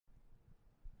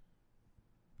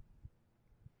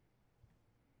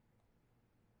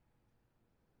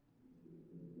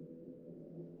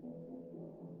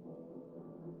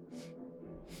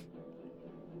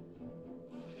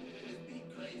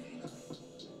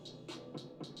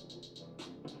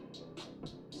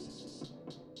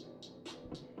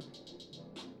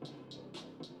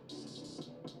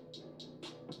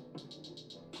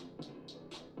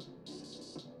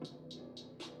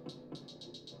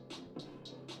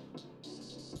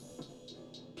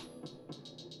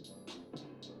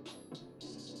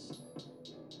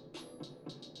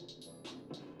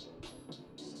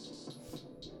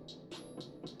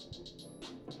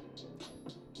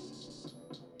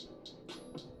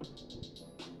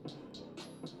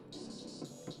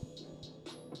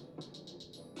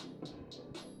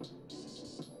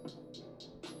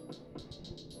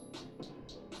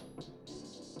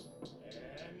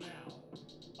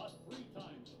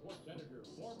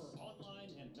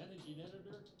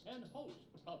and host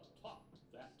of Talk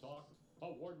That Talk,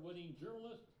 award-winning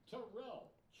journalist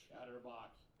Terrell Chatterbox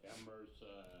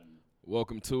Emerson.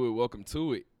 Welcome to it. Welcome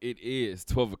to it. It is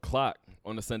 12 o'clock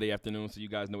on a Sunday afternoon, so you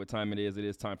guys know what time it is. It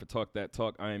is time for Talk That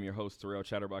Talk. I am your host, Terrell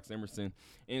Chatterbox Emerson,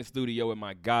 in studio with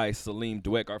my guy, Salim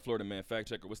Dweck, our Florida man fact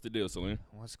checker. What's the deal, Salim?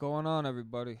 What's going on,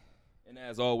 everybody? And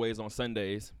as always, on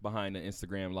Sundays, behind the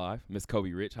Instagram Live, Miss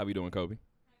Kobe Rich. How we doing, Kobe?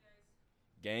 Hi,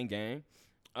 guys.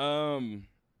 Gang.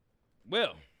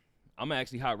 Well, I'm going to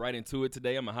actually hop right into it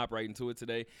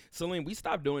today. Salim, we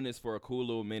stopped doing this for a cool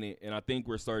little minute, and I think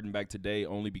we're starting back today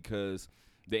only because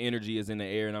the energy is in the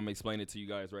air, and I'm going to explain it to you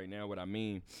guys right now what I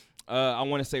mean. I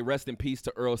want to say rest in peace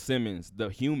to Earl Simmons, the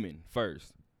human,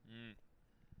 first.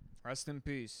 Rest in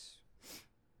peace.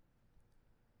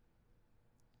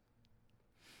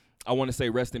 I want to say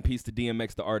rest in peace to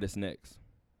DMX, the artist, next.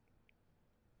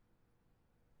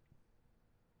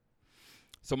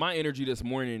 So my energy this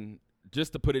morning,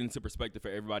 just to put it into perspective for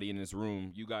everybody in this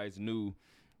room, you guys knew,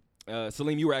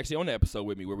 Salim, you were actually on the episode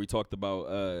with me where we talked about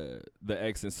the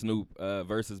X and Snoop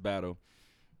versus battle.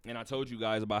 And I told you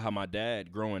guys about how my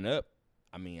dad, growing up,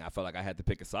 I mean, I felt like I had to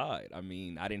pick a side. I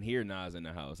mean, I didn't hear Nas in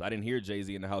the house. I didn't hear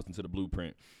Jay-Z in the house until the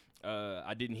Blueprint.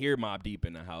 I didn't hear Mobb Deep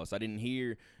in the house. I didn't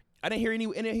hear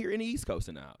any East Coast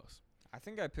in the house. I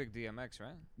think I picked DMX,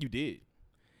 right? You did.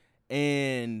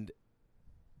 And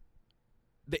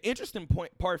the interesting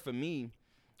part for me,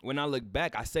 when I look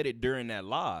back, I said it during that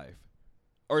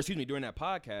during that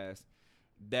podcast,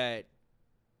 that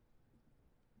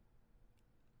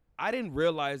I didn't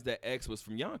realize that X was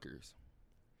from Yonkers.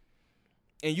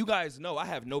 And you guys know I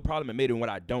have no problem admitting what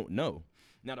I don't know.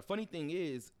 Now, the funny thing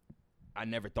is, I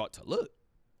never thought to look.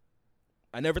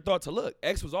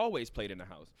 X was always played in the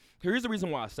house. Here's the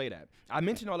reason why I say that. I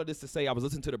mentioned all of this to say I was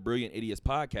listening to the Brilliant Idiots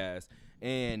podcast,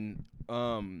 and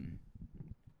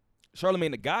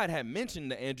Charlamagne the God had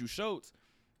mentioned to Andrew Schultz,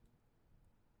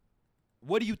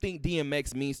 what do you think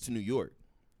DMX means to New York?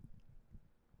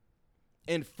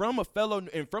 And from a fellow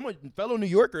New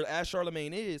Yorker, as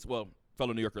Charlamagne is, well,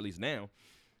 fellow New Yorker at least now,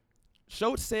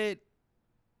 Schultz said,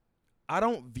 I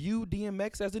don't view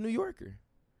DMX as a New Yorker.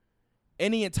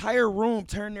 And the entire room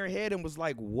turned their head and was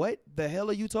like, what the hell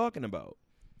are you talking about?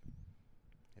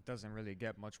 It doesn't really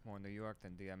get much more New York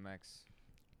than DMX.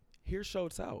 Here's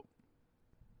Schultz out.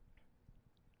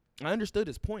 I understood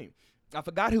his point. I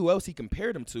forgot who else he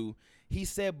compared him to. He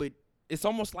said, but it's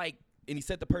almost like, and he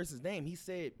said the person's name, he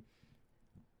said,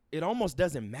 it almost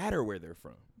doesn't matter where they're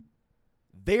from.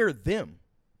 They're them.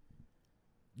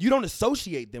 You don't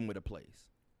associate them with a place.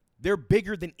 They're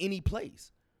bigger than any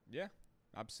place. Yeah,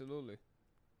 absolutely.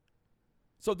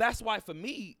 So that's why for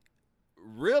me,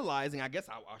 realizing, I guess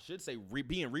I should say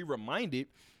being re-reminded,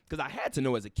 because I had to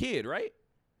know as a kid, right?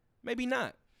 Maybe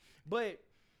not. But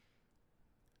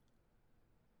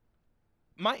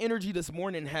my energy this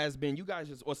morning has been, you guys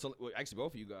just, actually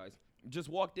both of you guys, just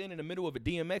walked in the middle of a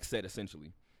DMX set,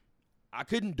 essentially. I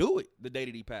couldn't do it the day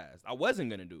that he passed. I wasn't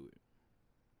going to do it.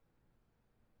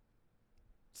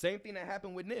 Same thing that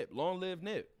happened with Nip. Long live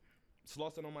Nip.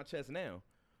 Slossing on my chest now.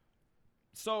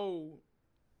 So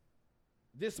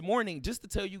this morning, just to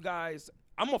tell you guys,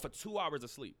 I'm off for 2 hours of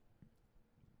sleep.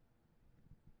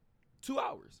 2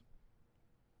 hours.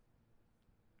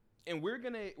 And we're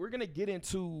gonna get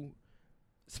into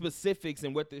specifics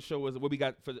and what this show was, what we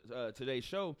got for today's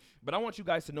show. But I want you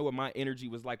guys to know what my energy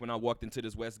was like when I walked into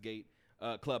this Westgate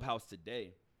clubhouse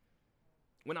today.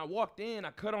 When I walked in,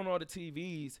 I cut on all the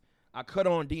TVs. I cut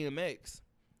on DMX.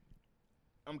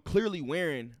 I'm clearly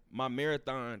wearing my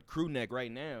Marathon crew neck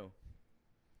right now.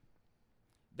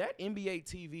 That NBA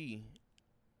TV,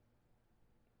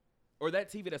 or that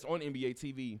TV that's on NBA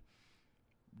TV,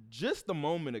 just a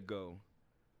moment ago,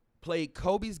 played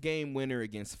Kobe's game winner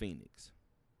against Phoenix.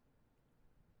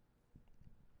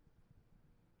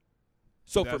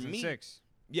 So for me,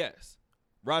 yes.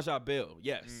 Rajah Bell,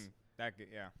 yes.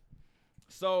 Yeah.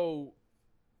 So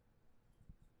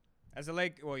as a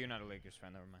you're not a Lakers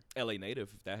fan, never mind. LA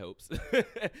native, if that helps.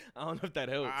 I don't know if that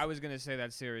helps. I was going to say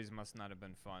that series must not have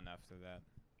been fun after that.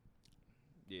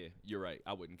 Yeah, you're right.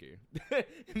 I wouldn't care.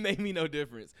 It made me no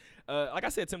difference. Like I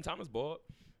said, Tim Thomas balled.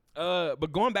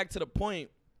 But going back to the point,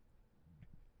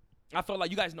 I felt like,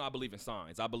 you guys know I believe in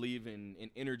signs. I believe in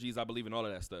energies. I believe in all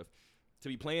of that stuff. To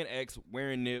be playing X,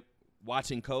 wearing Nip,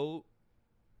 watching Code,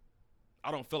 I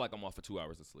don't feel like I'm off for 2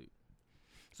 hours of sleep.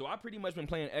 So I pretty much been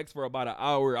playing X for about an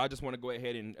hour. I just want to go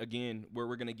ahead and, again, where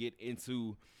we're going to get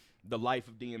into the life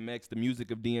of DMX, the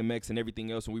music of DMX, and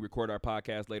everything else when we record our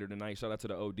podcast later tonight. Shout out to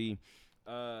the OD.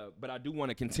 But I do want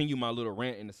to continue my little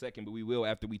rant in a second, but we will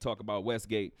after we talk about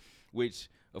Westgate, which,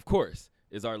 of course,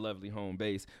 is our lovely home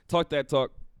base. Talk That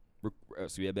Talk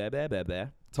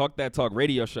Talk That Talk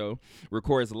radio show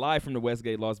records live from the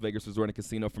Westgate Las Vegas Resort and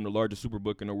Casino from the largest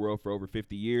superbook in the world for over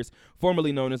 50 years.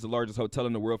 Formerly known as the largest hotel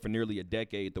in the world for nearly a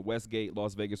decade, the Westgate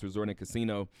Las Vegas Resort and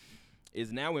Casino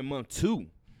is now in month two.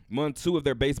 Month two of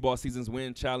their baseball season's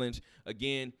win challenge.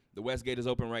 Again, the Westgate is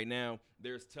open right now.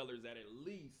 There's tellers at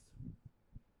least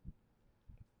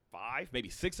 5, maybe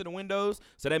 6 of the windows.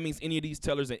 So that means any of these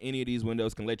tellers at any of these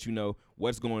windows can let you know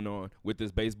what's going on with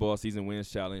this baseball season wins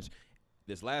challenge.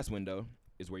 This last window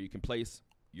is where you can place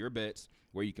your bets,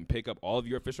 where you can pick up all of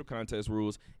your official contest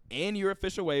rules and your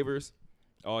official waivers,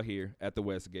 all here at the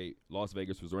Westgate Las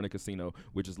Vegas Resort and Casino,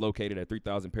 which is located at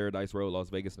 3000 Paradise Road, Las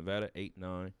Vegas, Nevada,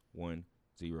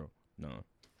 89109.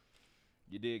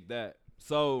 You dig that?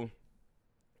 So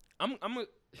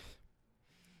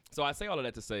so I say all of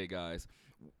that to say, guys,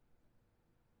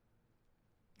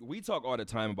 we talk all the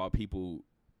time about people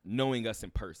knowing us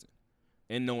in person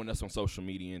and knowing us on social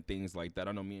media and things like that.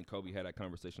 I know me and Kobe had that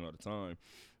conversation all the time.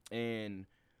 And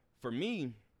for me,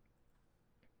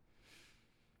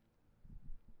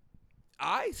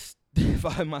 I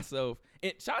find myself,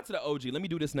 and shout out to the OG. Let me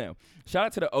do this now. Shout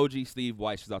out to the OG Steve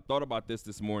White, because I thought about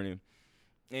this morning.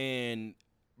 And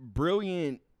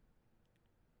brilliant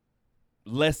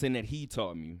lesson that he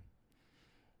taught me.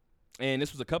 And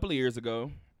this was a couple of years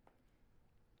ago.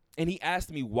 And he asked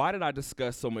me, why did I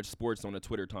discuss so much sports on the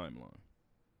Twitter timeline?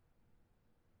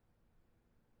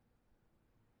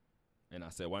 And I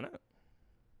said, why not?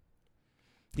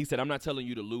 He said, I'm not telling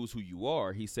you to lose who you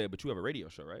are. He said, but you have a radio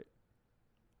show, right?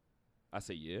 I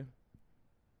said, yeah.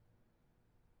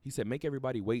 He said, make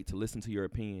everybody wait to listen to your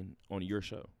opinion on your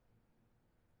show.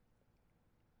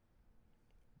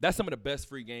 That's some of the best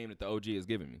free game that the OG has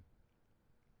given me.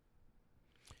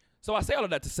 So I say all of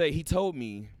that to say he told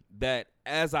me that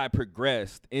as I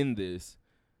progressed in this,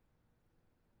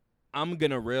 I'm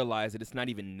going to realize that it's not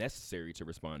even necessary to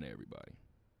respond to everybody.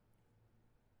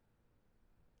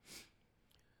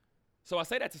 So I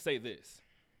say that to say this.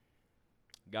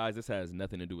 Guys, this has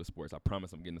nothing to do with sports. I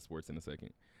promise I'm getting to sports in a second.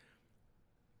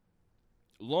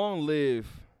 Long live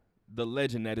the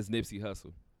legend that is Nipsey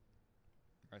Hussle.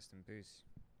 Rest in peace.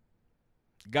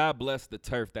 God bless the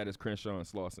turf that is Crenshaw and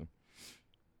Slauson.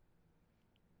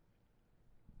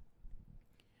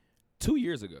 2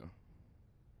 years ago.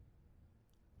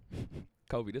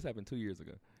 Kobe, this happened 2 years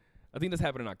ago. I think this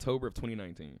happened in October of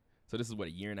 2019. So this is, what,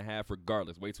 a year and a half?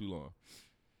 Regardless, way too long.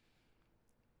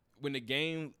 When the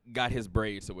game got his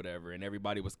braids or whatever, and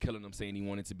everybody was killing him saying he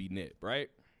wanted to be Nip, right?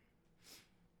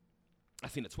 I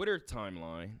seen a Twitter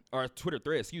timeline, or a Twitter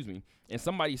thread, excuse me, and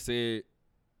somebody said,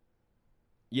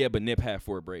 yeah, but Nip had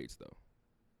 4 braids, though.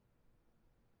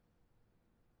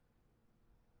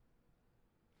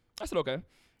 I said, okay.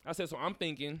 I said, so I'm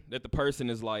thinking that the person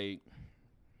is like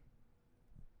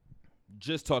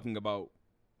just talking about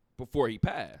before he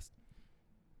passed.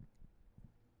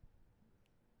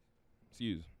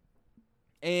 Excuse.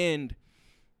 And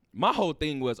my whole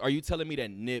thing was, are you telling me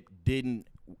that Nip didn't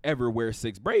ever wear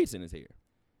 6 braids in his hair?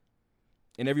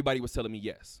 And everybody was telling me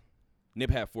yes.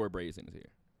 Nip had 4 braids in his hair.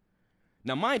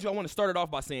 Now, mind you, I want to start it off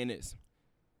by saying this.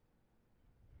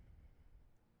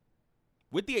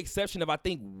 With the exception of, I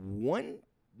think, 1,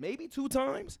 maybe 2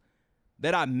 times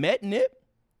that I met Nip,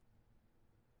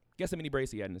 guess how many braids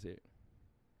he had in his head?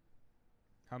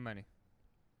 How many?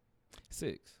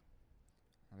 6.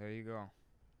 There you go.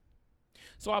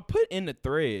 So I put in the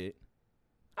thread,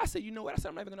 I said, you know what? I said,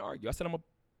 I'm not even going to argue. I said, I'm going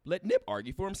to let Nip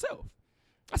argue for himself.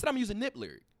 I said, I'm using Nip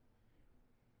lyric.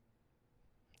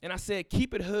 And I said,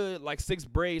 keep it hood like 6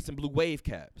 braids and blue wave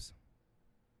caps.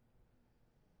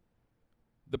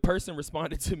 The person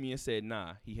responded to me and said,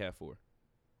 nah, he had 4.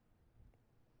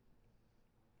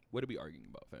 What are we arguing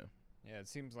about, fam? Yeah, it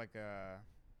seems like a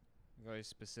very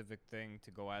specific thing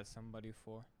to go at somebody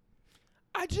for.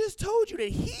 I just told you that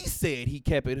he said he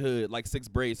kept it hood like 6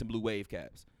 braids and blue wave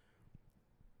caps.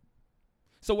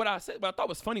 So what I thought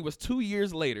was funny was 2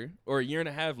 years later, or a year and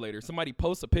a half later, somebody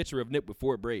posts a picture of Nip with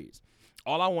 4 braids.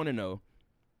 All I want to know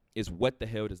is, what the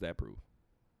hell does that prove?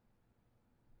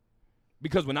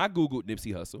 Because when I Googled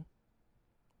Nipsey Hussle,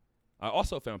 I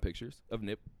also found pictures of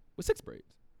Nip with 6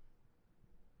 braids.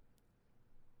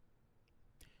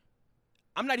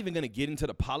 I'm not even going to get into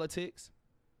the politics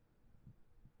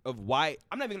of why.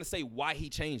 I'm not even going to say why he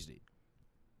changed it.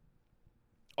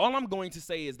 All I'm going to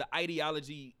say is the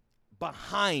ideology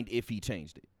behind if he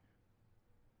changed it.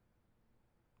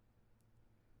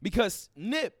 Because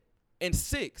Nip and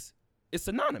 6 is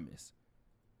synonymous.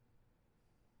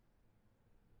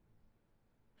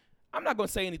 I'm not going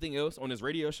to say anything else on this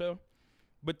radio show,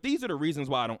 but these are the reasons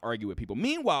why I don't argue with people.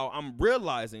 Meanwhile, I'm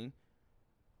realizing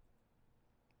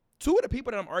Two of the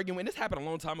people that I'm arguing with, this happened a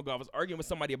long time ago. I was arguing with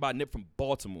somebody about Nip from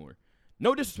Baltimore.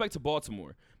 No disrespect to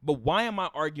Baltimore, but why am I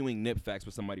arguing Nip facts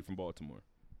with somebody from Baltimore?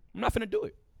 I'm not finna do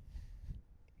it.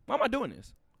 Why am I doing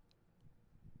this?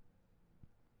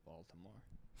 Baltimore.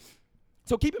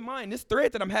 So keep in mind, this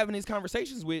thread that I'm having these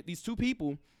conversations with, these two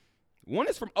people, one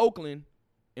is from Oakland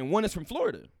and one is from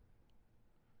Florida.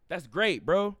 That's great,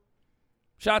 bro.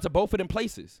 Shout out to both of them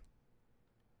places.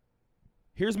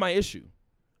 Here's my issue.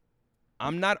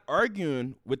 I'm not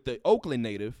arguing with the Oakland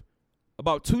native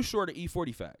about Too Short or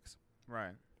E40 facts.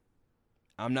 Right.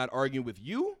 I'm not arguing with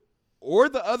you or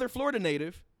the other Florida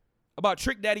native about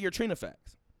Trick Daddy or Trina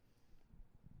facts.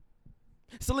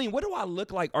 Celine, what do I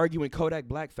look like arguing Kodak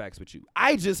Black facts with you?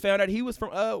 I just found out he was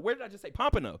from, where did I just say?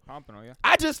 Pompano. Pompano, yeah.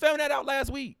 I just found that out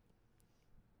last week.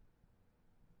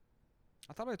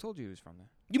 I thought I told you he was from there.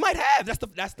 You might have.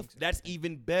 That's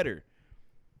even better.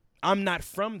 I'm not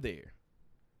from there.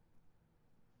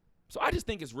 So I just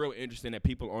think it's real interesting that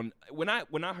people on when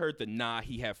I heard the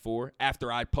he had 4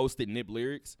 after I posted Nip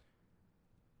lyrics.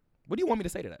 What do you want me to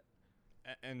say to that?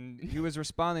 And he was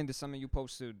responding to something you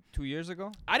posted 2 years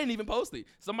ago? I didn't even post it.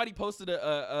 Somebody posted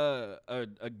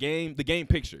the game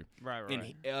picture. Right. And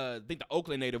I think the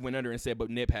Oakland native went under and said, but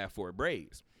Nip had 4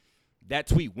 braids. That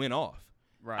tweet went off.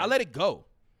 Right. I let it go.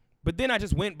 But then I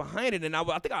just went behind it, and I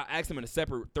think I asked him in a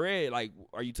separate thread, like,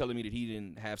 are you telling me that he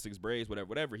didn't have 6 braids,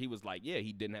 whatever. He was like, yeah,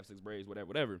 he didn't have 6 braids,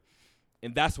 whatever.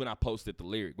 And that's when I posted the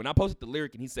lyric. When I posted the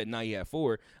lyric and he said, he had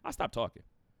 4, I stopped talking.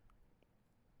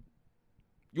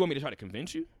 You want me to try to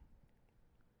convince you?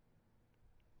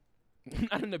 I'm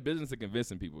not in the business of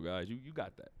convincing people, guys. You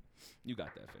got that. You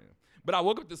got that, fam. But I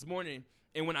woke up this morning,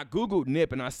 and when I Googled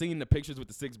Nip and I seen the pictures with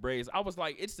the 6 braids, I was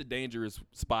like, it's a dangerous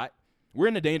spot. We're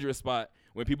in a dangerous spot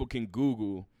when people can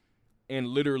Google and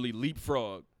literally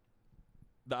leapfrog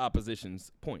the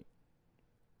opposition's point.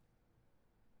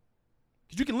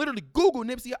 Because you can literally Google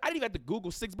Nipsey. I didn't even have to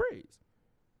Google 6 braids.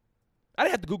 I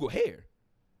didn't have to Google hair.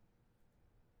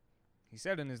 He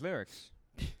said in his lyrics.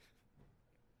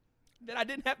 That I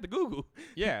didn't have to Google.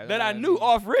 Yeah. that I knew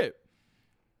off rip.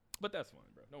 But that's fine,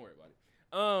 bro. Don't worry about it.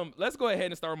 Let's go ahead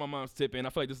and start with my mom's tip in. I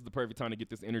feel like this is the perfect time to get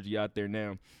this energy out there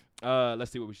now.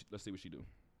 Let's see what she do.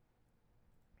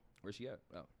 Where's she at?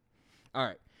 Oh. All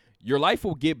right. Your life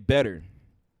will get better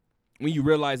when you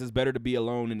realize it's better to be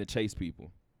alone than to chase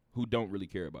people who don't really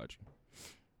care about you.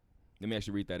 Let me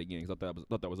actually read that again because I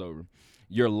thought that was over.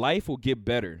 Your life will get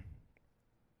better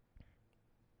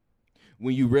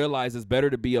when you realize it's better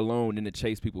to be alone than to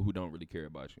chase people who don't really care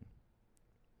about you.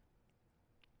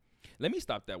 Let me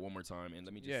stop that one more time and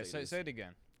let me just say it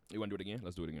again. You want to do it again?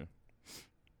 Let's do it again.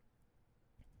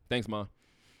 Thanks, Ma.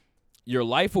 Your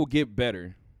life will get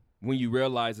better when you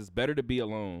realize it's better to be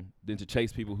alone than to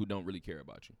chase people who don't really care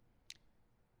about you.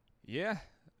 Yeah.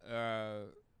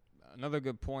 Another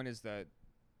good point is that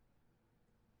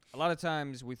a lot of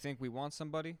times we think we want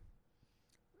somebody.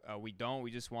 We don't.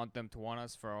 We just want them to want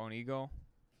us for our own ego.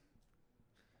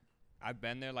 I've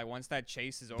been there. Like, once that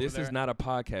chase is over This is not a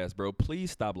podcast, bro.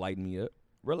 Please stop lighting me up.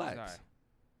 Relax. Sorry.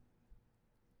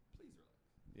 Please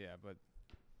relax. Yeah, but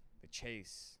the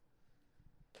chase.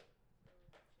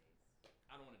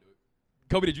 I don't want to do it.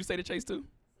 Kobe, did you say the chase too?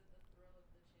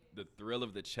 The thrill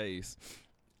of the chase.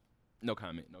 No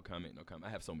comment. I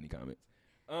have so many comments.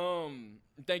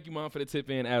 Thank you, Mom, for the tip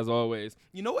in, as always.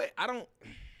 You know what?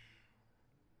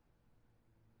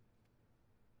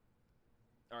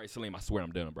 All right, Salim, I swear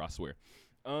I'm done, bro. I swear.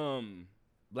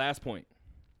 Last point.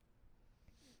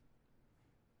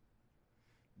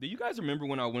 Do you guys remember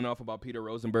when I went off about Peter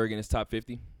Rosenberg in his top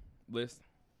 50 list?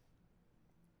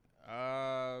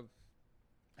 I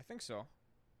think so.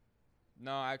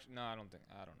 No, actually, no, I don't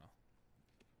know.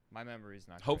 My memory's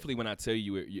not. Hopefully, when I tell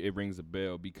you, it rings a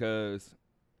bell because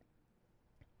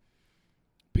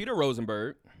Peter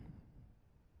Rosenberg,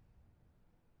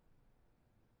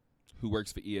 who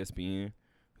works for ESPN,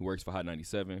 who works for Hot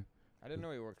 97. I didn't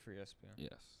know he worked for ESPN.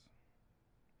 Yes.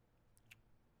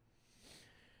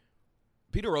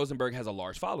 Peter Rosenberg has a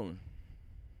large following.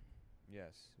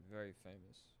 Yes, very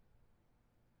famous.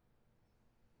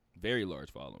 Very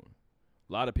large following.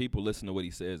 A lot of people listen to what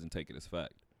he says and take it as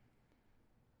fact.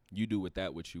 You do with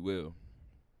that what you will.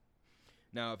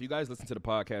 Now, if you guys listen to the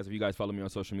podcast, if you guys follow me on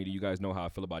social media, you guys know how I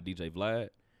feel about DJ Vlad.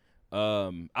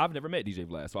 I've never met DJ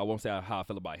Vlad, so I won't say how I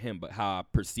feel about him, but how I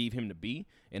perceive him to be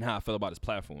and how I feel about his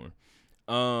platform.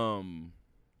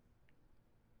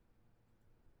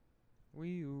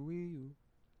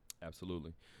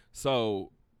 Absolutely.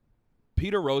 So,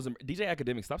 Peter Rosenberg, DJ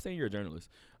Academic, stop saying you're a journalist.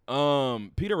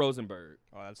 Peter Rosenberg.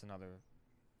 Oh, that's another.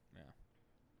 Yeah.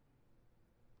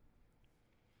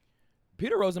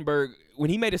 Peter Rosenberg,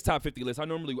 when he made his top 50 list, I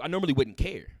normally wouldn't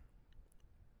care.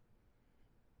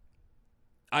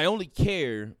 I only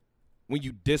care when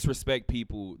you disrespect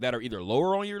people that are either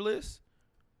lower on your list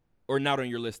or not on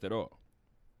your list at all.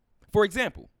 For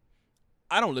example,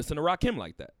 I don't listen to Rakim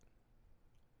like that.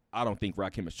 I don't think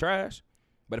Rakim is trash.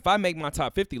 But if I make my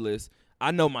top 50 list,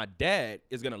 I know my dad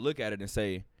is going to look at it and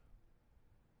say,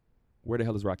 where the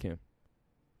hell is Rakim?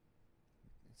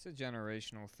 It's a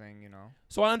generational thing,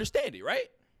 So I understand it, right?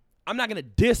 I'm not going to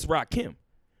diss Rakim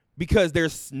because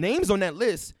there's names on that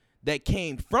list that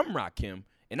came from Rakim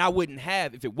and I wouldn't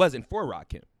have if it wasn't for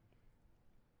Rakim.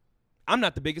 I'm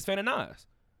not the biggest fan of Nas.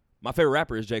 My favorite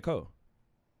rapper is J. Cole.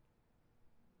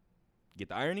 Get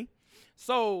the irony?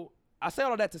 So I say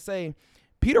all of that to say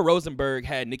Peter Rosenberg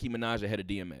had Nicki Minaj ahead of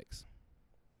DMX.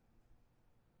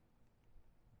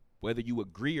 Whether you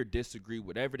agree or disagree,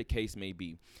 whatever the case may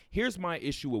be. Here's my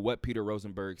issue with what Peter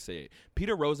Rosenberg said.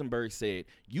 Peter Rosenberg said,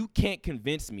 you can't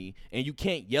convince me and you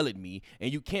can't yell at me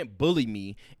and you can't bully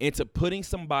me into putting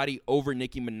somebody over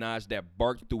Nicki Minaj that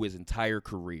barked through his entire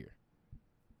career.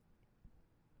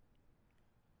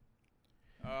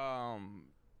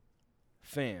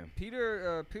 Fam.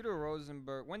 Peter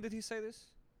Rosenberg, when did he say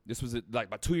this? This was like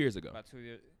about 2 years ago. About 2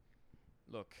 years.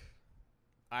 Look,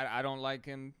 I don't like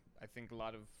him. I think a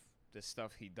lot of the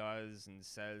stuff he does and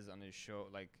says on his show,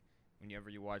 like whenever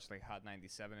you watch like Hot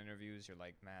 97 interviews, you're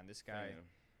like, man, this guy,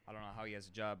 I don't know how he has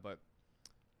a job, but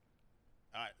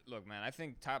look, man, I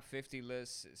think top 50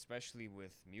 lists, especially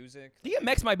with music.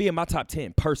 DMX might be in my top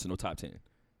 10, personal top 10.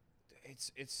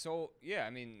 It's so, yeah, I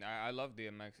mean, I love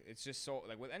DMX. It's just so,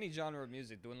 like, with any genre of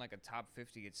music, doing, like, a top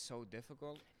 50, it's so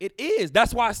difficult. It is.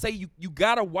 That's why I say you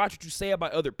got to watch what you say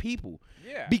about other people.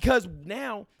 Yeah. Because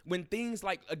now, when things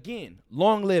like, again,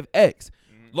 Long Live X,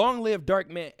 Long Live Dark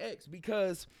Man X,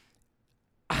 because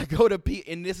I go to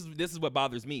and this is what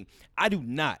bothers me. I do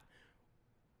not,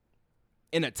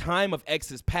 in a time of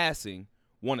X's passing,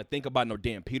 want to think about no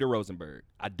damn Peter Rosenberg.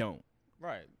 I don't.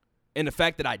 Right. And the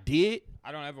fact that I did.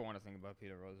 I don't ever want to think about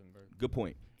Peter Rosenberg. Good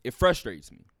point. It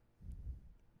frustrates me.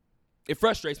 It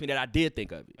frustrates me that I did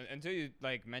think of it. Until you,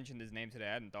 like, mentioned his name today,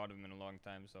 I hadn't thought of him in a long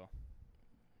time, so.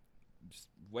 Just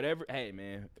whatever. Hey,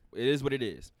 man. It is what it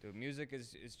is. Dude, music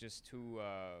is just too,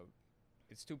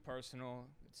 it's too personal.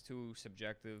 It's too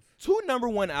subjective. 2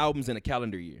 #1 albums in a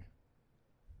calendar year.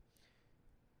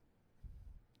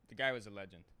 The guy was a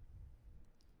legend.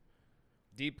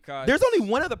 Deep cuts. There's only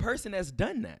one other person that's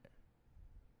done that.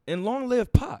 And long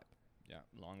live Pac. Yeah,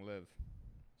 long live.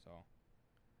 So.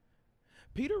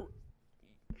 Peter.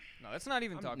 No, let's not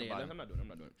even talk about it. I'm not doing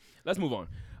it. Let's move on.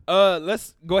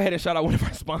 Let's go ahead and shout out one of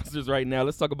our sponsors right now.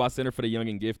 Let's talk about Center for the Young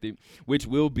and Gifted, which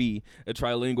will be a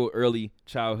trilingual early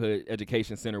childhood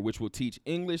education center, which will teach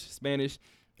English, Spanish,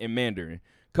 and Mandarin.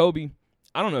 Kobe,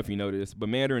 I don't know if you know this, but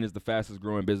Mandarin is the fastest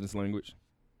growing business language.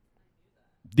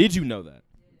 Did you know that?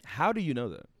 How do you know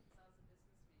that?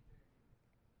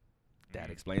 That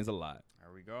explains a lot.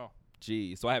 There we go.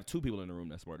 Gee, so I have 2 people in the room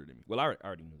that's smarter than me. Well, I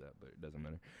already knew that, but it doesn't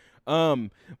matter.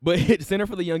 But Center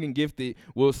for the Young and Gifted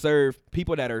will serve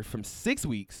people that are from 6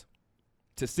 weeks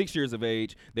to 6 years of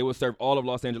age. They will serve all of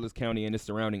Los Angeles County and its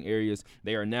surrounding areas.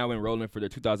 They are now enrolling for their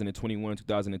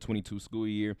 2021-2022 school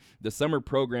year. The summer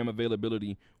program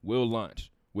availability will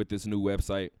launch with this new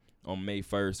website on May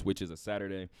 1st, which is a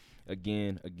Saturday.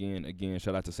 Again,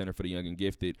 shout out to Center for the Young and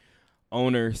Gifted.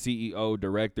 Owner, CEO,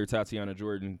 director, Tatiana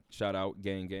Jordan. Shout out,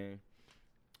 gang.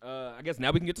 I guess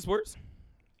now we can get to sports.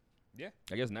 Yeah.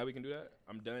 I guess now we can do that.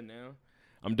 I'm done now.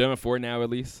 I'm done for now, at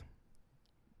least.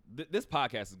 This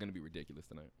podcast is going to be ridiculous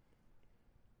tonight.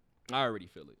 I already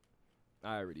feel it.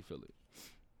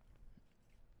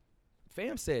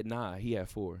 Fam said, nah, he had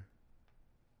 4.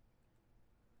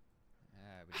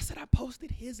 Yeah, I said I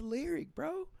posted his lyric,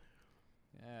 bro.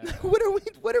 Yeah. What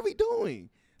are we doing?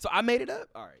 So I made it up?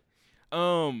 All right.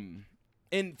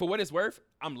 And for what it's worth,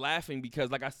 I'm laughing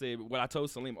because, like I said, what I told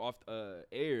Salim off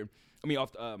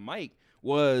mic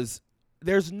was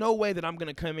there's no way that I'm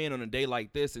going to come in on a day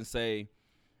like this and say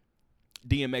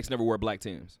DMX never wore black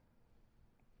Timbs.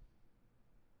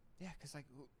 Yeah, because, like,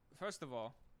 first of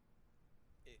all,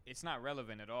 it's not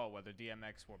relevant at all whether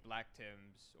DMX wore black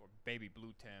Timbs or baby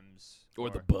blue Timbs. Or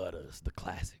the Butters, the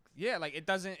classics. Yeah, like, it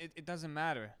doesn't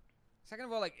matter. Second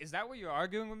of all, like, is that what you're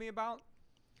arguing with me about?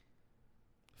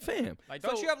 Fam. Like,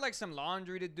 don't you have, like, some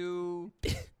laundry to do?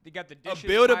 You got the dishes. A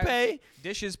bill to pay?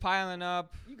 Dishes piling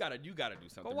up. You gotta do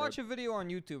something. Go watch a video on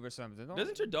YouTube or something.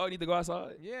 Doesn't your dog need to go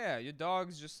outside? Yeah, your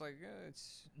dog's just like,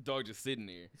 it's... Dog just sitting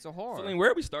there. It's a horror. Celine, where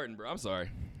are we starting, bro? I'm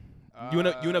sorry.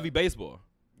 UNLV baseball.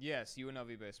 Yes,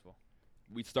 UNLV baseball.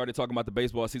 we started talking about the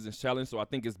baseball season challenge, so I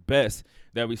think it's best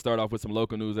that we start off with some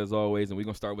local news as always, and we're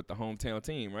going to start with the hometown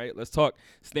team, right? Let's talk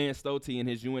Stan Stolte and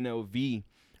his UNLV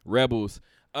Rebels.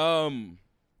 Salim,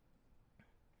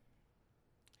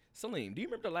 do you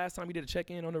remember the last time you did a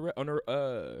check-in on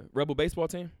the Rebel baseball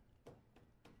team?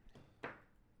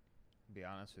 Be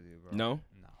honest with you, bro. No?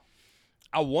 No.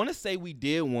 I want to say we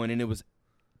did one, and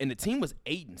the team was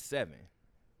 8-7.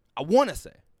 I want to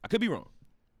say. I could be wrong.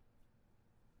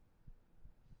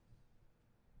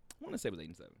 I want to say it was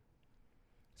 8-7.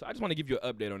 So I just want to give you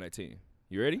an update on that team.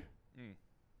 You ready?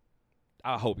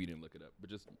 I hope you didn't look it up, but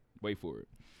just wait for it.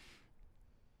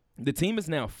 The team is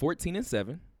now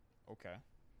 14-7. Okay.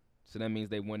 So that means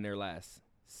they won their last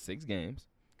 6 games.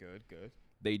 Good.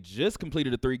 They just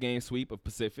completed a 3-game sweep of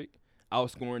Pacific,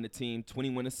 outscoring the team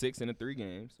 21-6 in the 3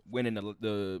 games, winning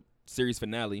the series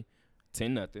finale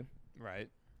 10-0. Right.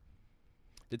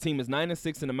 The team is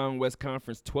 9-6 in the Mountain West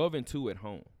Conference, 12-2 at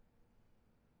home.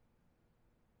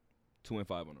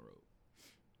 2-5 on the road.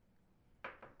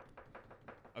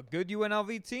 A good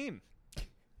UNLV team.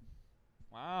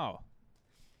 Wow.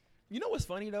 You know what's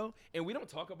funny, though? And we don't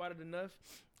talk about it enough.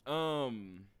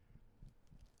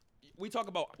 We talk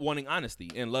about wanting honesty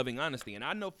and loving honesty. And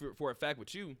I know for a fact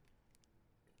with you,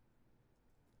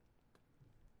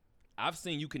 I've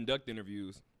seen you conduct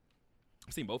interviews.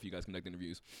 I've seen both of you guys conduct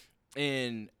interviews.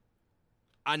 And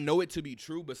I know it to be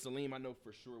true, but Salim, I know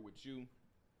for sure with you,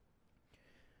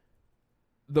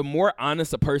 the more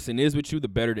honest a person is with you, the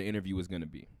better the interview is going to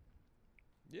be.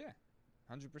 Yeah,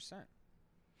 100%.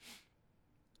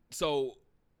 So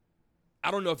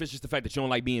I don't know if it's just the fact that you don't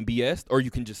like being BS'd or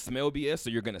you can just smell BS, so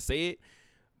you're going to say it.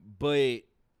 But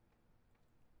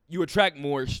you attract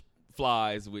more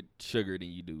flies with sugar than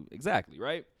you do. Exactly,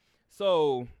 right?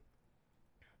 So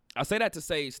I say that to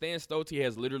say Stan Stolte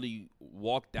has literally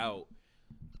walked out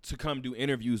to come do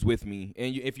interviews with me.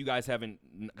 And if you guys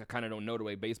kind of don't know the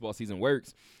way baseball season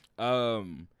works,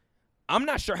 I'm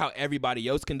not sure how everybody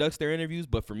else conducts their interviews,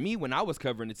 but for me, when I was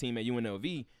covering the team at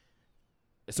UNLV,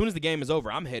 as soon as the game is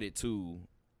over, I'm headed to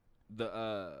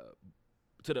the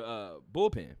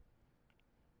bullpen.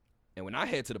 And when I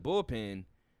head to the bullpen,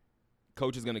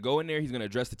 coach is going to go in there, he's going to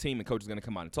address the team, and coach is going to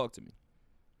come out and talk to me.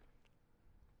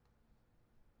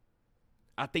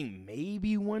 I think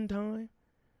maybe one time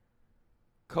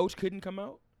coach couldn't come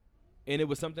out, and it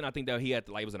was something I think that he had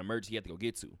to, like, it was an emergency he had to go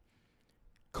get to.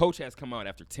 Coach has come out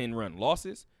after 10-run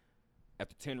losses,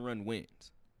 after 10-run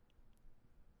wins.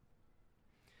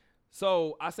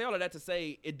 So I say all of that to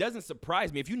say it doesn't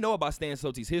surprise me. If you know about Stan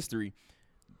Stolte's history,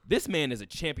 this man is a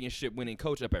championship-winning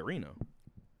coach up at Reno.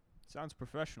 Sounds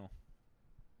professional.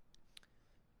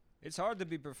 It's hard to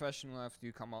be professional after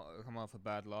you come off a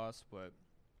bad loss, but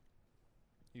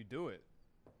you do it.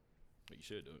 You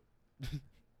should do it.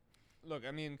 Look,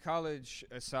 I mean, college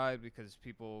aside, because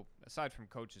people, aside from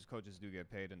coaches do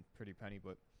get paid a pretty penny,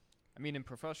 but I mean, in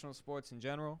professional sports in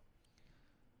general,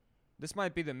 this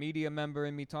might be the media member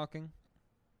in me talking.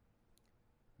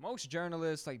 Most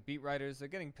journalists, like beat writers, they're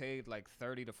getting paid like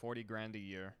 30 to 40 grand a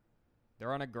year.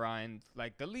 They're on a grind.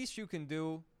 Like, the least you can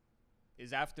do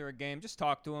is after a game, just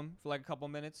talk to them for like a couple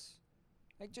minutes.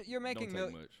 Like, you're making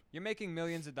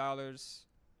millions of dollars.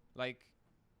 Like,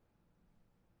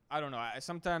 I don't know.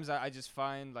 Sometimes I just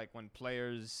find, like, when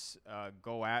players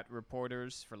go at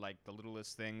reporters for, like, the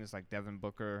littlest things, like Devin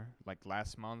Booker, like,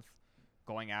 last month,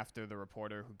 going after the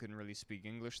reporter who couldn't really speak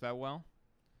English that well.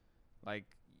 Like,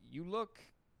 you look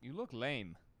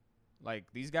lame. Like,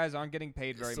 these guys aren't getting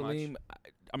paid very Salim, much.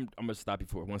 I'm going to stop you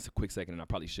for one quick second, and I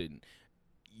probably shouldn't.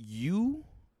 I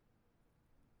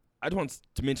just want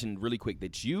to mention really quick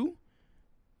that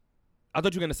I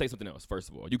thought you were going to say something else, first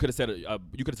of all. You could have said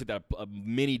that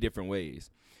many different ways.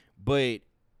 But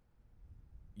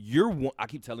I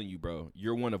keep telling you, bro,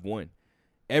 you're one of one.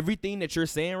 Everything that you're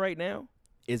saying right now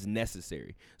is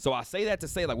necessary. So I say that to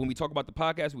say, like, when we talk about the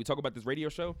podcast, when we talk about this radio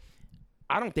show,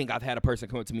 I don't think I've had a person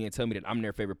come up to me and tell me that I'm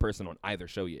their favorite person on either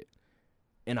show yet.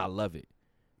 And I love it.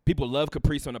 People love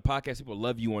Caprice on the podcast. People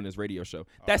love you on this radio show.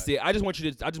 That's it. I just want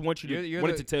you to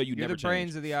wanted to tell you you're never the changed.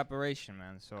 brains of the operation,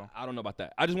 man. So I don't know about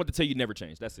that. I just want to tell you never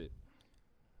changed. That's it.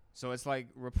 So it's like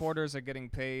reporters are getting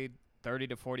paid 30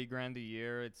 to 40 grand a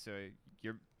year.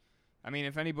 I mean,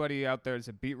 if anybody out there is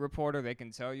a beat reporter, they can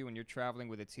tell you when you're traveling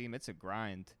with a team, it's a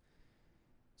grind.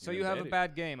 So you have a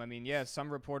bad game. I mean, yeah,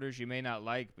 some reporters you may not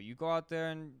like, but you go out there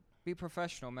and be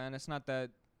professional, man. It's not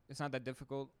that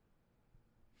difficult.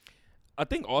 I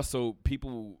think also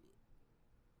people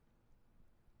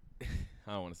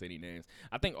I don't want to say any names.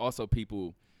 I think also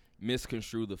people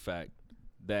misconstrue the fact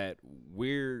that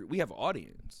we have an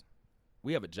audience.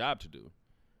 We have a job to do.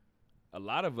 a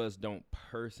lot of us don't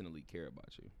personally care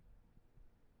about you.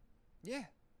 Yeah.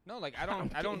 No, like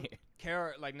I don't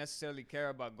care, like necessarily care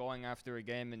about going after a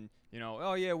game and,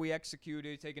 oh yeah, we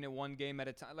executed, taking it one game at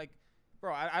a time. Like,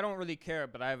 bro, I don't really care,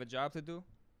 but I have a job to do.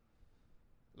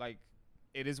 Like,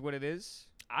 it is what it is.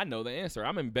 I know the answer.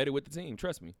 I'm embedded with the team.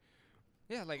 Trust me.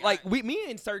 Yeah, me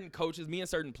and certain coaches, me and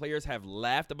certain players have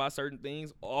laughed about certain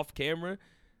things off camera,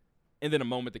 and then the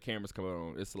moment the cameras come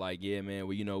on, it's like, yeah, man,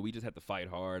 well, we just have to fight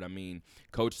hard. I mean,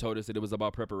 coach told us that it was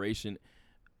about preparation.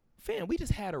 Fam, we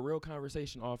just had a real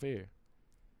conversation off air.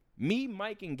 Me,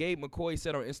 Mike, and Gabe McCoy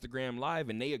said on Instagram Live,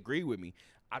 and they agree with me.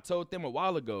 I told them a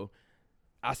while ago,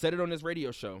 I said it on this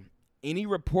radio show, any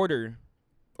reporter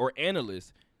or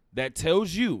analyst that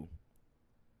tells you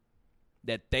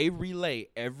that they relay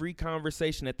every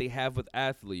conversation that they have with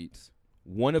athletes,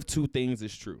 one of two things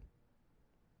is true.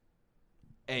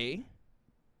 A,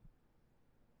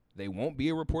 they won't be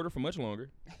a reporter for much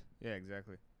longer. Yeah,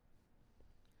 exactly.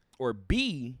 Or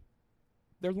B,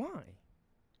 they're lying.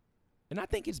 And I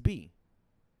think it's B.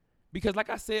 Because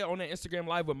like I said on that Instagram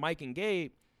Live with Mike and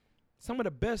Gabe, some of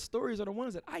the best stories are the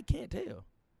ones that I can't tell.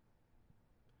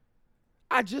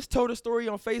 I just told a story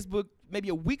on Facebook maybe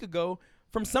a week ago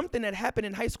from something that happened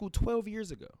in high school 12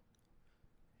 years ago.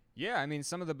 Yeah, I mean,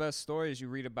 some of the best stories you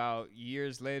read about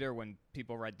years later when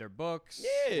people write their books.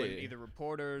 Yeah. When either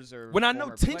reporters or when I know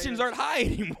former tensions players. aren't high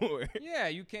anymore. Yeah,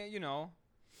 you can't,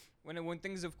 when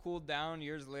things have cooled down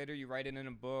years later, you write it in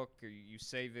a book or you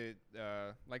save it.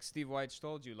 Like Steve Weitz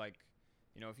told you, like,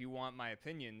 if you want my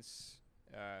opinions,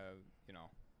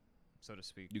 so to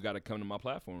speak. You got to come to my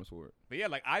platforms for it. But yeah,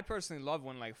 like I personally love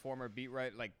when like former beat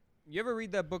writer, like you ever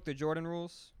read that book, The Jordan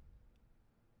Rules?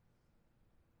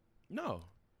 No.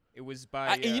 It was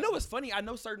by. And you know what's funny? I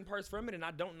know certain parts from it, and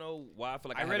I don't know why. I feel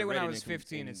like I read it when I in was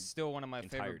 15. It's still one of my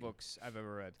entirety. favorite books I've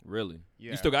ever read. Really?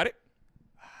 Yeah. You still got it?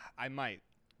 I might.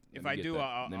 If Let I me do, get that.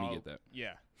 I'll. Let me get that.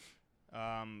 Yeah.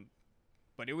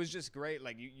 But it was just great.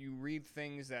 Like you read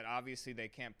things that obviously they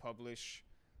can't publish,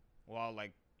 while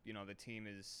like the team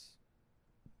is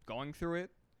going through it.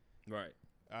 Right.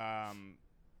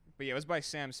 But yeah, it was by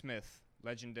Sam Smith,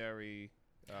 legendary.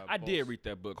 I did read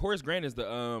that book. Horace Grant is the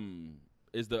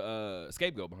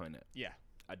scapegoat behind that. Yeah.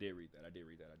 I did read that. I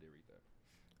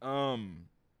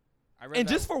read and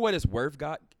that just for what it's worth,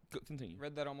 continue.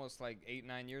 Read that almost like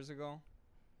 8-9 years ago,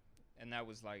 and that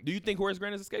was like. Do you think Horace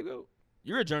Grant is a scapegoat?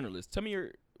 You're a journalist. Tell me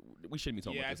we shouldn't be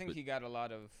talking about this. Yeah, I think he got a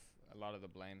lot of the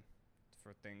blame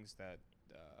for things that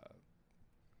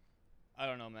I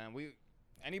don't know, man.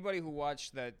 Anybody who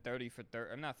watched that 30 for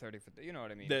 30, I'm not 30 for 30, you know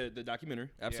what I mean? The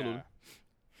documentary, absolutely. Yeah.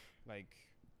 Like,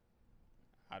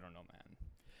 I don't know, man.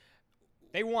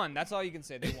 They won. That's all you can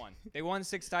say. They won. They won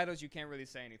 6 titles. You can't really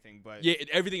say anything, but yeah,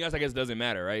 everything else I guess doesn't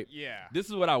matter, right? Yeah. This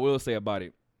is what I will say about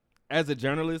it. As a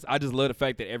journalist, I just love the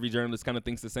fact that every journalist kind of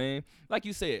thinks the same. Like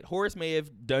you said, Horace may have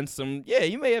done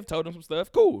you may have told him some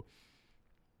stuff. Cool.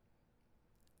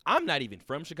 I'm not even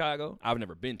from Chicago. I've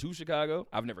never been to Chicago.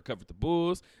 I've never covered the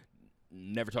Bulls.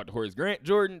 Never talked to Horace Grant,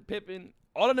 Jordan, Pippen,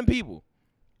 all of them people.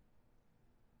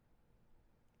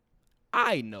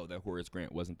 I know that Horace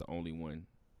Grant wasn't the only one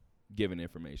giving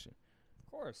information. Of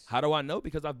course. How do I know?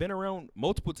 Because I've been around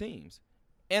multiple teams.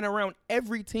 And around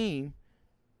every team,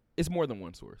 it's more than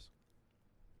one source.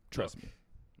 Trust me.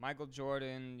 Michael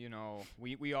Jordan,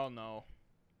 we all know.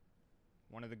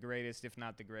 One of the greatest, if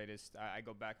not the greatest. I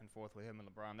go back and forth with him and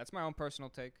LeBron. That's my own personal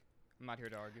take. I'm not here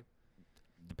to argue.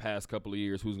 The past couple of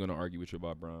years, who's going to argue with you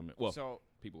about Bron? Well,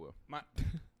 people will.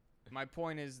 My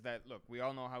point is that, look, we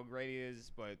all know how great he is,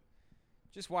 but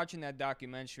just watching that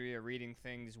documentary or reading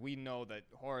things, we know that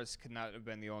Horace could not have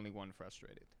been the only one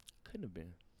frustrated. Couldn't have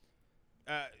been.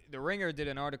 The Ringer did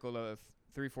an article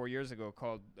 3-4 years ago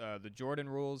called "The Jordan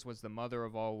Rules was the mother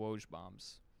of all Woj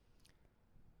bombs,"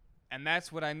 and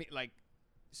that's what I mean. Like,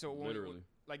 so literally,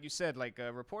 like you said, like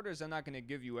reporters are not going to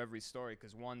give you every story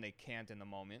because one, they can't in the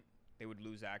moment; they would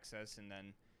lose access, and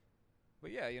then.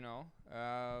 But yeah,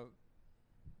 yeah.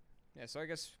 So I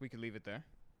guess we could leave it there.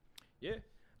 Yeah.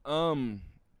 Stan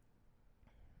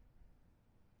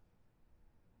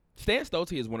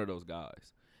Stolte is one of those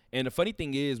guys. And the funny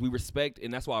thing is, we respect,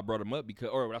 and that's why I brought him up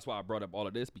that's why I brought up all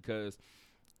of this, because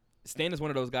Stan is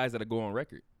one of those guys that'll go on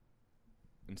record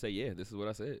and say, yeah, this is what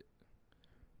I said.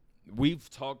 We've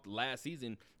talked last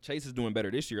season. Chase is doing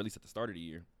better this year, at least at the start of the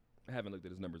year. I haven't looked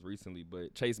at his numbers recently,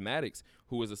 but Chase Maddox,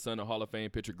 who was the son of Hall of Fame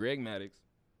pitcher Greg Maddox,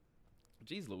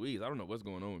 jeez Louise, I don't know what's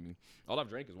going on with me. All I've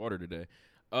drank is water today.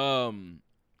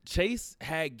 Chase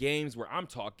had games where I'm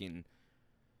talking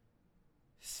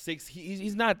 6.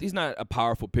 He's not a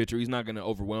powerful pitcher. He's not going to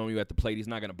overwhelm you at the plate. He's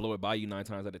not going to blow it by you 9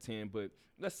 times out of 10. But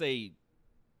let's say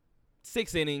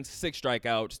 6 innings, 6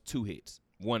 strikeouts, 2 hits,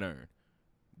 1 earned.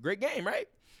 Great game, right?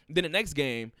 Then the next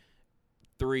game,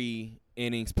 3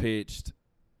 innings pitched,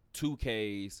 2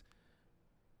 Ks,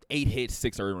 8 hits,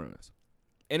 6 earned runs.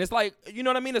 And it's like, you know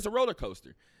what I mean? It's a roller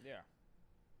coaster. Yeah.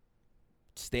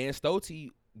 Stan Stolte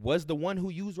was the one who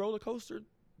used roller coaster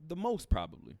the most,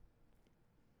 probably.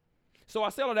 So I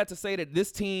say all of that to say that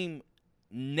this team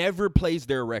never plays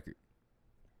their record.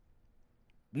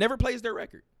 Never plays their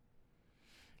record.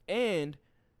 And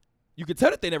you can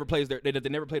tell that they never play their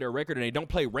record, and they don't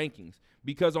play rankings,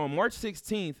 because on March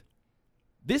 16th,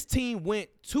 this team went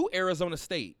to Arizona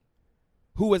State,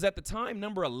 who was at the time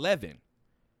number 11,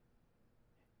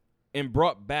 and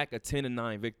brought back a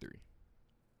 10-9 victory.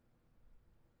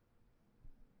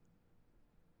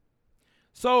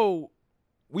 So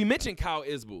we mentioned Kyle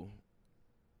Isbell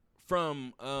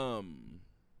from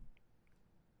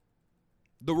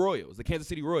the Royals, the Kansas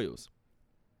City Royals.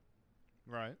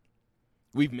 Right.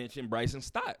 We've mentioned Bryson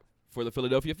Stott for the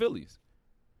Philadelphia Phillies.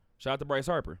 Shout out to Bryce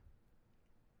Harper.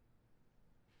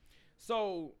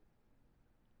 So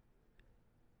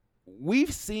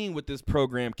we've seen what this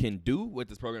program can do, what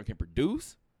this program can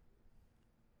produce.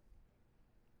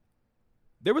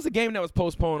 There was a game that was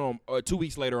postponed on 2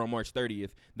 weeks later on March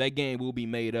 30th. That game will be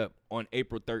made up on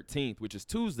April 13th, which is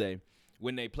Tuesday,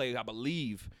 when they play, I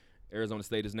believe, Arizona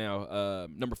State is now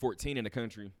number 14 in the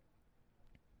country.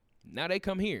 Now they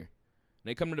come here.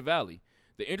 They come to the Valley.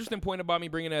 The interesting point about me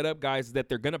bringing that up, guys, is that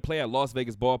they're going to play at Las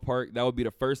Vegas Ballpark. That will be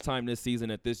the first time this season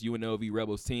that this UNLV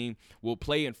Rebels team will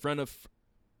play in front of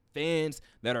fans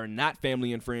that are not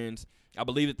family and friends. I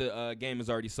believe that the game is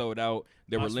already sold out.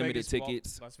 There were limited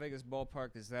tickets. Las Vegas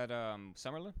Ballpark, is that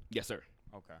Summerlin? Yes, sir.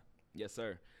 Okay. Yes,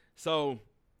 sir. So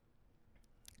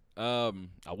I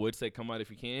would say come out if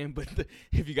you can, but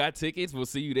if you got tickets, we'll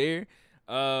see you there.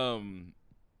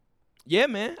 Yeah,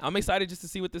 man, I'm excited just to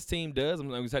see what this team does.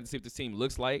 I'm excited to see what this team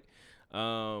looks like.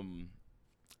 I'm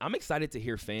excited to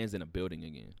hear fans in a building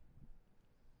again.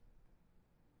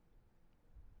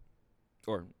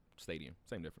 Or stadium,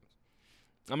 same difference.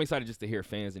 I'm excited just to hear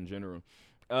fans in general.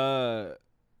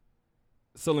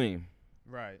 Salim.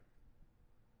 Right.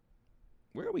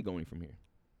 Where are we going from here?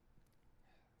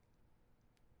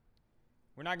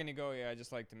 We're not going to go yet. I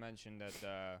just like to mention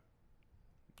that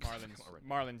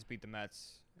Marlins beat the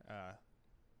Mets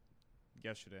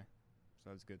yesterday, so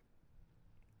that's good.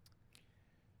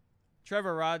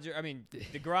 Trevor Rogers,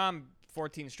 DeGrom,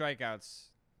 14 strikeouts.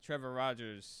 Trevor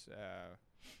Rogers,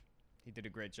 he did a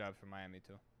great job for Miami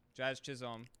too. Jazz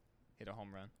Chisholm hit a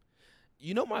home run.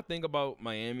 You know my thing about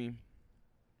Miami?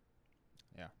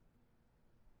 Yeah.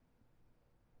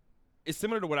 It's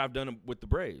similar to what I've done with the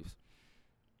Braves.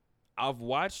 I've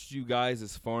watched you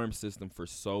guys' farm system for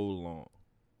so long.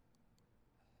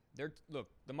 Look,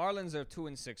 the Marlins are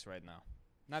 2-6 right now.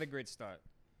 Not a great start.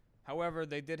 However,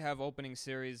 they did have opening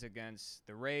series against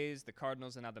the Rays, the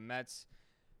Cardinals, and now the Mets.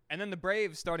 And then the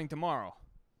Braves starting tomorrow.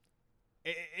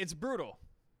 It's brutal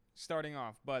starting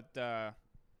off. But,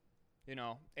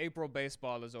 April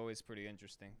baseball is always pretty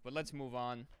interesting. But let's move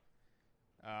on.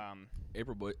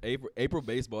 April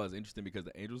baseball is interesting because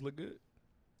the Angels look good?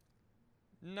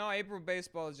 No, April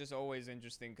baseball is just always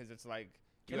interesting because it's like...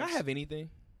 Can I have anything?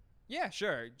 Yeah,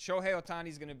 sure. Shohei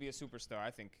Ohtani's going to be a superstar,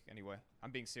 I think, anyway.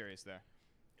 I'm being serious there.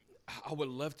 I would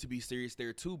love to be serious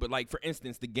there, too. But, like, for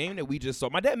instance, the game that we just saw,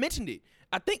 my dad mentioned it.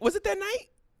 I think, was it that night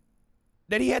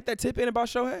that he had that tip in about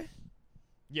Shohei?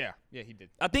 Yeah, he did.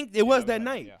 I think it was that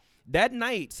night. Yeah. That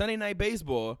night, Sunday Night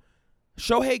Baseball,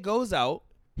 Shohei goes out.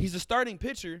 He's a starting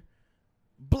pitcher,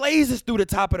 blazes through the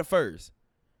top of the first,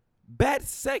 bats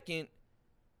second,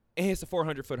 and hits a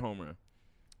 400-foot home run.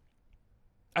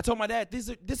 I told my dad, this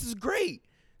is great.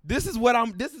 This is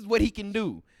what he can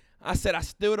do. I said, I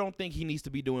still don't think he needs to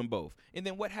be doing both. And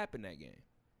then what happened that game?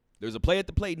 There's a play at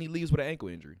the plate, and he leaves with an ankle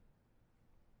injury.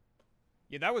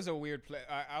 Yeah, that was a weird play.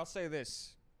 I'll say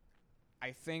this.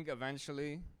 I think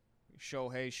eventually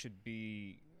Shohei should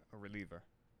be a reliever.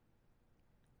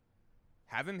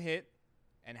 Have him hit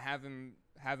and have him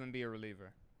be a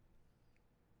reliever.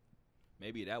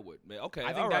 Maybe that would. Okay,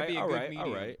 I think that'd be a good medium.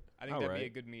 All right. I think that'd be a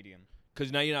good medium. Because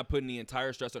now you're not putting the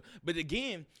entire stress on. But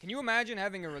again, can you imagine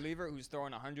having a reliever who's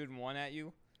throwing 101 at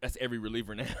you? That's every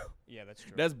reliever now. Yeah, that's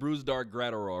true. That's Bruce Dark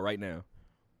Gratterall right now.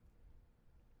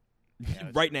 Yeah,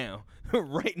 right now.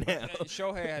 Right now.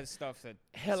 Shohei has stuff that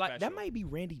hell, that might be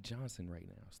Randy Johnson right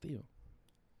now still.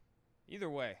 Either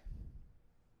way,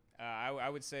 I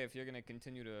would say if you're going to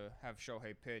continue to have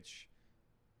Shohei pitch,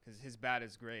 because his bat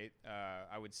is great,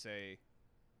 I would say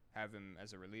have him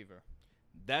as a reliever.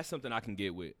 That's something I can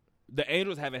get with. The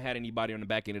Angels haven't had anybody on the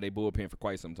back end of their bullpen for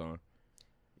quite some time.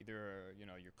 either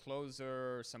your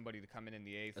closer or somebody to come in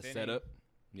the eighth A inning. setup.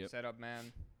 Yep. Setup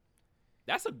man.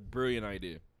 That's a brilliant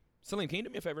idea. Celine, can you do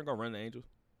me a favor and go run the Angels?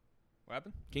 What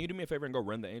happened? Can you do me a favor and go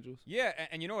run the Angels? Yeah,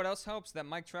 and you know what else helps? That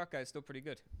Mike Trout guy is still pretty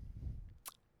good.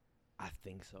 I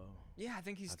think so. Yeah, I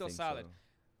think he's I still think solid. so.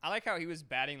 I like how he was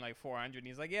batting like 400, and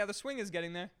he's like, yeah, the swing is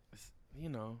getting there. You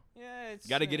know, Yeah, it's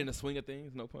got to get in the swing of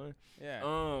things. No pun.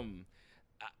 Yeah.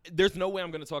 There's no way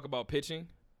I'm going to talk about pitching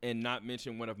and not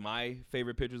mention one of my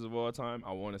favorite pitchers of all time.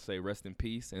 I want to say rest in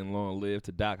peace and long live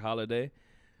to Doc Holliday.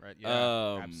 Right.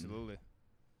 Yeah. Um, Absolutely.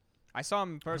 I saw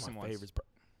him in person One of my once. favorites,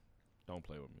 don't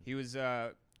play with me. He was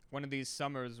one of these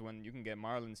summers when you can get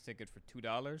Marlins ticket for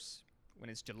 $2 when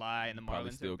it's July and the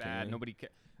Probably Marlins still are bad. can. Nobody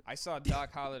cares. I saw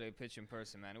Doc Holliday pitch in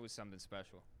person, man. It was something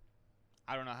special.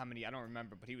 I don't know how many. I don't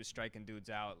remember, but he was striking dudes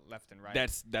out left and right.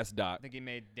 That's Doc. I think he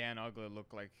made Dan Ugler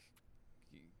look like,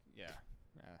 yeah.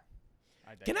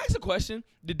 Can I ask a question?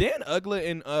 Did Dan Ugler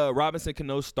and Robinson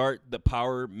Cano start the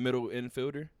power middle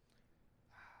infielder?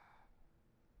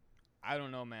 I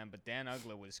don't know, man, but Dan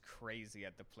Ugler was crazy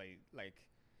at the plate. Like,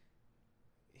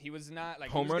 he was not like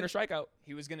Home run or strikeout?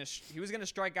 He was gonna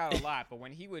strike out a lot, but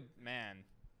when he would, man,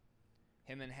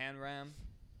 him and Hanram.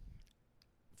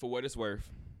 For what it's worth,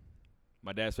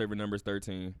 my dad's favorite number is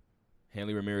 13.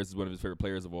 Hanley Ramirez is one of his favorite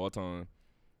players of all time.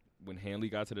 When Hanley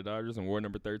got to the Dodgers and wore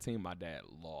number 13, my dad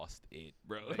lost it,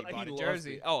 bro. He bought a lost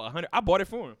jersey. it. Oh, 100. I bought it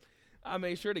for him. I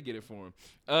made sure to get it for him.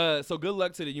 So good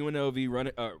luck to the UNLV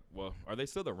running. Well, are they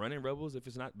still the running Rebels if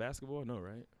it's not basketball? No,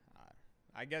 right?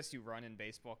 I guess you run in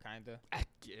baseball, kinda. All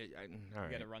You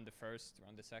right. gotta run to first,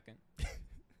 run to second.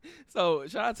 So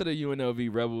shout out to the UNLV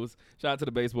Rebels. Shout out to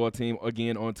the baseball team.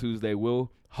 Again, on Tuesday,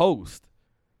 we'll host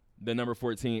the number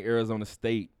 14 Arizona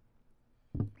State.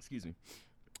 Excuse me.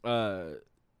 The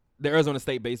Arizona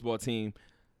State baseball team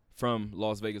from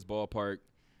Las Vegas Ballpark.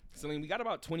 Celine, we got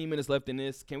about 20 minutes left in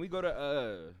this. Can we go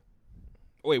to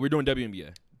wait, we're doing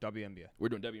WNBA. WNBA. We're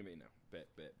doing WNBA now. Bet.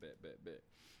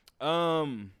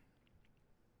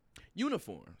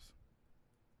 Uniforms.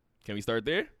 Can we start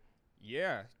there?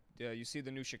 Yeah. You see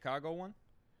the new Chicago one?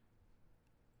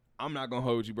 I'm not going to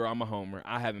hold you, bro. I'm a homer.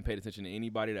 I haven't paid attention to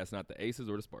anybody that's not the Aces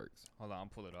or the Sparks. Hold on, I'll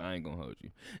pull it up. I ain't going to hold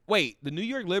you. Wait, the New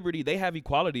York Liberty, they have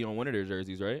equality on one of their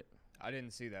jerseys, right? I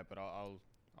didn't see that, but I'll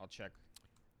check.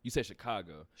 You said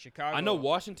Chicago. Chicago. I know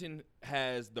Washington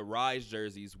has the Rise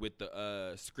jerseys with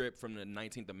the script from the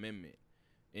 19th Amendment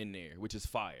in there, which is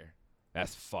fire.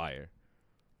 That's fire.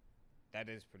 That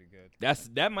is pretty good.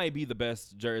 That might be the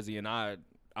best jersey, and I'm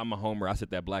a homer. I said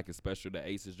that black is special, the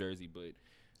Aces jersey, but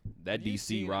that Have you DC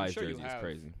seen- I'm Rise sure you jersey is have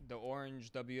crazy. The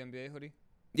orange WNBA hoodie?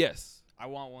 Yes, I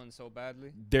want one so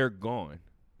badly. they're gone.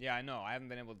 Yeah, I know. I haven't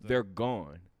been able to. They're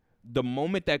gone. The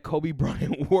moment that Kobe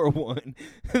Bryant wore one,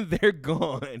 they're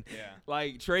gone. Yeah.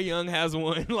 Like Trae Young has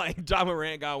one, like Ja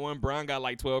Morant got one, Brown got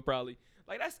like 12 probably.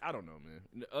 Like I don't know,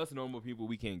 man. Us normal people,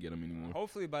 we can't get them anymore.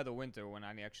 Hopefully by the winter when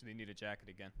I actually need a jacket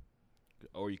again.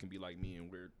 Or you can be like me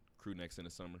and wear crew necks in the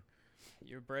summer.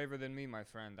 You're braver than me, my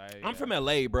friend. I'm from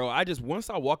LA, bro. Once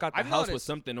I walk out the I've house with noticed-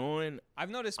 something on, I've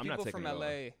noticed I'm not people from taking it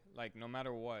LA, like no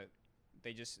matter what,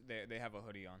 they have a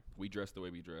hoodie on. we dress the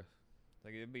way we dress.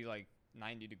 Like it'd be like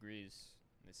 90 degrees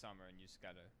in the summer, and you just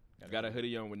gotta Got a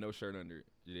hoodie on with no shirt under it.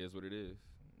 It is what it is.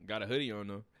 Got a hoodie on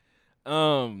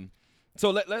though.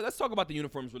 So let's talk about the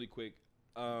uniforms really quick.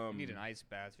 You need an ice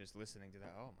bath just listening to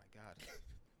that. Oh my god.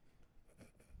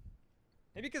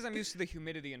 Maybe because I'm used to the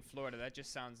humidity in Florida, that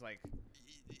just sounds like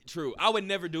True. I would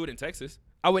never do it in Texas.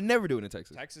 I would never do it in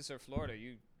Texas. Texas or Florida.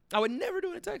 I would never do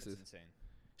it in It's Texas. insane.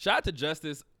 Shout out to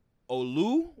Justice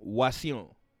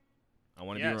Oluwaseun. I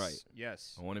want to be right.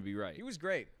 Yes. I want to be right. He was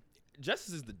great.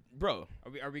 Justice is the bro.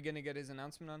 Are we gonna get his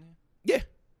announcement on here?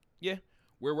 Yeah.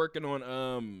 We're working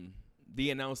on the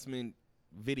announcement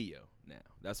video now.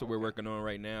 That's what we're working on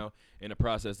right now, in the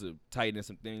process of tightening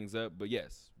some things up. But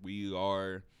yes, we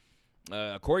are.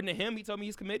 According to him, he told me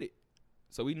he's committed.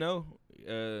 So we know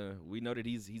that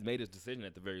he's made his decision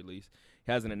at the very least.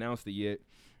 He hasn't announced it yet.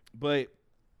 But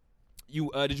you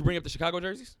did you bring up the Chicago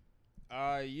jerseys?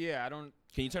 Yeah, I don't.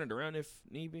 Can you turn it around if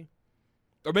need be?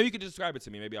 Or maybe you could describe it to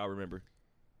me. Maybe I'll remember.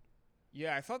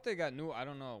 Yeah, I thought they got new. I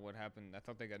don't know what happened. I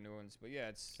thought they got new ones, but yeah,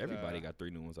 it's Everybody got 3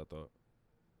 new ones, I thought.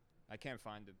 I can't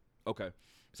find it. Okay.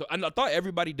 So I thought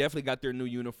everybody definitely got their new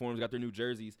uniforms, got their new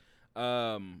jerseys.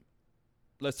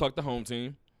 Let's talk the home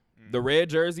team. The red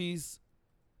jerseys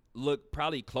look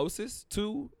probably closest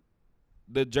to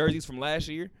the jerseys from last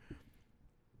year.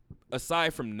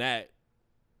 Aside from that,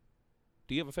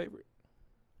 do you have a favorite?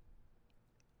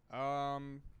 I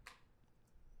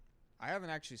haven't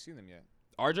actually seen them yet.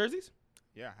 Our jerseys?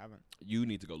 Yeah, I haven't. You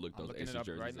need to go look I'm those looking it Aces up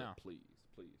jerseys right up. now. Please.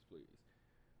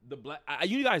 the black.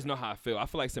 You guys know how I feel. I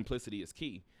feel like simplicity is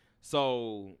key.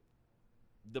 So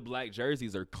the black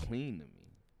jerseys are clean to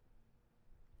me.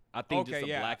 I think just the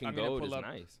black and gold is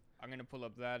nice. I'm gonna pull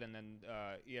up that, and then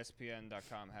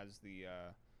ESPN.com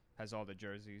has all the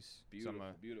jerseys. Beautiful,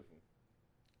 beautiful.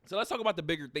 So let's talk about the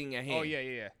bigger thing at hand. Oh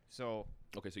yeah. So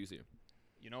okay, so you see it.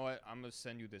 You know what? I'm gonna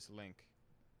send you this link.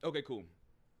 Okay, cool.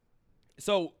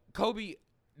 So Kobe,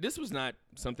 this was not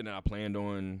something that I planned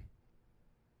on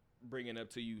bringing up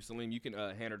to you. Salim, you can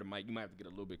hand her the mic. You might have to get a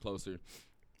little bit closer.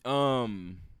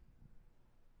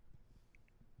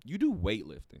 You do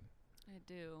weightlifting. I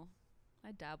do.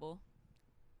 I dabble.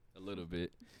 A little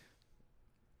bit.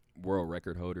 World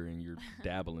record holder, and you're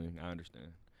dabbling. I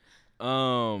understand. You're a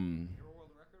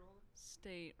world record holder?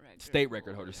 State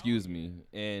record holder. Excuse me.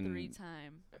 And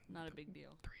 3-time. Not a big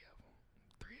deal.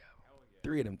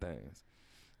 3 of them things.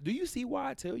 Do you see why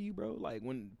I tell you, bro? Like,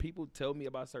 when people tell me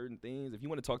about certain things, if you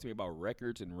want to talk to me about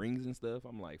records and rings and stuff,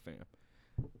 I'm like, fam.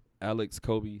 Alex,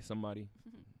 Kobe, somebody.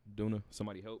 Duna,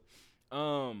 somebody help.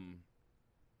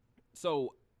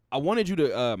 So I wanted you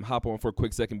to hop on for a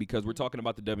quick second because we're talking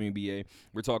about the WNBA.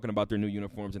 We're talking about their new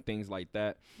uniforms and things like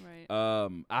that. Right.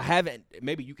 I haven't.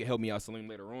 Maybe you can help me out, Salim,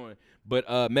 later on.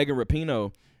 But Megan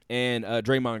Rapinoe and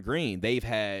Draymond Green, they've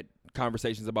had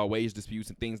conversations about wage disputes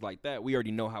and things like that. We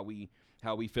already know how we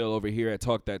feel over here at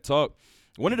Talk That Talk.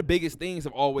 One of the biggest things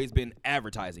have always been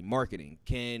advertising, marketing.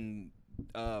 Can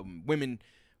women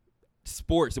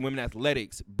sports and women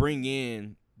athletics bring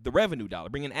in the revenue dollar,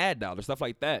 bring in ad dollar, stuff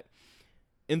like that?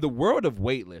 In the world of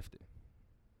weightlifting,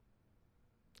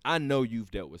 I know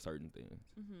you've dealt with certain things.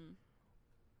 Mm-hmm.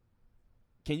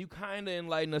 Can you kind of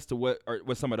enlighten us to what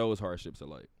some of those hardships are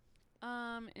like?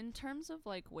 In terms of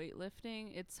like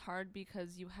weightlifting, it's hard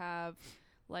because you have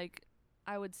like,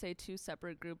 I would say 2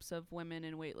 separate groups of women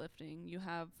in weightlifting. You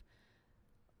have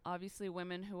obviously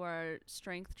women who are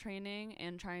strength training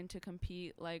and trying to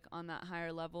compete like on that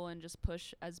higher level and just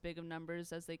push as big of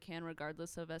numbers as they can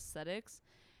regardless of aesthetics.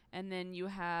 And then you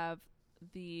have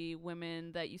the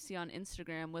women that you see on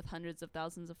Instagram with hundreds of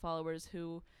thousands of followers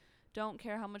who don't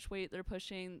care how much weight they're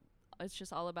pushing. It's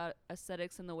just all about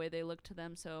aesthetics and the way they look to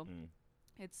them. So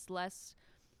it's less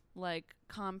like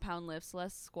compound lifts,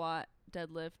 less squat,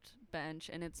 deadlift, bench,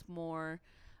 and it's more,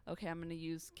 okay, I'm going to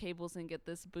use cables and get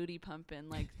this booty pumping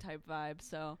like type vibe.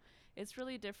 So it's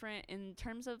really different in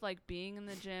terms of like being in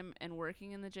the gym and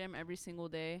working in the gym every single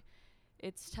day.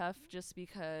 It's tough just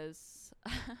because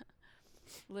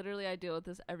literally I deal with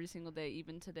this every single day,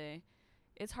 even today.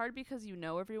 It's hard because you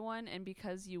know everyone and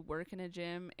because you work in a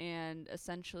gym and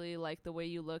essentially like the way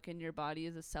you look in your body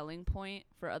is a selling point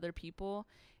for other people.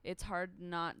 It's hard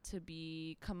not to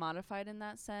be commodified in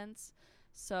that sense.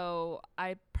 So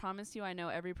I promise you I know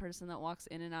every person that walks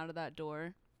in and out of that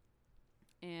door.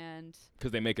 And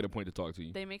because they make it a point to talk to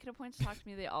you. They make it a point to talk to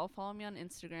me. They all follow me on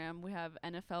Instagram. We have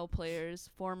NFL players,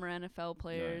 former NFL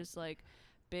players, like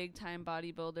big time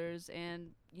bodybuilders,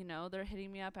 and you know, they're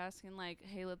hitting me up asking like,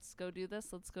 hey, let's go do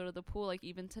this, let's go to the pool, like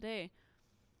even today.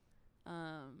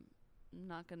 I'm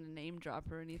not gonna name drop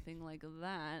or anything like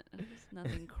that. It's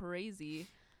nothing crazy.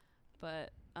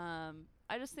 But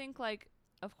I just think like,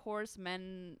 of course,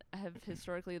 men have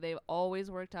historically, they've always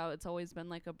worked out. It's always been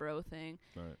like a bro thing.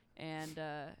 Right. And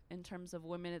in terms of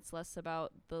women, it's less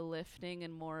about the lifting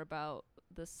and more about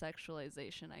the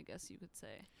sexualization, I guess you could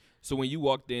say. So when you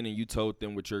walked in and you told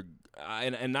them what your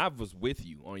and I was with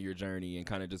you on your journey and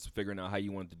kind of just figuring out how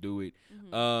you wanted to do it,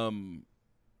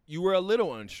 you were a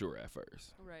little unsure at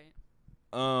first. Right.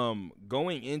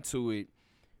 Going into it,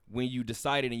 when you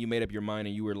decided and you made up your mind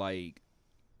and you were like,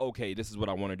 okay, this is what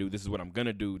I want to do, this is what I'm going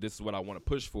to do, this is what I want to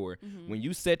push for. When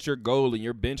you set your goal and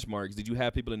your benchmarks, did you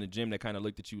have people in the gym that kind of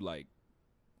looked at you like,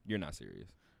 you're not serious?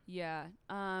 Yeah,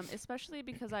 especially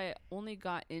because I only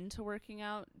got into working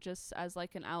out just as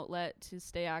like an outlet to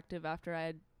stay active after I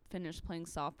had finished playing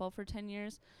softball for 10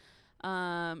 years.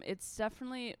 It's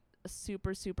definitely a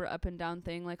super, super up and down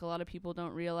thing. Like a lot of people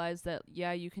don't realize that,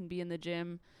 yeah, you can be in the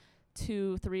gym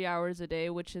 2-3 hours a day,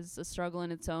 which is a struggle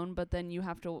in its own, but then you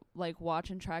have to like watch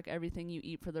and track everything you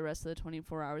eat for the rest of the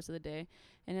 24 hours of the day.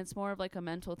 And it's more of like a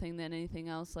mental thing than anything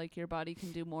else. Like your body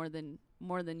can do more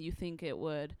than you think it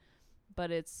would. But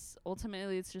it's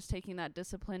ultimately, it's just taking that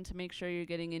discipline to make sure you're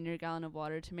getting in your gallon of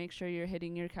water, to make sure you're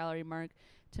hitting your calorie mark,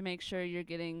 to make sure you're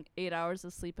getting 8 hours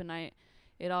of sleep a night.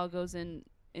 It all goes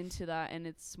into that, and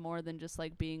it's more than just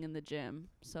like being in the gym.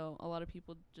 So a lot of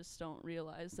people just don't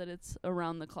realize that it's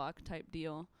around the clock type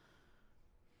deal.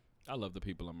 I love the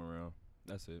people I'm around.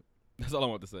 That's it. That's all I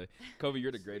want to say. Kobe,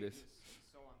 you're the greatest.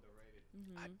 So underrated.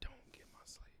 Mm-hmm. I don't get my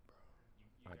sleep,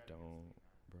 bro. I don't,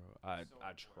 bro. I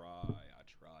try.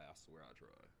 I swear I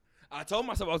try. I told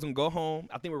myself I was gonna go home.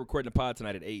 I think we're recording the pod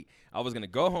tonight at 8. I was gonna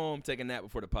go home, take a nap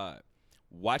before the pod.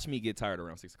 Watch me get tired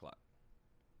around 6 o'clock.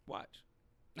 Watch.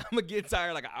 I'm gonna get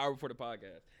tired like an hour before the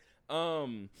podcast.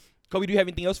 Kobe, do you have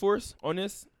anything else for us on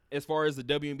this? As far as the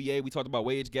WNBA, we talked about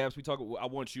wage gaps. I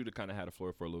want you to kind of have the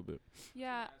floor for a little bit.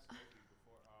 Yeah.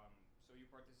 So you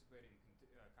participate in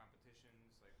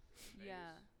competitions like in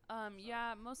Vegas?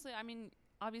 Yeah, mostly, I mean,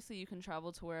 obviously you can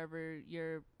travel to wherever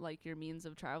your means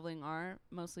of traveling are,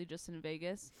 mostly just in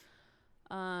Vegas.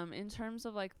 In terms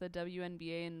of like the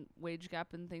WNBA and wage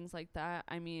gap and things like that,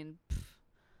 I mean,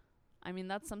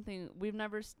 that's something we've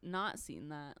never not seen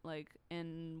that. Like,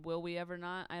 and will we ever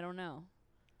not? I don't know.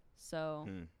 So,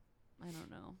 I don't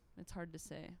know. It's hard to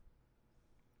say.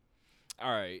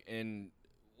 All right, and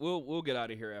we'll get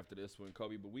out of here after this one,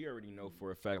 Kobe. But we already know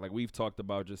for a fact, like we've talked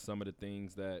about just some of the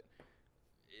things that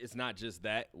it's not just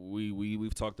that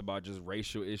we've talked about just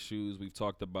racial issues. We've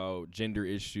talked about gender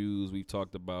issues. We've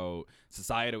talked about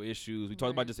societal issues. We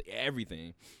talked about just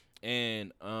everything,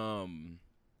 and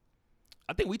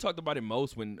I think we talked about it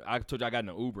most when I told you I got in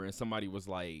an Uber and somebody was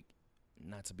like,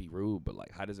 not to be rude, but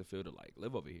like, how does it feel to like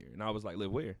live over here? And I was like,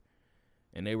 live where?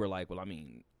 And they were like, well, I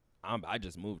mean, I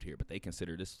just moved here, but they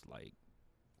consider this like,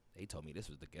 they told me this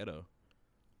was the ghetto.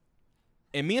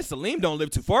 And me and Salim don't live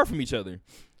too far from each other.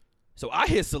 So I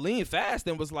hit Salim fast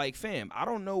and was like, fam, I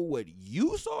don't know what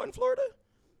you saw in Florida,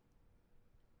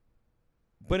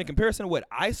 but in comparison to what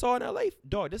I saw in LA,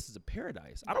 dog, this is a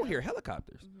paradise. I don't hear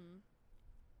helicopters. Mm-hmm.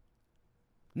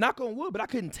 Knock on wood, but I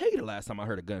couldn't tell you the last time I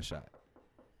heard a gunshot.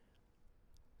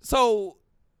 So,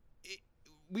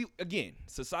 we again,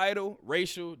 societal,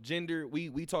 racial, gender,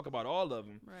 we talk about all of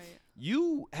them. Right.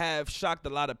 You have shocked a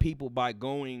lot of people by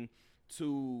going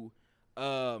to,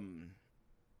 I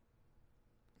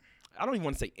don't even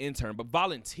want to say intern, but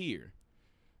volunteer.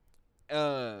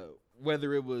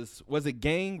 Whether it was it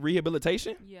gang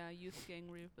rehabilitation? Yeah, youth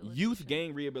gang rehabilitation. Youth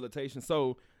gang rehabilitation.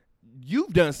 So,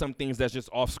 you've done some things that's just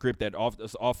off script, that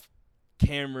off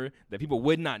camera, that people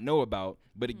would not know about.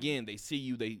 But again, they see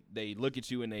you, they look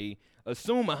at you, and they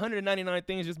assume 199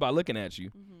 things just by looking at you.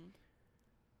 Mm-hmm.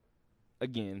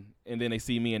 Again, and then they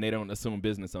see me and they don't assume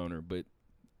business owner. But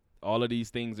all of these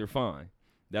things are fine.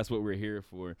 That's what we're here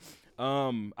for.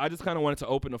 I just kind of wanted to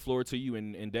open the floor to you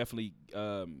and definitely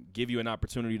give you an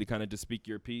opportunity to kind of just speak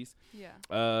your piece. Yeah.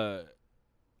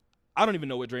 I don't even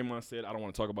know what Draymond said. I don't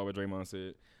want to talk about what Draymond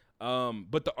said.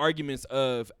 But the arguments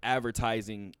of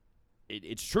advertising,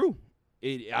 it's true.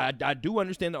 I do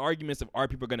understand the arguments of are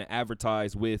people going to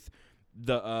advertise with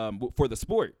the for the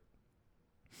sport.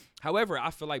 However,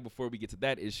 I feel like before we get to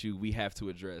that issue, we have to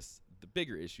address the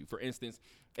bigger issue. For instance,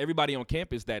 everybody on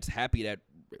campus that's happy that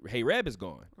Hey Reb is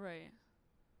gone. Right.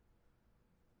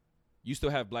 You still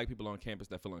have black people on campus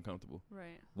that feel uncomfortable.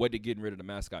 Right. What did getting rid of the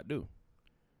mascot do?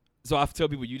 So I tell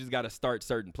people you just got to start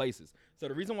certain places. So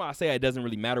the reason why I say it doesn't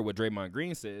really matter what Draymond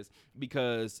Green says,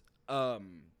 because I've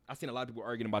seen a lot of people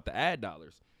arguing about the ad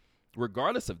dollars.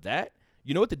 Regardless of that,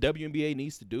 you know what the WNBA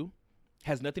needs to do?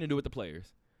 Has nothing to do with the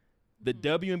players. The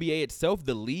WNBA itself,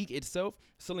 the league itself,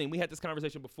 Celine, we had this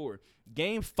conversation before.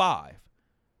 Game 5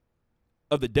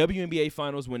 of the WNBA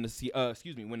finals when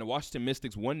the Washington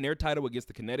Mystics won their title against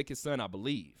the Connecticut Sun, I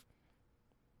believe.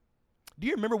 Do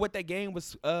you remember what that game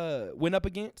went up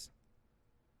against?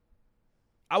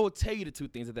 I will tell you the two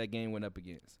things that game went up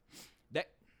against.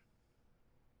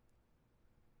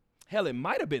 It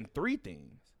might have been 3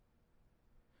 things.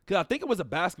 Because I think it was a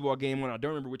basketball game I don't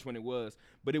remember which one it was,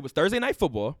 but it was Thursday Night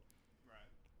Football. Right.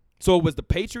 So it was the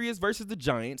Patriots versus the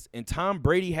Giants, and Tom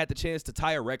Brady had the chance to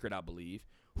tie a record, I believe.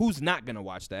 Who's not going to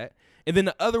watch that? And then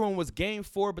the other one was Game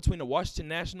 4 between the Washington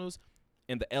Nationals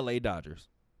and the LA Dodgers.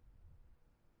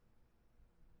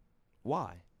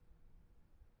 Why?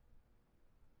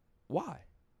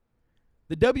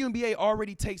 The WNBA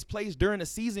already takes place during a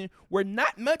season where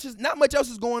not much else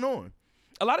is going on.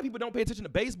 A lot of people don't pay attention to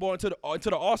baseball until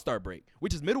the All-Star break,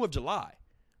 which is middle of July.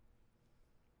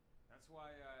 That's why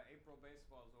April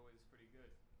baseball is always pretty good.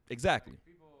 Exactly.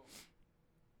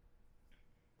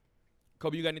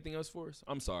 Kobe, you got anything else for us?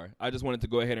 I'm sorry. I just wanted to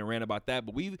go ahead and rant about that.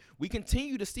 But we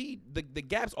continue to see the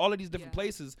gaps, all of these different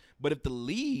places. But if the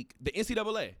league, the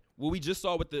NCAA, what we just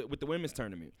saw with the women's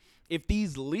tournament, if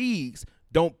these leagues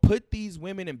don't put these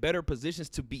women in better positions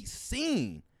to be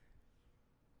seen,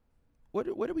 what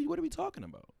are we talking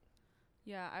about?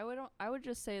 Yeah, I would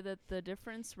just say that the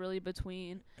difference really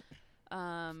between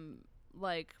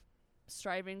like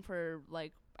striving for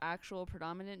like actual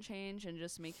predominant change and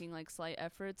just making like slight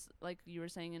efforts, like you were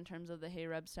saying in terms of the Hey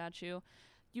Reb statue,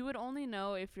 you would only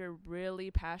know if you're really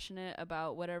passionate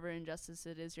about whatever injustice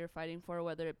it is you're fighting for,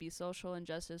 whether it be social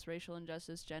injustice, racial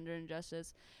injustice, gender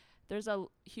injustice. there's a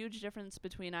huge difference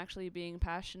between actually being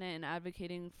passionate and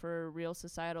advocating for real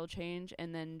societal change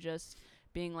and then just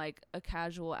being like a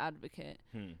casual advocate.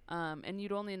 And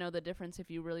you'd only know the difference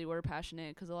if you really were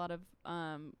passionate, because a lot of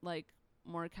like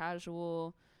more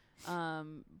casual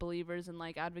believers in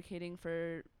like advocating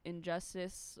for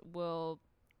injustice will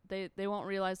they won't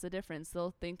realize the difference.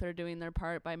 They'll think they're doing their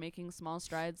part by making small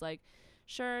strides, like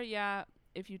sure, yeah,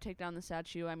 if you take down the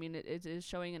statue, I mean, it is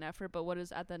showing an effort, but what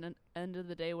is at the end of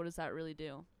the day, what does that really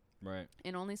do? Right.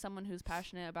 And only someone who's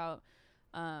passionate about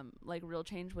like real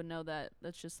change would know that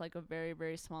that's just like a very,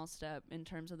 very small step in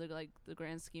terms of the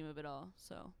grand scheme of it all.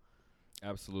 So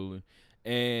Absolutely.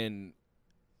 And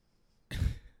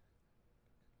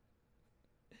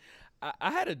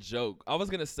I had a joke. I was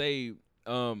going to say,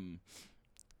 I don't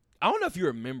know if you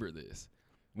remember this.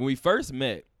 When we first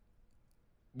met,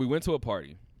 we went to a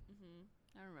party.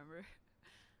 I remember.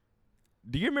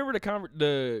 Do you remember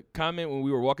the comment when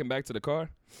we were walking back to the car?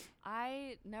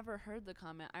 I never heard the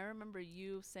comment. I remember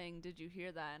you saying, "Did you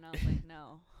hear that?" And I was like,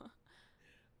 "No." All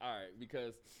right,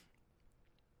 because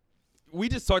we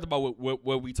just talked about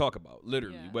what we talk about,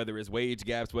 literally, whether it's wage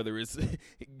gaps, whether it's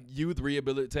youth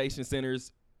rehabilitation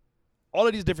centers, all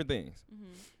of these different things.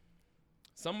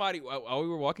 Somebody, while we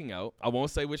were walking out, I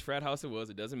won't say which frat house it was.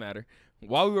 It doesn't matter.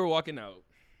 While we were walking out,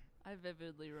 I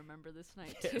vividly remember this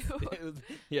night yes, too.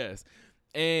 yes,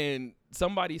 and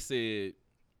somebody said,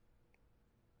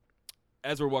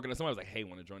 as we're walking out, somebody was like, "Hey,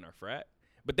 want to join our frat?"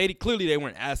 But they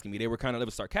weren't asking me. They were kind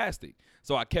of sarcastic.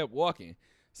 So I kept walking.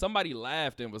 Somebody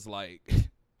laughed and was like,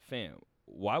 "Fam,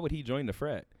 why would he join the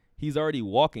frat? He's already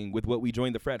walking with what we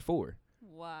joined the frat for."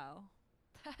 Wow.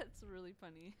 That's really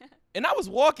funny. And I was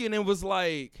walking and was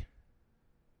like,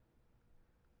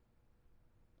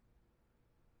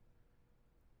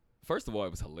 first of all, it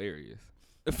was hilarious.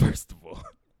 First of all.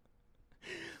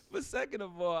 But second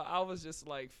of all, I was just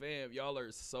like, fam, y'all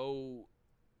are so...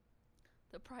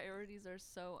 The priorities are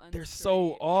so unstraight. They're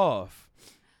so off.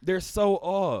 They're so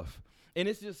off. And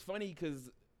it's just funny because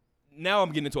now I'm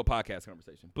getting into a podcast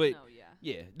conversation. But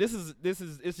yeah, this is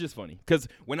it's just funny. Because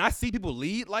when I see people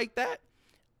lead like that,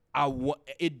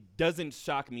 it doesn't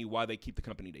shock me why they keep the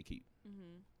company they keep.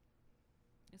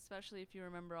 Especially if you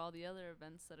remember all the other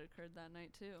events that occurred that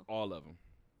night too. All of them.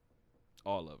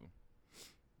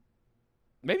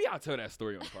 Maybe I'll tell that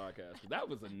story on the podcast. 'Cause that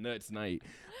was a nuts night.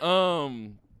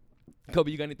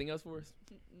 Kobe, you got anything else for us?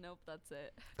 Nope, that's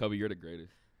it. Kobe, you're the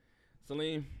greatest.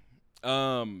 Celine,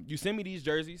 you sent me these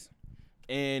jerseys,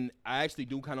 and I actually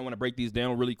do kind of want to break these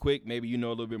down really quick. Maybe you know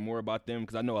a little bit more about them,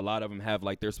 because I know a lot of them have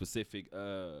like their specific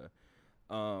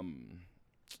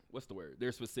what's the word?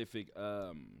 Their specific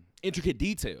intricate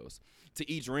details to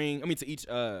each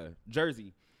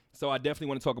jersey. So I definitely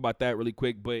want to talk about that really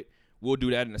quick, but we'll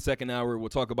do that in the second hour. We'll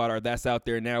talk about our That's Out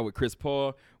There Now with Chris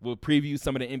Paul. We'll preview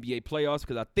some of the NBA playoffs,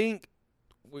 because I think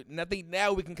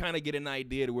now we can kind of get an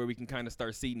idea to where we can kind of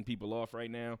start seating people off right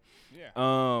now.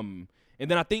 Yeah. And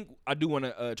then I think I do want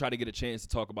to try to get a chance to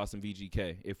talk about some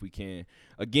VGK if we can.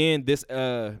 Again, this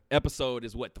episode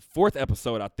is the fourth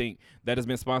episode, I think, that has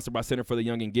been sponsored by Center for the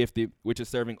Young and Gifted, which is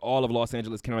serving all of Los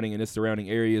Angeles County and its surrounding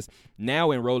areas,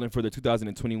 now enrolling for the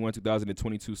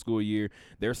 2021-2022 school year.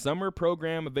 Their summer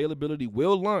program availability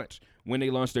will launch when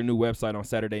they launch their new website on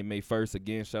Saturday, May 1st.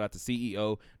 Again, shout out to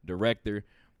CEO, director,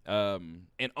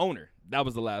 and owner. That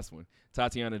was the last one.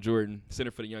 Tatiana Jordan,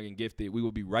 Center for the Young and Gifted. We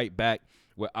will be right back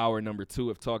with hour number 2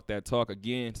 of Talk That Talk.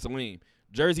 Again, Celine,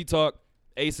 Jersey talk,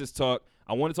 Aces talk.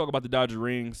 I want to talk about the Dodger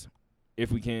rings,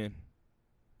 if we can.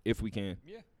 Yeah. If we can.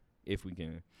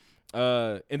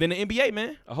 And then the NBA,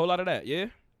 man. A whole lot of that, yeah?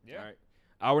 Yeah. All right.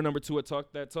 Hour number 2 of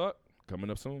Talk That Talk coming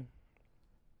up soon.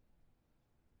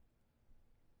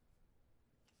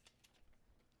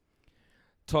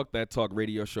 Talk That Talk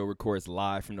radio show records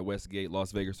live from the Westgate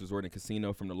Las Vegas Resort and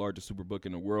Casino, from the largest superbook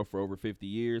in the world for over 50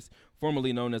 years.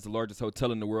 Formerly known as the largest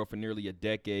hotel in the world for nearly a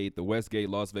decade, the Westgate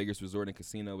Las Vegas Resort and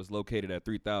Casino is located at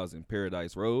 3000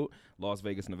 Paradise Road, Las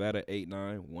Vegas, Nevada,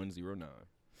 89109.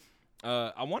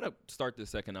 I want to start this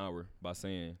second hour by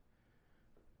saying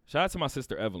shout out to my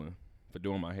sister Evelyn for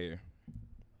doing my hair.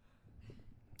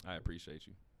 I appreciate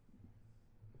you.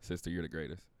 Sister, you're the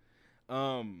greatest.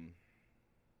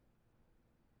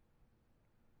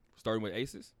 Starting with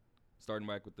Aces, starting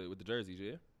back with the jerseys,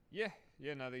 yeah?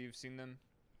 Yeah, now that you've seen them.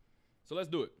 So let's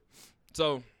do it.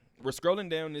 So we're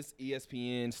scrolling down this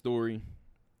ESPN story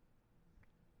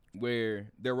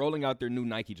where they're rolling out their new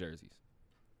Nike jerseys.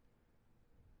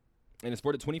 And it's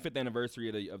for the 25th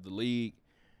anniversary of the league.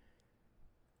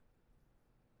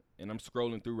 And I'm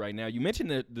scrolling through right now. You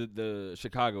mentioned the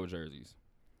Chicago jerseys.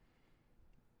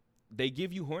 They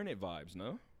give you Hornet vibes,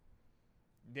 no?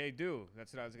 They do.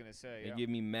 That's what I was gonna say. They Yeah. give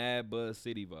me mad Buzz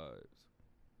City vibes.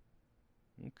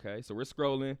 Okay, so we're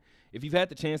scrolling. If you've had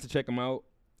the chance to check them out,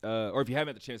 or if you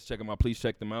haven't had the chance to check them out, please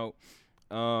check them out.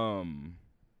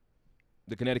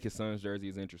 The Connecticut Suns jersey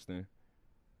is interesting.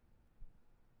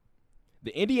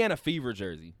 The Indiana Fever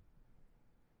jersey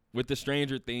with the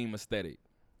Stranger Theme aesthetic.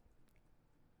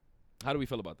 How do we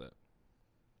feel about that?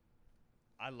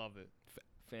 I love it.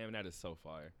 Fam, that is so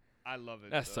fire. I love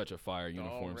it. That's such a fire the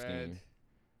uniform all red. scheme.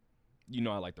 You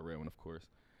know I like the red one, of course.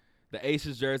 The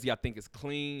Aces jersey, I think, is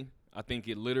clean. I think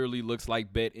it literally looks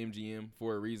like Bet MGM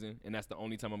for a reason, and that's the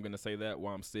only time I'm going to say that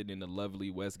while I'm sitting in the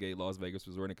lovely Westgate Las Vegas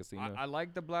Resort and Casino. I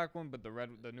like the black one, but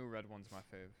the new red one's my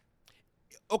fave.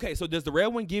 Okay, so does the red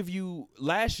one give you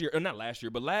last uniform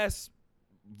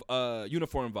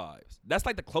vibes? That's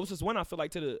like the closest one I feel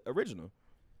like to the original.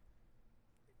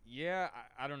 Yeah,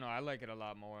 I don't know. I like it a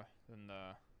lot more than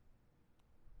the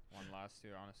one last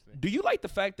year, honestly. Do you like the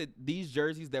fact that these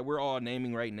jerseys that we're all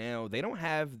naming right now, they don't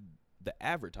have the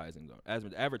advertisements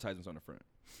on the front?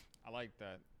 I like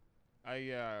that.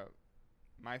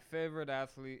 My favorite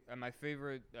athlete, my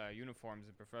favorite uniforms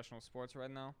in professional sports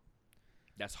right now.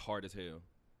 That's hard as hell.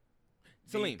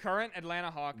 The Salim, current Atlanta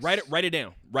Hawks. write it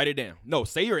down. Write it down. No,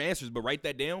 say your answers, but write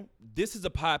that down. This is a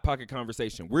Pod Pocket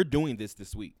conversation. We're doing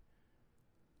this week.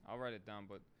 I'll write it down,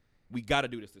 but We got to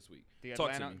do this week. the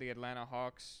Talk to me. The Atlanta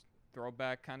Hawks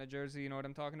throwback kind of jersey, you know what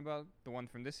I'm talking about? The one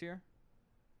from this year?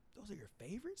 Those are your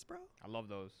favorites, bro? I love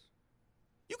those.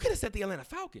 You could have said the Atlanta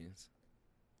Falcons.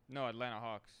 No, Atlanta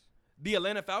Hawks. The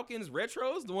Atlanta Falcons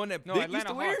retros, the one that No, Vic used Atlanta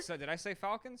to wear? Hawks. Did I say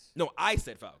Falcons? No, I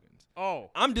said Falcons. Oh.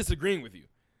 I'm disagreeing with you.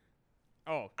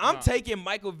 Oh. I'm no. taking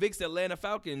Michael Vick's Atlanta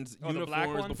Falcons Oh, the black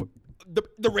uniforms one? before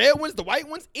the red ones, the white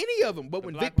ones, any of them. But The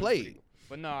when black Vic one's pretty played, cool.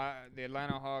 But no, the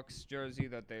Atlanta Hawks jersey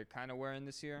that they're kind of wearing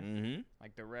this year,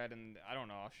 like the red and I don't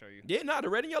know, I'll show you. yeah, the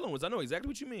red and yellow ones. I know exactly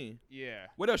what you mean. Yeah.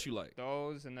 What else you like?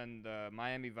 Those and then the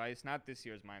Miami Vice, not this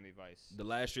year's Miami Vice. The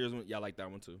last year's one, yeah, I like that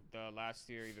one too. The last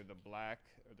year, either the black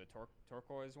or the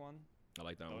turquoise one. I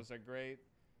like that one. Those are great.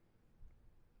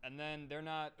 And then they're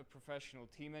not a professional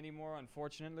team anymore,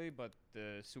 unfortunately, but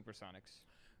the Supersonics.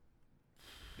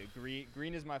 The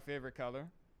green is my favorite color.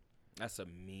 That's a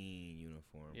mean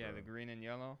uniform. Yeah, bro. the green and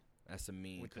yellow. That's a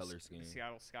mean With color the scheme.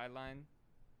 Seattle skyline.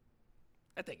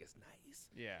 I think it's nice.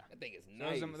 Yeah. I think it's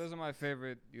So nice. those are my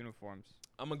favorite uniforms.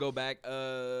 I'm gonna go back.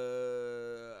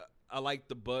 I like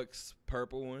the Bucks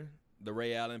purple one, the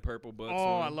Ray Allen purple Bucks.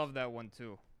 Oh, one. I love that one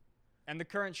too. And the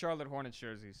current Charlotte Hornets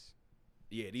jerseys.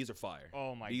 Yeah, these are fire.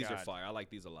 Oh my these god. are fire. I like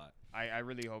these a lot. I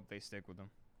really hope they stick with them.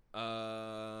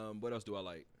 What else do I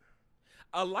like?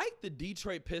 I like the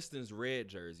Detroit Pistons red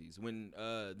jerseys when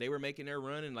they were making their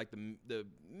run in like the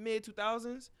mid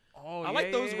 2000s. Oh, I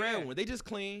like those red ones. They just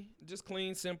clean,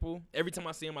 simple. Every time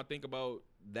I see them, I think about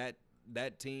that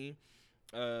team.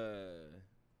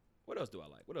 What else do I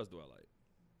like?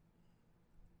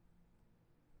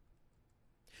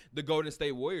 The Golden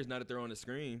State Warriors, now that they're on the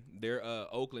screen, their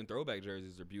Oakland throwback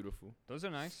jerseys are beautiful. Those are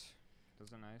nice.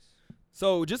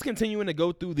 So just continuing to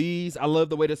go through these, I love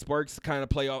the way the Sparks kind of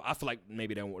play off. I feel like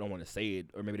maybe they don't want to say it,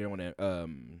 or maybe they don't want to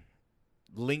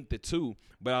link the two,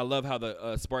 but I love how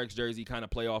the Sparks jersey kind of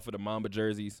play off of the Mamba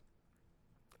jerseys.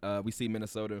 We see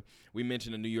Minnesota. We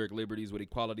mentioned the New York Liberties with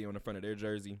equality on the front of their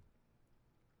jersey.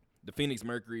 The Phoenix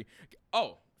Mercury.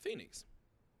 Oh, Phoenix.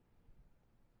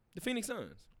 The Phoenix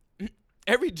Suns.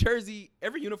 Every jersey,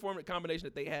 every uniform combination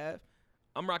that they have,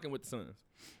 I'm rocking with the Suns.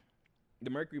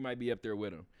 The Mercury might be up there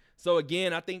with them. So,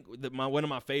 again, I think one of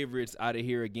my favorites out of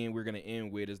here, again, we're going to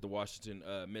end with is the Washington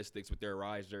Mystics with their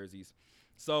Rise jerseys.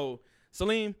 So,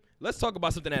 Salim, let's talk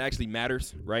about something that actually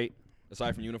matters, right,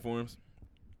 aside from uniforms.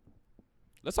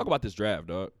 Let's talk about this draft,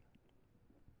 dog.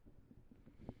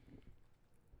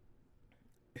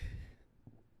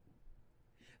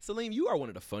 Salim, you are one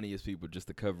of the funniest people just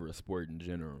to cover a sport in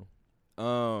general.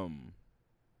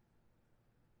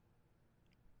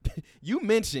 You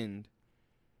mentioned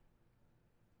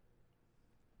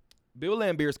Bill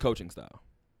Laimbeer's coaching style.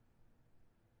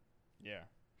 Yeah.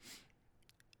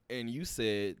 And you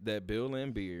said that Bill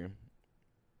Laimbeer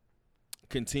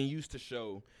continues to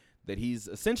show that he's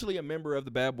essentially a member of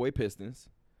the Bad Boy Pistons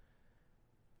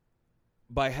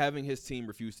by having his team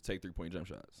refuse to take three-point jump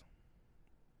shots.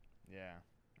 Yeah.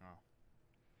 Oh.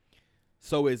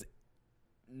 So is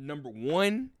number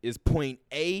one, is point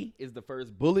A, is the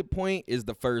first bullet point, is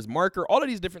the first marker, all of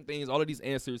these different things, all of these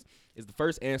answers, is the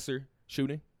first answer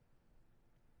shooting?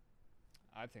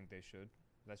 I think they should.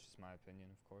 That's just my opinion,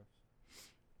 of course.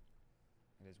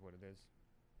 It is what it is.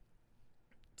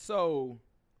 So,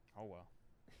 Oh, well.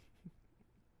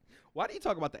 why do you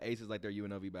talk about the Aces like they're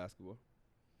UNLV basketball?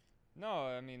 No,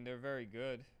 I mean they're very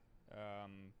good.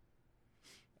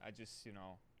 I just, if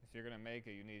you're gonna make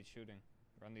it, you need shooting.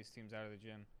 Run these teams out of the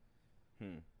gym.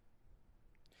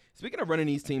 Speaking of running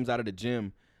these teams out of the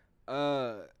gym,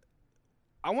 I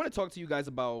want to talk to you guys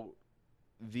about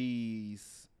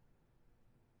these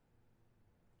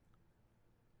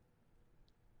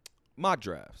mock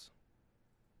drafts.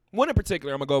 One in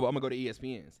particular, I'm gonna go to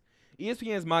ESPN's.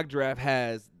 ESPN's mock draft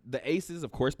has the Aces,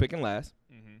 of course, picking last,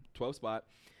 12th spot.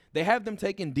 They have them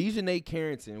taking Dejanay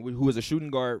Carrington, who is a shooting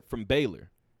guard from Baylor.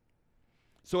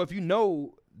 So if you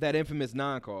know that infamous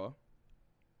non-call,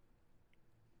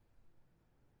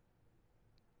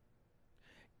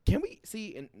 can we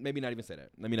see, and maybe not even say that.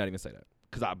 Let me not even say that,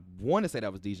 because I want to say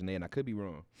that was Dejanay, and I could be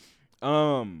wrong.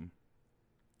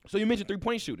 So you mentioned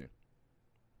three-point shooting.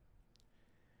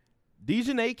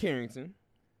 Dejanay Carrington,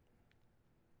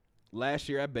 last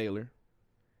year at Baylor,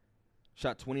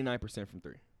 shot 29% from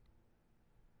three.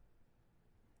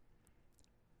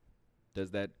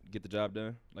 Does that get the job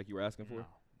done like you were asking for? No.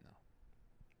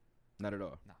 Not at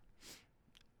all? No.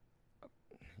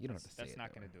 You don't have to say That's it.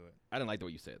 not going to do it. I didn't like the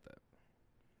way you said that.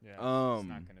 Yeah, it's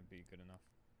not going to be good enough.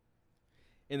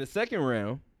 In the second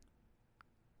round,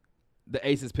 the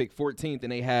Aces pick 14th,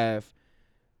 and they have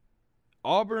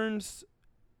Auburn's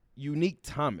Unique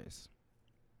Thomas,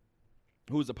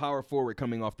 who's a power forward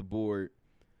coming off the board.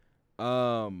 You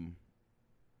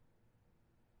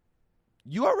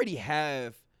already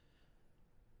have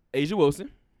Asia Wilson.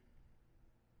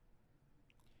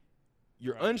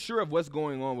 You're Right. unsure of what's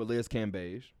going on with Liz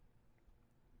Cambage.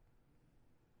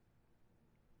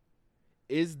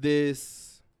 Is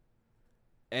this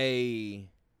a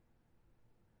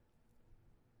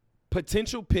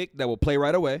potential pick that will play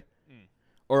right away?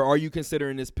 Or are you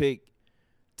considering this pick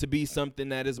to be something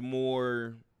that is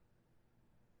more,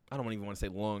 I don't even want to say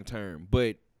long-term,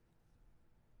 but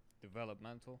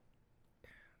Developmental.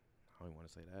 I don't want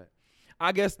to say that.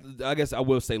 I guess I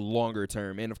will say longer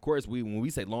term. And, of course, when we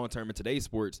say long-term in today's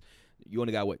sports, you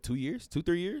only got, 2 years,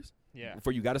 2-3 years? Yeah.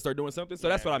 Before you got to start doing something? So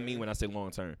that's what I mean when I say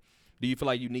long-term. Do you feel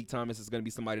like Unique Thomas is going to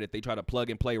be somebody that they try to plug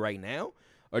and play right now?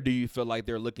 Or do you feel like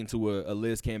they're looking to a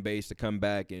Liz Cambage to come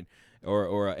back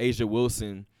or a Asia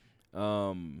Wilson? You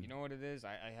know what it is?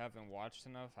 I haven't watched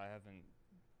enough.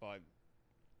 But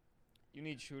you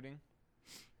need shooting.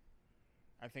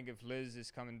 I think if Liz is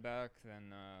coming back,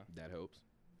 then That helps.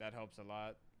 That helps a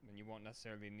lot. Then you won't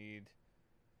necessarily need,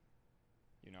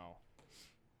 I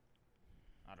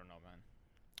don't know, man.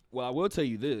 Well, I will tell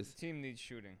you this. The team needs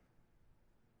shooting.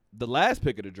 The last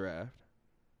pick of the draft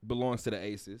belongs to the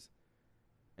Aces,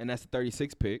 and that's the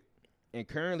 36th pick. And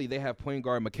currently they have point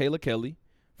guard Michaela Kelly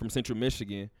from Central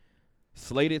Michigan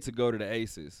slated to go to the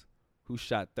Aces, who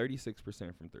shot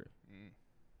 36% from three.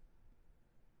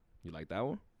 You like that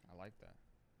one? I like that.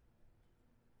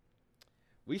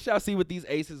 We shall see what these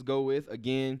Aces go with.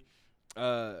 Again,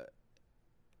 I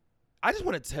just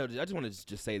want to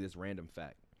just say this random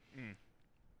fact.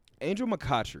 Angel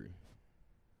McCoughtry.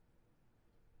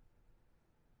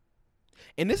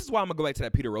 And this is why I'm going to go back to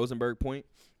that Peter Rosenberg point,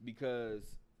 because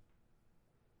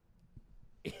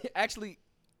actually,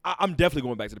 I'm definitely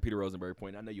going back to the Peter Rosenberg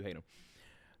point. I know you hate him.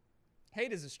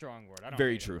 Hate is a strong word. I don't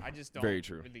Very hate true. him. I just don't Very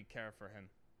true. really care for him.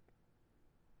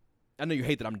 I know you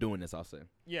hate that I'm doing this, I'll say.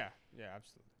 Yeah,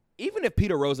 absolutely. Even if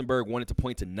Peter Rosenberg wanted to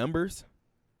point to numbers,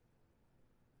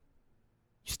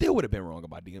 you still would have been wrong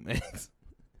about DMX.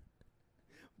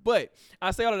 But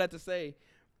I say all of that to say,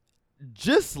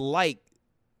 just like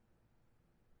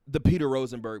the Peter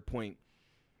Rosenberg point,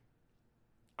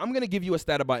 I'm going to give you a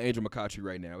stat about Angel McCoughtry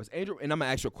right now. And I'm going to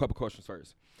ask you a couple questions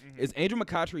first. Is Angel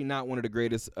McCoughtry not one of the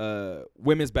greatest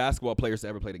women's basketball players to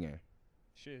ever play the game?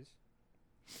 She is.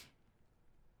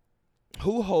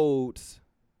 Who holds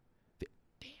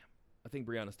I think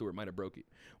Breonna Stewart might have broke it.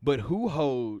 But who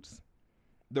holds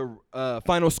the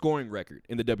final scoring record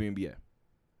in the WNBA?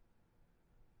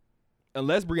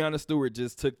 Unless Breonna Stewart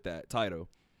just took that title,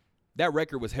 that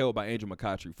record was held by Angel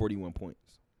McCoughtry, 41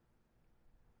 points.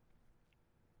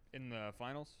 In the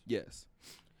finals? Yes.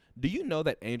 Do you know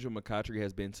that Angel McCoughtry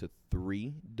has been to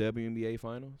 3 WNBA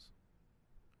finals?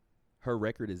 Her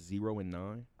record is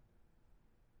 0-9.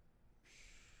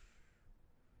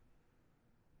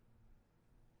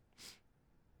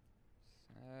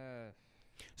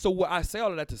 So what I say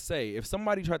all of that to say, if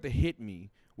somebody tried to hit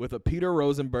me with a Peter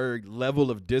Rosenberg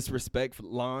level of disrespect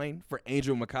line for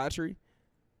Angel McCoughtry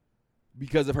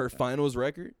because of her finals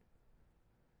record,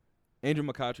 Angel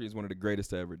McCoughtry is one of the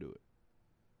greatest to ever do it.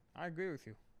 I agree with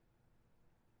you.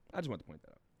 I just want to point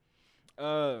that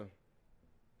out.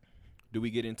 Do we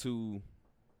get into...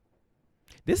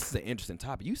 This is an interesting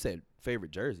topic. You said favorite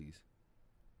jerseys.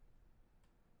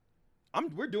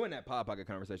 We're doing that Pod Pocket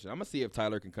conversation. I'm gonna see if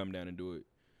Tyler can come down and do it,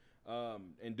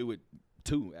 and do it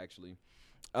too. Actually,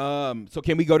 so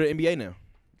can we go to NBA now?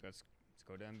 Let's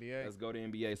go to NBA. Let's go to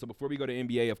NBA. So before we go to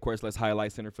NBA, of course, let's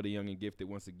highlight Center for the Young and Gifted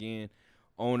once again.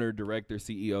 Owner, director,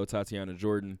 CEO Tatiana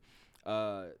Jordan.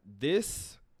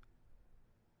 This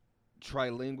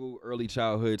trilingual early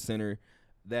childhood center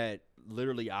that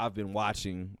literally I've been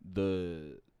watching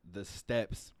the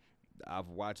steps. I've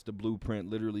watched the blueprint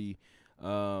literally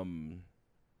come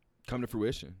to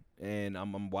fruition, and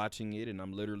I'm watching it, and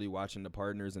I'm literally watching the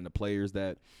partners and the players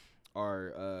that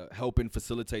are helping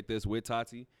facilitate this with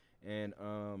Tati, and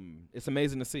it's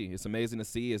amazing to see. It's amazing to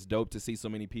see. It's dope to see so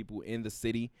many people in the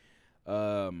city.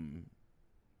 Let me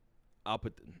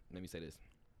say this.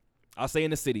 I'll say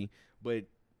in the city, but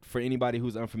for anybody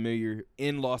who's unfamiliar,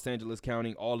 in Los Angeles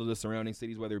County, all of the surrounding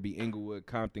cities, whether it be Inglewood,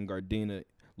 Compton, Gardena,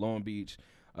 Long Beach,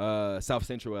 South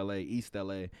Central LA, East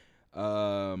LA,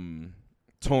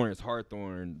 Torrance,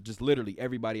 Hawthorne, just literally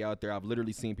everybody out there. I've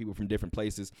literally seen people from different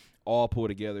places all pull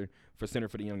together for Center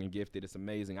for the Young and Gifted. It's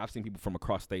amazing. I've seen people from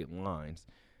across state lines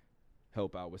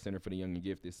help out with Center for the Young and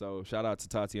Gifted. So shout out to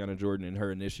Tatiana Jordan and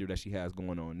her initiative that she has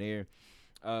going on there.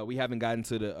 We haven't gotten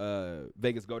to the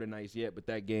Vegas Golden Knights yet, but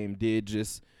that game did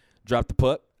just drop the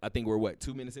puck. I think we're,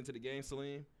 2 minutes into the game,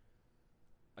 Salim?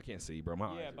 I can't see, bro. My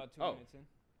eyes about 2 minutes in.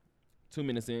 2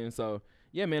 minutes in. So,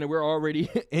 yeah, man, we're already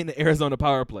in the Arizona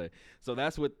power play. So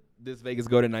that's what this Vegas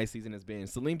Golden Knights season has been.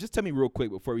 Salim, just tell me real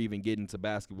quick before we even get into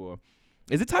basketball.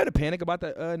 Is it time to panic about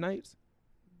the Knights?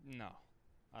 No,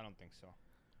 I don't think so.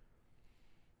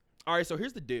 All right, so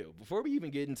here's the deal. Before we even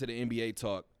get into the NBA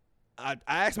talk, I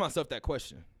asked myself that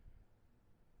question.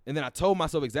 And then I told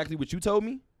myself exactly what you told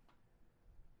me.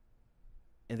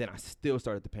 And then I still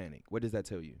started to panic. What does that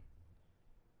tell you?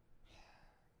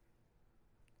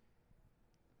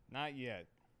 Not yet.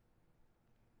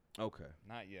 Okay.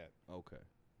 Not yet. Okay.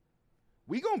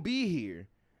 We going to be here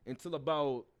until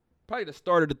about probably the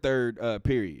start of the third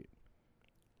period.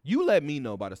 You let me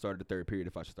know by the start of the third period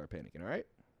if I should start panicking, all right?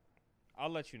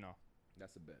 I'll let you know.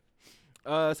 That's a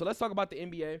bet. So let's talk about the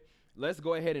NBA. Let's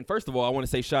go ahead and first of all, I want to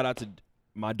say shout out to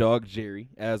my dog Jerry,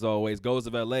 as always. Goes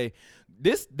of LA.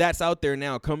 This that's out there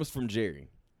now comes from Jerry.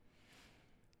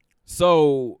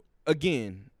 So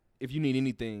again, if you need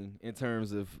anything in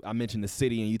terms of, I mentioned the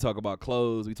city, and you talk about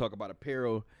clothes, we talk about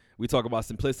apparel, we talk about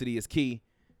simplicity is key.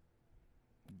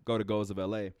 Go to Goes of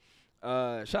LA.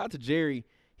 Shout out to Jerry.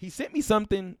 He sent me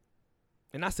something,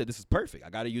 and I said this is perfect. I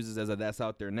got to use this as a that's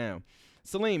out there now.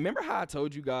 Salim, remember how I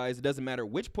told you guys it doesn't matter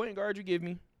which point guard you give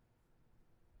me,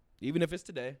 even if it's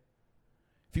today.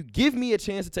 If you give me a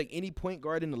chance to take any point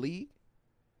guard in the league,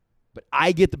 but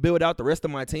I get to build out the rest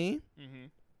of my team,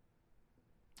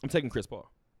 I'm taking Chris Paul.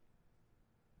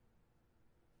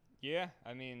 Yeah,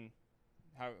 I mean,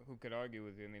 who could argue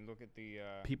with you? I mean, look at the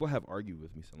People have argued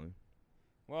with me, Salim.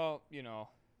 Well,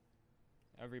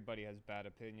 everybody has bad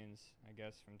opinions, I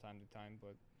guess, from time to time.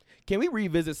 But can we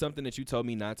revisit something that you told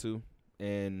me not to?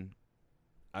 And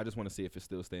I just want to see if it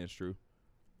still stands true.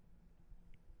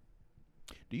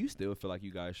 Do you still feel like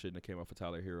you guys shouldn't have came off of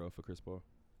Tyler Hero for Chris Paul?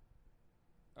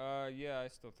 Yeah, I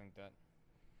still think that.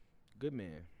 Good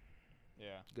man.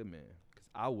 Yeah. Good man. Because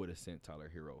I would have sent Tyler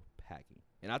Hero packing.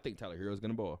 And I think Tyler Hero's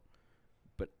going to ball.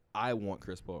 But I want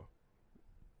Chris Paul.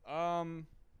 To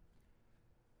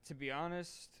be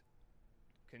honest,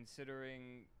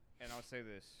 considering, and I'll say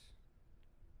this,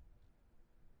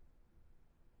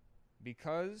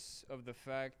 because of the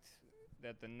fact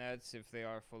that the Nets, if they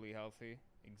are fully healthy,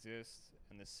 exist,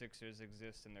 and the Sixers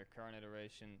exist in their current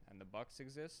iteration, and the Bucks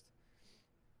exist,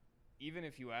 even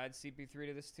if you add CP3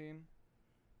 to this team,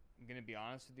 I'm going to be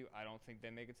honest with you, I don't think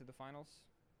they make it to the finals.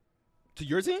 To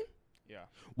your team? Yeah.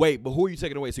 Wait, but who are you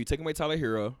taking away? So you're taking away Tyler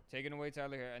Hero. Taking away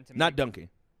Tyler Hero. And to not Duncan.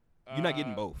 You're not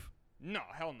getting both. No,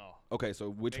 hell no. Okay, so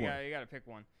which one? You got to pick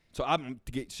one. So I'm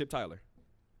to ship Tyler.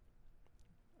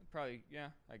 Probably, yeah,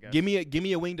 I guess. Give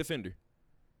me a wing defender.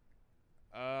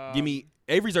 Give me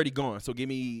Avery's already gone, so give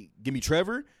me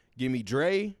Trevor, give me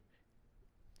Dre.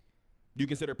 Do you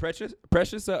consider Precious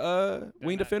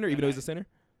wing defender, even though he's a center?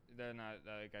 They're not,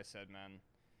 like I said, man.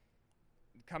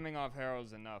 Coming off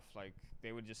Harrell's enough. Like,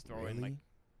 they would just throw in, like,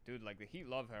 dude, like, the Heat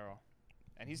love Harrell.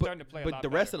 And he's starting to play a lot But the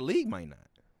better. rest of the league might not.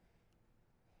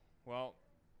 Well,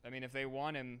 I mean, if they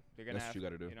want him, they're going to have to.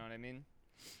 That's what you got to do. You know what I mean?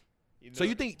 So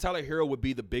you think Tyler Hero would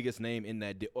be the biggest name in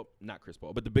that deal? Oh, not Chris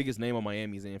Paul, but the biggest name on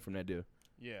Miami's in from that deal.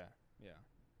 Yeah.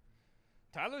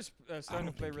 Tyler's starting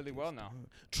to play really well now.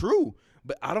 True,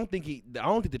 but I don't think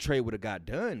the trade would have got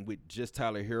done with just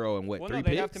Tyler Hero and 3 picks.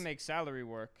 They'd have to make salary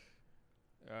work.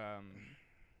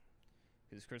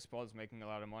 Because Chris Paul's making a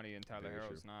lot of money and Tyler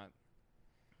Hero's not.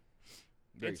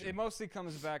 Very true. It mostly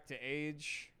comes back to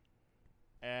age,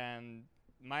 and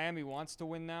Miami wants to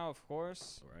win now, of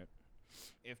course. All right.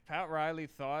 If Pat Riley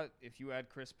thought if you add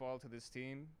Chris Paul to this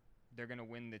team, they're going to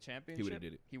win the championship, He would have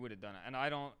did it. He would have done it. And I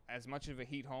don't, as much of a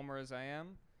Heat homer as I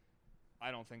am,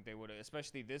 I don't think they would have,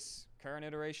 especially this current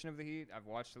iteration of the Heat. I've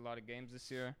watched a lot of games this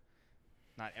year.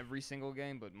 Not every single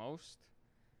game, but most.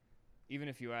 Even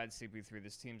if you add CP3,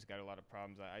 this team's got a lot of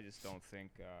problems. I just don't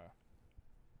think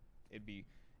it'd be.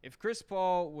 If Chris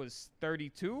Paul was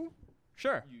 32,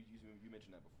 sure. You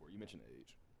mentioned that before. You mentioned the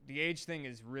age. The age thing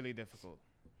is really difficult.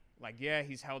 Like, yeah,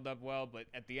 he's held up well, but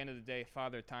at the end of the day,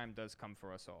 Father Time does come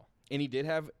for us all. And he did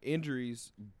have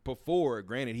injuries before.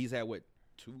 Granted, he's had, 2.5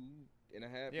 years?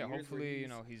 Yeah, where hopefully,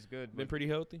 he's good. been But pretty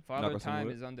healthy. Father Knock on some Time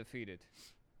wood. is undefeated.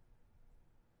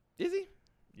 Is he?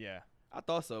 Yeah. I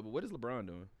thought so, but what is LeBron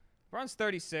doing? LeBron's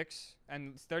 36,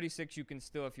 and 36 you can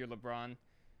still if you're LeBron.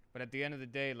 But at the end of the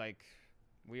day, like,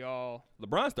 we all,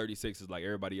 LeBron's 36 is like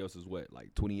everybody else is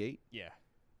 28? yeah.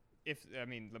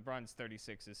 LeBron's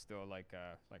 36 is still like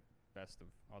best of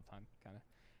all time, kind of.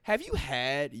 Have you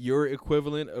had your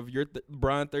equivalent of your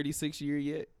LeBron 36 year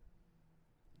yet?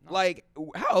 No. Like,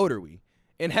 how old are we?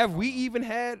 And have we even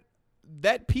had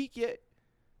that peak yet?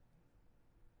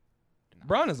 No.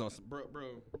 Bron is on some, bro.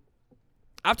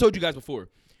 I've told you guys before.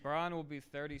 LeBron will be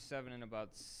 37 in about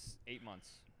 8 months.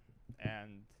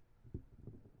 And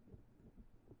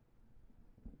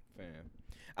Fam,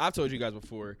 I've told you guys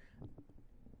before.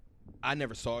 I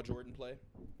never saw Jordan play.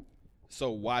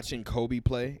 So watching Kobe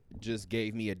play just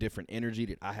gave me a different energy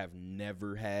that I have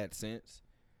never had since.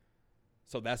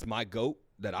 So that's my GOAT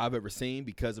that I've ever seen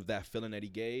because of that feeling that he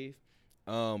gave.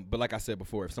 But like I said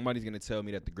before, if somebody's going to tell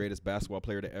me that the greatest basketball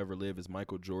player to ever live is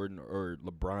Michael Jordan or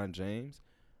LeBron James,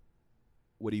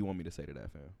 what do you want me to say to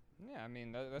that, fam? yeah,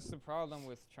 that's the problem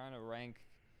with trying to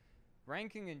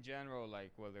ranking in general,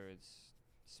 like whether it's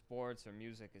sports or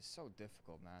music, is so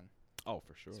difficult, man. Oh,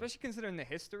 for sure. Especially considering the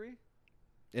history.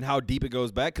 And how deep it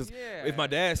goes back. Because Yeah. if my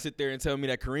dad sit there and tell me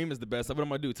that Kareem is the best, what am I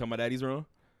going to do? Tell my dad he's wrong?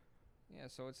 Yeah,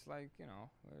 so it's like,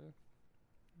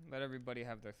 let everybody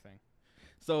have their thing.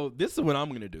 So this is what I'm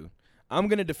going to do. I'm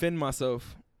going to defend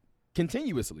myself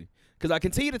continuously. Because I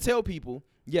continue to tell people,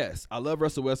 yes, I love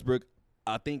Russell Westbrook.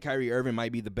 I think Kyrie Irving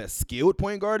might be the best skilled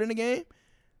point guard in the game.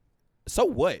 So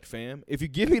what, fam? If you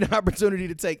give me the opportunity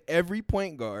to take every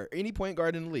point guard, any point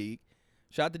guard in the league,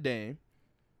 shout out to Dame,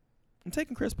 I'm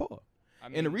taking Chris Paul.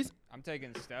 And the reason I'm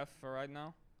taking Steph for right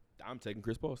now. I'm taking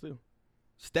Chris Paul still.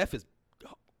 Steph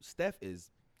is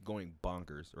going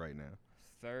bonkers right now.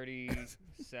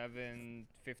 37,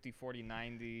 50, 40,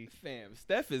 90. Fam,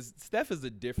 Steph is a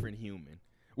different human.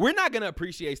 We're not going to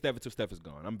appreciate Steph until Steph is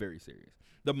gone. I'm very serious.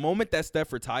 The moment that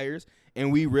Steph retires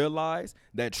and we realize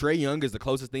that Trae Young is the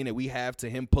closest thing that we have to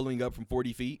him pulling up from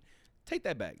 40 feet, take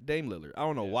that back. Dame Lillard. I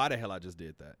don't know why the hell I just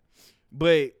did that.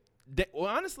 But,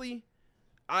 honestly,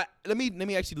 let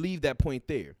me actually leave that point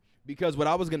there. Because what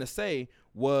I was going to say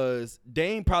was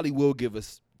Dame probably will give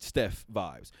us Steph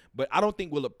vibes. But I don't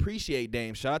think we'll appreciate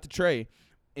Dame, shout out to Trae,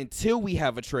 until we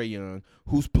have a Trae Young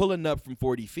who's pulling up from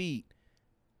 40 feet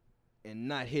and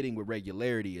not hitting with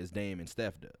regularity as Dame and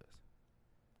Steph does.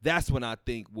 That's when I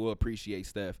think we'll appreciate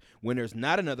Steph, when there's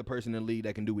not another person in the league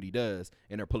that can do what he does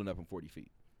and they're pulling up from 40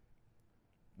 feet.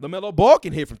 LaMelo Ball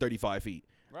can hit from 35 feet.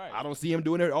 Right. I don't see him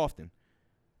doing it often.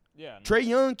 Yeah. No. Trae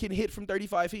Young can hit from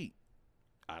 35 feet.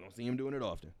 I don't see him doing it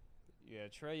often. Yeah,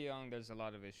 Trae Young, there's a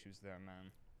lot of issues there,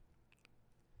 man.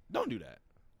 Don't do that.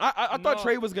 I thought No.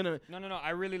 Trae was going to. No.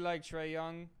 I really like Trae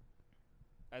Young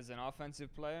as an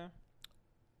offensive player.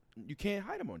 You can't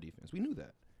hide him on defense. We knew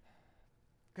that.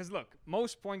 Because, look,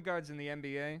 most point guards in the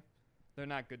NBA, they're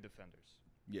not good defenders.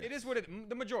 Yes. It is what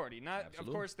the majority. Not, Absolutely.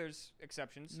 Of course, there's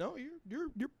exceptions. No,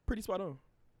 you're pretty spot on.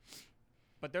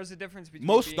 But there's a difference between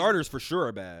Most being, starters for sure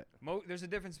are bad. There's a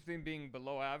difference between being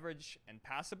below average and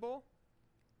passable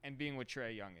and being what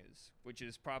Trae Young is, which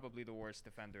is probably the worst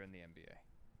defender in the NBA.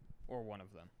 Or one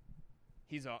of them.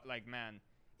 He's man,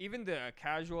 even the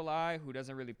casual eye who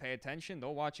doesn't really pay attention,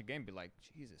 they'll watch a game and be like,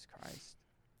 Jesus Christ.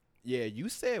 Yeah, you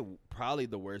said probably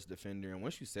the worst defender, and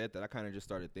once you said that, I kind of just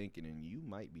started thinking, and you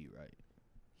might be right.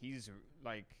 He's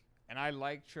and I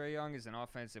like Trae Young as an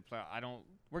offensive player.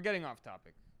 We're getting off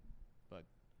topic, but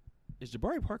Is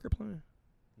Jabari Parker playing?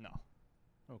 no.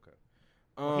 Okay.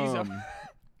 He's up.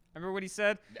 Remember what he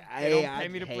said? They don't pay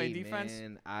me to play defense.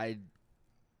 Man,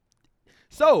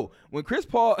 So when Chris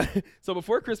Paul,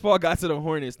 before Chris Paul got to the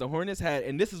Hornets had,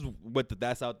 and this is what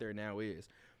that's out there now is.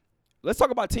 Let's talk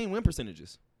about team win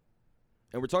percentages,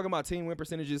 and we're talking about team win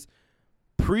percentages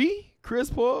pre Chris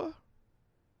Paul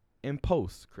and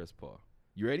post Chris Paul.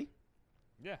 You ready?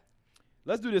 Yeah.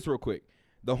 Let's do this real quick.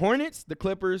 The Hornets, the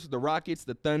Clippers, the Rockets,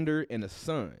 the Thunder, and the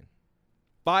Sun.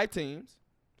 5 teams.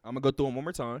 I'm going to go through them one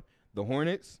more time. The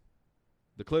Hornets,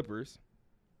 the Clippers,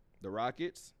 the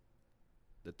Rockets,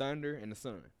 the Thunder, and the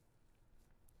Sun.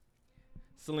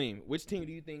 Salim, which team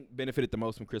do you think benefited the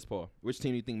most from Chris Paul? Which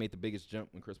team do you think made the biggest jump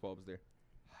when Chris Paul was there?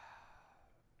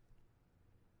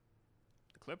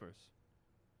 The Clippers.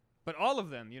 But all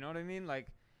of them, you know what I mean? Like,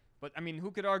 but I mean,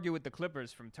 who could argue with the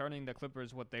Clippers from turning the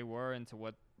Clippers what they were into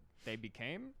what they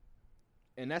became?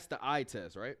 And that's the eye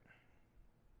test, right?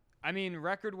 I mean,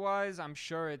 record-wise, I'm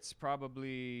sure it's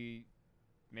probably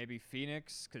maybe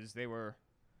Phoenix, because they were,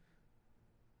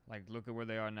 like, look at where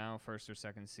they are now, first or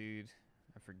second seed.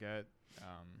 I forget.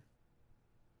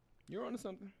 You're onto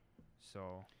something.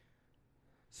 So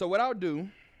what I'll do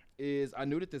is, I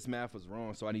knew that this math was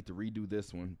wrong, so I need to redo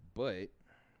this one. But,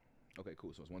 okay,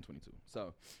 cool. So it's 122.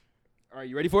 So, all right,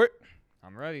 you ready for it?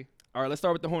 I'm ready. All right, let's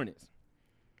start with the Hornets.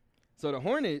 So the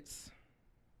Hornets,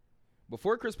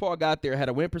 before Chris Paul got there, had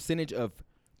a win percentage of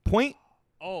point.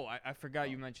 Oh, I forgot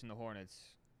you mentioned the Hornets.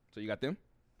 So you got them?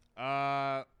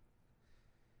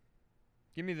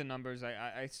 Give me the numbers.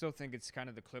 I still think it's kind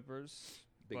of the Clippers.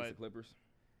 Think it's But the Clippers?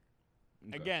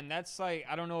 Okay. again, that's like,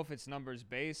 I don't know if it's numbers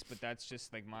based, but that's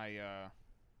just like my I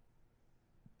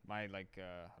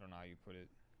don't know how you put it.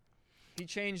 He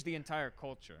changed the entire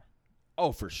culture.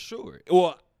 Oh, for sure.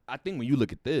 Well, I think when you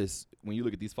look at this, when you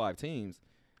look at these 5 teams,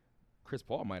 Chris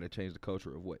Paul might have changed the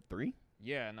culture of what, 3?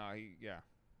 Yeah, no,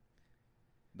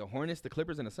 The Hornets, the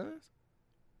Clippers, and the Suns?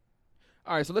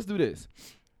 All right, so let's do this.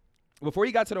 Before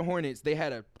he got to the Hornets, they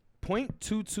had a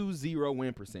 .220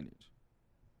 win percentage.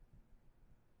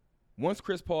 Once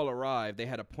Chris Paul arrived, they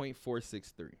had a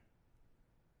 .463.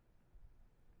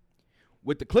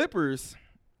 With the Clippers,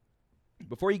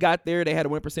 before he got there, they had a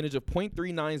win percentage of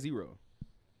 .390.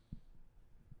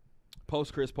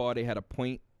 Post Chris Paul, they had a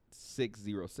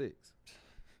 .606.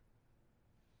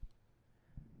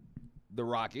 The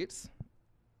Rockets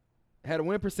had a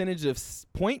win percentage of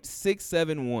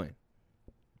 .671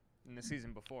 in the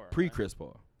season before. pre Chris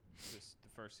Paul. Just the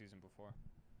first season before.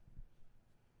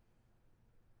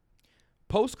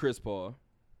 Post Chris Paul,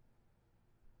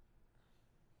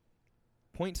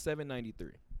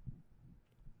 .793.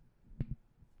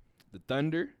 The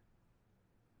Thunder,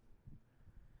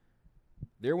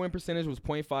 their win percentage was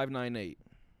 .598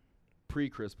 pre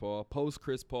Chris Paul. Post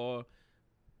Chris Paul,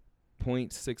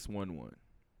 .611.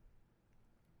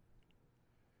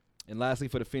 And lastly,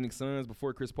 for the Phoenix Suns,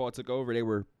 before Chris Paul took over, they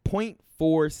were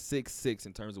 .466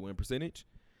 in terms of win percentage.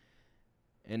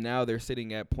 And now they're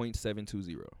sitting at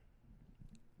 .720.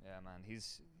 Yeah, man,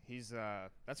 he's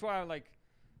that's why I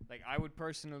I would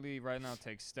personally right now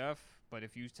take Steph, but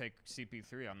if you take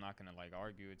CP3, I'm not gonna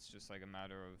argue. It's just a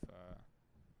matter of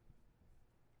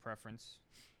preference.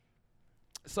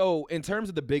 So in terms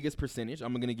of the biggest percentage,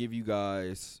 I'm going to give you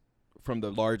guys from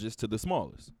the largest to the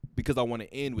smallest, because I want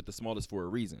to end with the smallest for a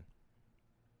reason.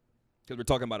 Because we're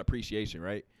talking about appreciation,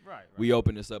 right? Right. We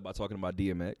opened this up by talking about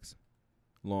DMX,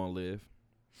 long live.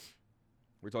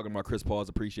 We're talking about Chris Paul's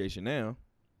appreciation now.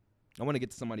 I want to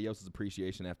get to somebody else's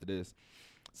appreciation after this.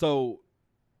 So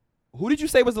who did you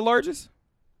say was the largest?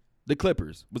 The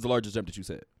Clippers was the largest jump that you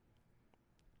said.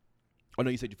 Oh, no,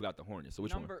 you said you forgot the Hornets. So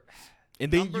which one?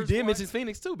 And then you did mention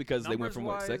Phoenix, too, because they went from,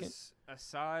 what, second?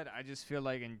 Aside, I just feel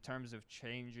like in terms of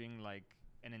changing,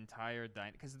 an entire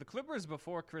dynamic. Because the Clippers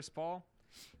before Chris Paul,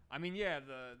 I mean, yeah,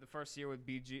 the first year with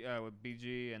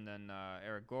BG and then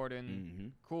Eric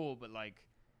Gordon, cool. But,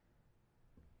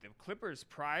 the Clippers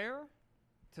prior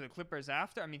to the Clippers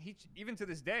after, I mean, even to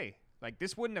this day,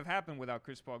 this wouldn't have happened without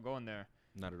Chris Paul going there.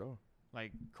 Not at all.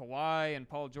 Kawhi and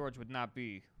Paul George would not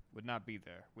be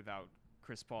there without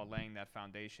Chris Paul laying that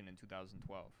foundation in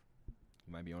 2012.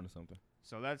 You might be onto something.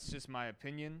 So that's just my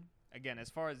opinion. Again, as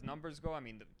far as numbers go, I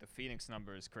mean, the Phoenix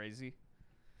number is crazy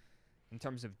in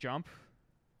terms of jump.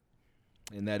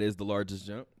 And that is the largest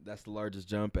jump. That's the largest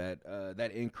jump at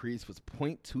that increase was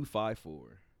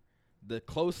 .254. The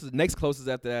next closest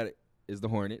after that is the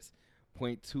Hornets,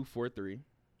 .243.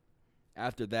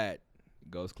 After that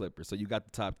goes Clippers. So you got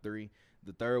the top 3.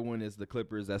 The third one is the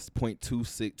Clippers. That's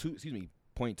 .216.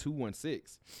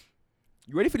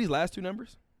 You ready for these last 2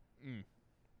 numbers?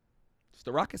 It's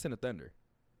the Rockets and the Thunder.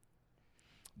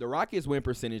 The Rockets' win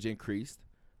percentage increased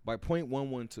by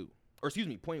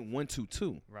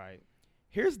 .122. Right.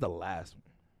 Here's the last one.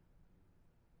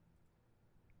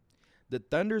 The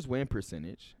Thunder's win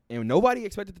percentage, and nobody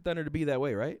expected the Thunder to be that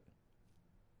way, right?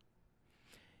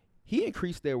 He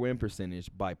increased their win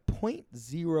percentage by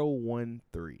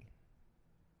 .013.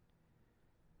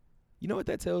 You know what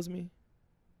that tells me?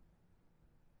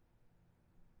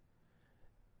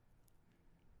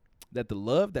 that the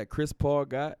love that Chris Paul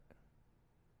got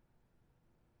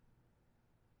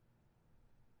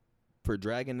for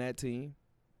dragging that team,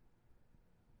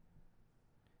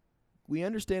 we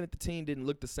understand that the team didn't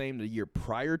look the same the year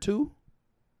prior to.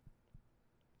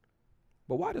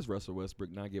 But why does Russell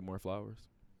Westbrook not get more flowers?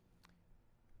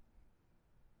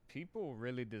 People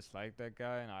really dislike that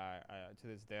guy, and I to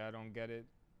this day I don't get it.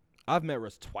 I've met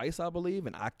Russ twice, I believe,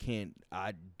 and I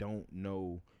don't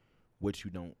know what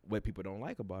people don't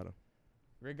like about him.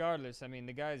 Regardless, I mean,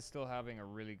 the guy is still having a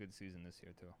really good season this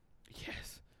year too.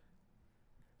 Yes.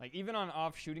 Like, even on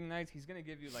off shooting nights, he's going to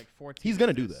give you like 14 He's going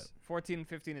to do that. 14,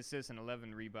 15 assists and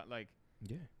 11 rebounds. Like,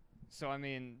 Yeah. so I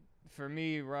mean, for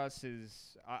me, Russ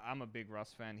is I'm a big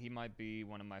Russ fan. He might be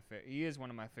he is one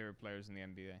of my favorite players in the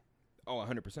NBA. Oh,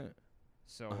 100%.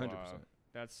 So 100%.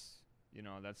 That's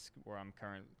where I'm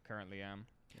currently am.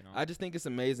 I just think it's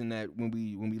amazing that when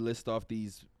we list off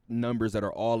these numbers that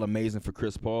are all amazing for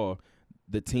Chris Paul,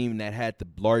 the team that had the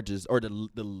largest or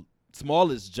the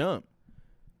smallest jump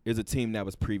is a team that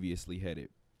was previously headed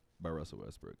by Russell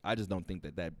Westbrook. I just don't think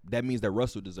that means that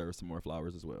Russell deserves some more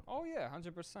flowers as well. Oh yeah,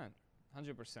 100%.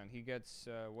 100%. He gets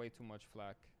way too much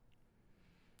flack.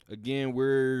 Again,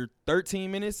 we're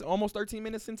almost 13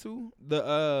 minutes into the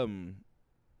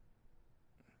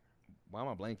why am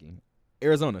I blanking?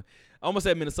 Arizona. I almost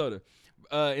said Minnesota.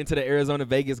 Into the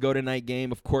Arizona-Vegas Golden Knight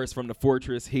game, of course, from the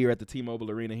Fortress here at the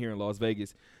T-Mobile Arena here in Las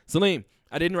Vegas. Salim,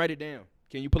 I didn't write it down.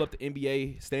 Can you pull up the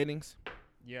NBA standings?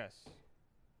 Yes.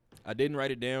 I didn't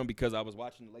write it down because I was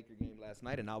watching the Laker game last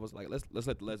night, and I was like, let's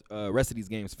let the rest of these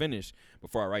games finish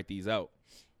before I write these out.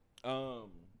 The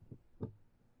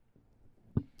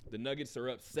Nuggets are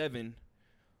up 7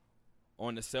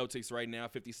 on the Celtics right now,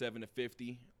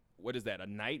 57-50. What is that, a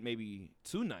night? Maybe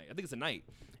 2 nights. I think it's a night.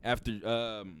 After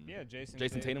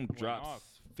Jason Tatum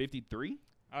drops 53.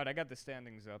 All right, I got the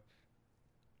standings up.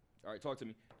 All right, talk to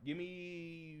me. Give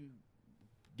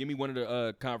me one of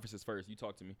the conferences first. You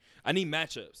talk to me. I need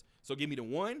matchups. So give me the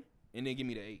 1 and then give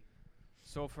me the 8.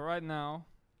 So for right now,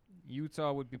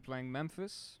 Utah would be playing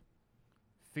Memphis.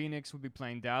 Phoenix would be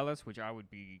playing Dallas, which I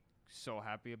would be so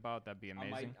happy about. That'd be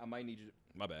amazing. I might need you.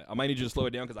 My bad. I might need you to slow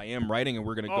it down because I am writing, and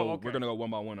we're gonna go. Okay. We're gonna go one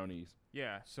by one on these.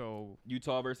 Yeah. So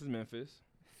Utah versus Memphis.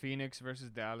 Phoenix versus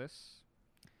Dallas.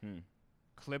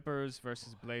 Clippers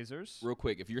versus Blazers. Real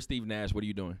quick, if you're Steve Nash, what are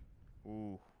you doing?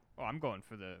 Ooh. Oh, I'm going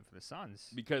for the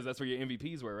Suns. Because that's where your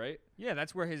MVPs were, right? Yeah,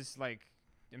 that's where his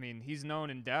he's known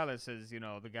in Dallas as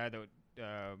the guy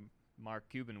that Mark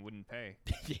Cuban wouldn't pay.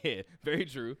 Yeah, very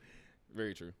true.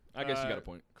 Very true. I guess you got a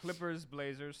point. Clippers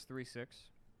Blazers 3-6.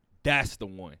 That's the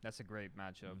one. That's a great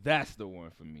matchup. That's the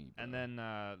one for me. Bro. And then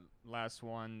last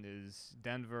one is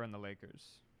Denver and the Lakers.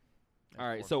 All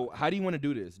right, so how do you want to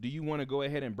do this? Do you want to go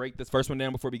ahead and break this first one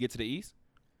down before we get to the East?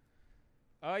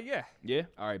 Yeah. Yeah?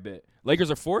 All right, bet.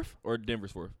 Lakers are 4th or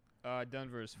Denver's 4th?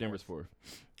 Denver's 4th. Denver's 4th.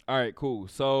 All right, cool.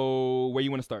 So where you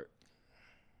want to start?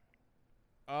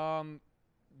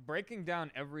 Breaking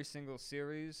down every single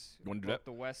series, You wanna do both that?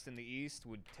 the West and the East,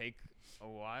 would take a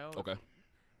while. Okay.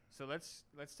 So let's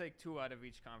take 2 out of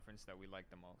each conference that we like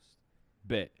the most.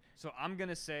 Bet. So I'm going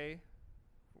to say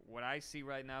what I see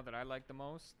right now that I like the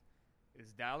most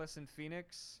is Dallas and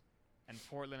Phoenix and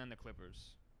Portland and the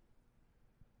Clippers.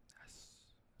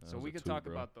 So we could talk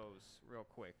about those real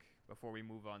quick before we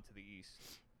move on to the East.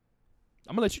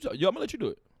 I'm going to let you talk. I'm going to let you do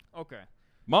it. Okay.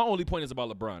 My only point is about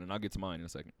LeBron, and I'll get to mine in a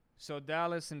second. So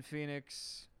Dallas and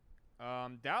Phoenix.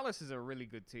 Dallas is a really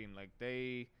good team. Like,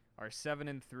 they are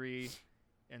 7-3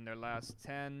 in their last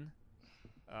 10.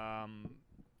 I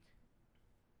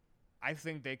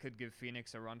think they could give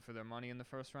Phoenix a run for their money in the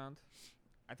first round.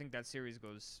 I think that series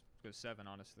goes 7,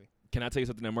 honestly. Can I tell you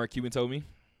something that Mark Cuban told me?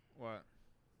 What?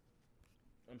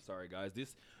 I'm sorry, guys.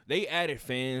 They added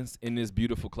fans in this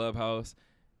beautiful clubhouse,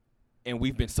 and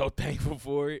we've been so thankful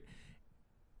for it.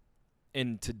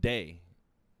 And today,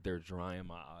 they're drying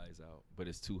my eyes out, but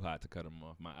it's too hot to cut them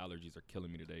off. My allergies are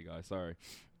killing me today, guys. Sorry.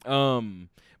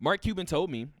 Mark Cuban told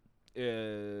me.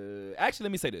 Actually,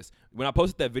 let me say this. When I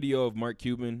posted that video of Mark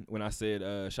Cuban, when I said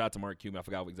shout out to Mark Cuban, I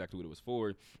forgot exactly what it was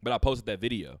for, but I posted that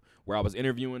video where I was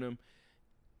interviewing him.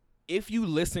 If you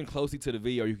listen closely to the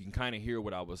video, you can kind of hear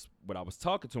what I was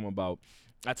talking to him about.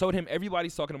 I told him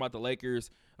everybody's talking about the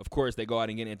Lakers. Of course, they go out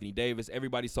and get Anthony Davis.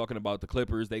 Everybody's talking about the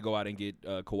Clippers. They go out and get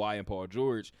Kawhi and Paul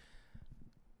George.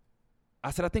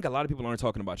 I said, I think a lot of people aren't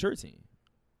talking about your team.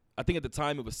 I think at the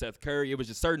time it was Seth Curry. It was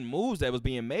just certain moves that was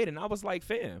being made, and I was like,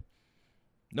 fam,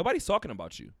 nobody's talking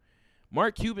about you.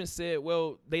 Mark Cuban said,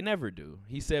 well, they never do.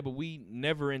 He said, but we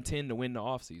never intend to win the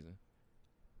offseason.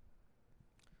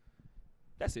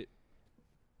 That's it.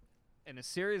 in a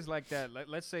series like that,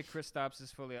 let's say Kristaps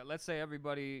is fully out. Let's say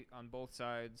everybody on both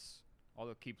sides, all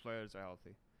the key players are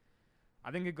healthy.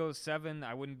 I think it goes 7.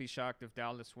 I wouldn't be shocked if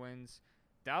Dallas wins.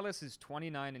 Dallas is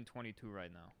 29-22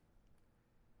 right now.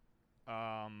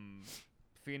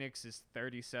 Phoenix is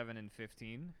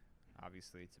 37-15.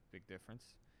 Obviously, it's a big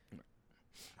difference.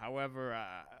 However,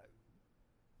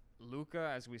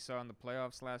 Luka, as we saw in the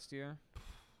playoffs last year,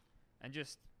 and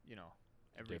just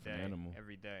every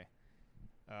day.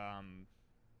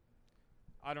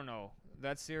 I don't know.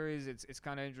 That series, it's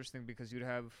kind of interesting because you'd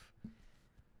have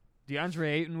DeAndre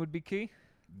Ayton would be key.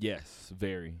 Yes,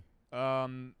 very.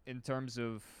 In terms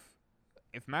of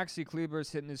if Maxi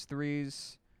Kleber's hitting his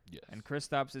threes, yes, and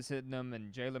Kristaps is hitting them,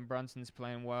 and Jalen Brunson's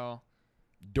playing well.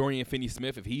 Dorian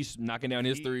Finney-Smith, if he's knocking down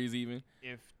his threes even.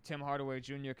 If Tim Hardaway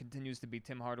Jr. continues to be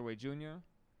Tim Hardaway Jr.,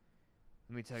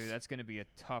 let me tell you, that's going to be a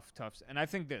tough. And I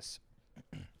think this,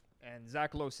 and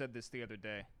Zach Lowe said this the other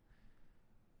day,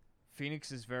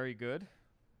 Phoenix is very good.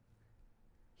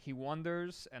 He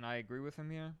wonders, and I agree with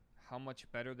him here, how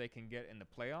much better they can get in the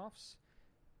playoffs.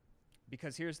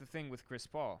 Because here's the thing with Chris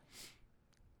Paul.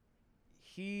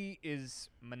 He is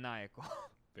maniacal.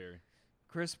 Very.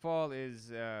 Chris Paul,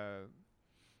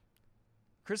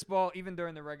 even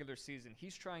during the regular season,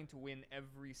 he's trying to win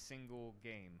every single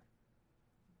game.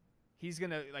 He's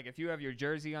going to, if you have your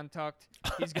jersey untucked,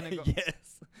 he's going to go.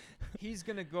 Yes. He's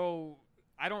going to go.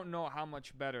 I don't know how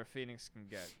much better Phoenix can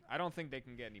get. I don't think they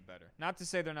can get any better. Not to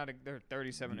say they're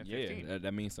 37-15. Yeah,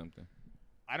 that means something.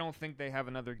 I don't think they have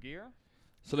another gear.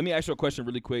 So let me ask you a question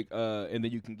really quick, and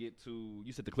then you can get to,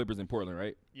 you said the Clippers in Portland,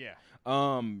 right? Yeah.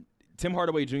 Tim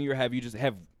Hardaway Jr., have you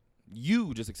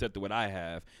just accepted what I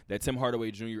have, that Tim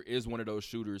Hardaway Jr. is one of those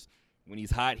shooters. When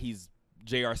he's hot, he's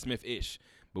J.R. Smith-ish.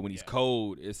 But when he's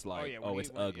cold, it's like,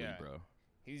 it's ugly, bro.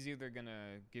 He's either going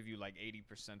to give you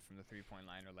 80% from the three-point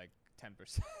line or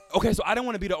 10%. Okay, so I don't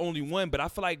want to be the only one, but I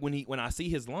feel like when I see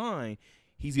his line,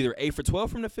 he's either 8 for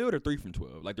 12 from the field or 3 from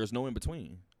 12. There's no in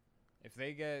between. If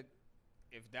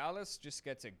Dallas just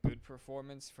gets a good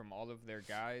performance from all of their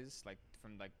guys,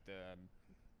 from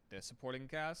the supporting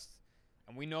cast,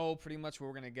 and we know pretty much what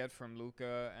we're going to get from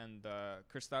Luka and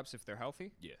Kristaps if they're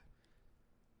healthy. Yeah.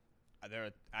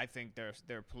 I think their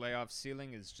playoff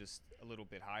ceiling is just a little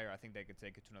bit higher. I think they could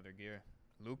take it to another gear.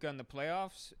 Luka in the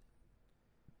playoffs.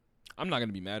 I'm not going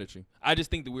to be mad at you. I just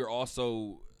think that we're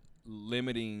also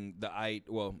limiting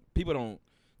well, people don't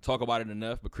talk about it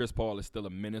enough, but Chris Paul is still a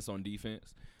menace on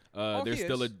defense. There's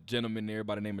still a gentleman there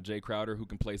by the name of Jay Crowder who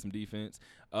can play some defense.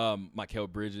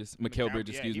 Mikal Bridges, can play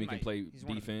defense. He's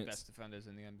one of the best defenders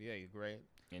in the NBA. He's great.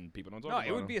 And people don't talk about him.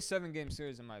 No, it would be a 7-game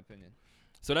series in my opinion.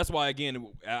 So that's why, again,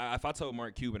 if I told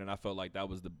Mark Cuban and I felt like that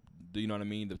was the you know what I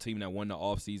mean, the team that won the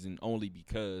offseason, only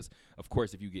because, of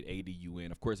course, if you get AD, you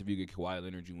win. Of course, if you get Kawhi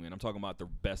Leonard, you win. I'm talking about the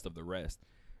best of the rest.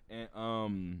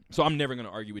 And so I'm never going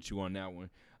to argue with you on that one.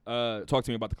 Talk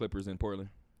to me about the Clippers in Portland.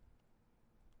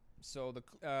 So the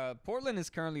Portland is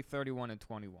currently 31-21.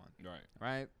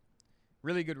 Right?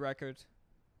 Really good record.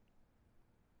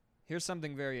 Here's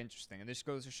something very interesting, and this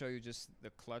goes to show you just the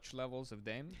clutch levels of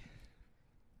Dame.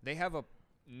 They have a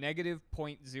negative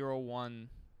 0.1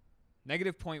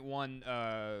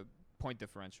 point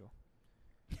differential.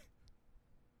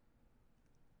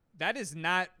 That is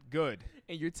not good.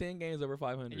 And you're 10 games over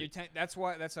 500. And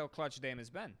that's how clutch Dame has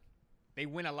been. They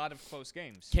win a lot of close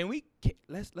games.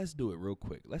 Let's do it real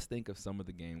quick. Let's think of some of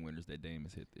the game winners that Dame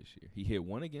has hit this year. He hit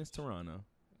one against Toronto.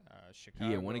 Chicago.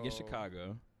 He hit one against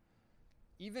Chicago.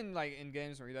 Even in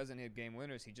games where he doesn't hit game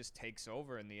winners, he just takes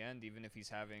over in the end, even if he's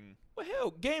having. Well, hell,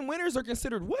 game winners are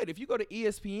considered what? If you go to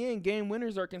ESPN, game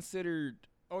winners are considered.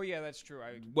 Oh yeah, that's true.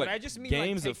 But I just mean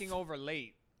games taking over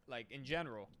late, in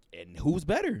general. And who's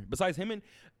better besides him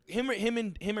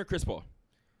or Chris Paul?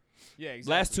 Yeah,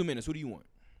 exactly. Last 2 minutes, who do you want?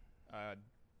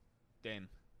 Dame.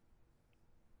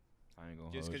 I ain't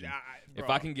gonna just hold you. Bro, if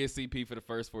I can get CP for the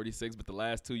first 46, but the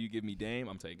last 2 you give me Dame,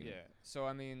 I'm taking it. Yeah. So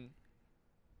I mean,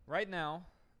 right now,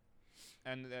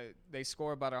 and they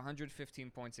score about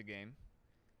 115 points a game,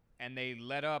 and they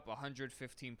let up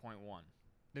 115.1.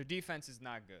 Their defense is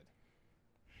not good.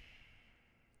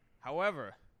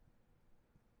 However,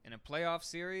 in a playoff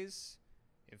series,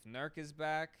 if Nurk is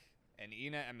back and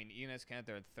Enes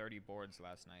Kanter had 30 boards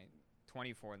last night,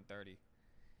 24 and 30.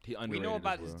 We know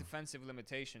about his defensive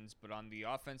limitations, but on the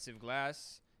offensive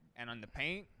glass and on the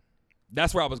paint,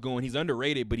 that's where I was going. He's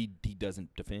underrated, but he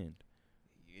doesn't defend.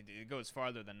 It goes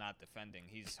farther than not defending.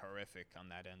 He's horrific on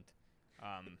that end.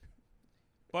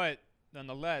 But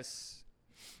nonetheless,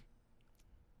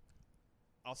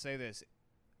 I'll say this.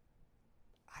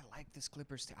 I like this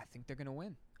Clippers team. I think they're going to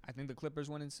win. I think the Clippers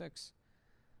win in 6.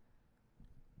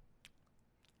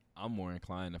 I'm more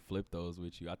inclined to flip those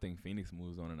with you. I think Phoenix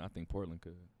moves on, and I think Portland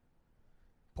could.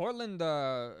 Portland,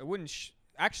 it wouldn't.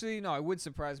 Actually, no, it would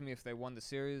surprise me if they won the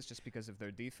series just because of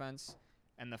their defense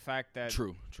and the fact that.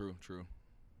 True.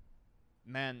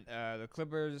 Man, the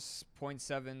Clippers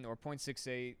 0.7 or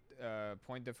 0.68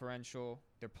 point differential.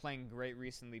 They're playing great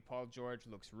recently. Paul George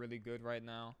looks really good right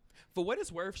now. For what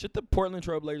it's worth, should the Portland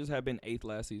Trailblazers have been 8th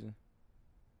last season?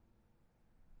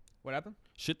 What happened?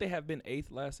 Should they have been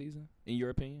 8th last season, in your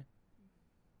opinion?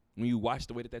 When you watch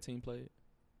the way that team played?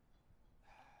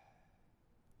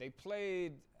 They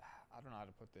played. I don't know how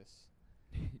to put this.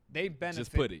 They benefited.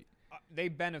 Just put it. They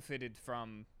benefited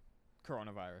from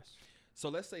coronavirus. So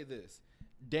let's say this.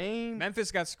 Dame.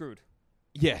 Memphis got screwed.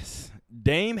 Yes.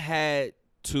 Dame had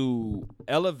to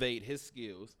elevate his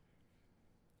skills.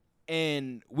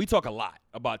 And we talk a lot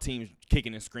about teams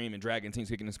kicking and screaming, dragging teams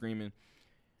kicking and screaming.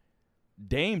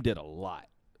 Dame did a lot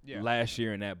last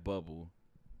year in that bubble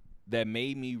that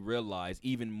made me realize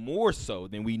even more so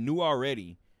than we knew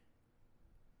already,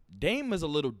 Dame is a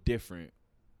little different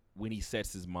when he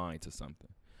sets his mind to something.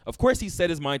 Of course, he set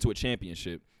his mind to a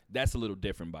championship. That's a little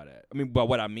different by that. I mean, by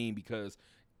what I mean, because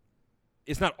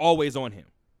it's not always on him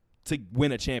to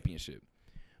win a championship.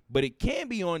 But it can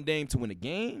be on Dame to win a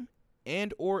game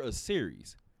and or a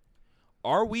series.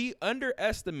 Are we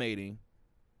underestimating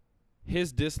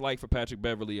his dislike for Patrick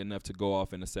Beverley enough to go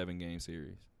off in a 7-game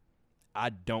series?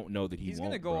 I don't know that He's won't. He's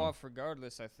going to go bro. off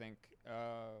regardless, I think.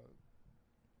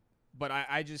 But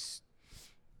I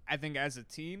think as a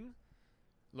team,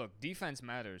 look, defense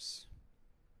matters.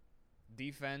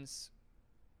 Defense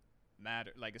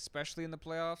matter, like especially in the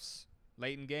playoffs,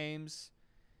 late in games.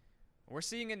 We're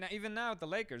seeing it even now with the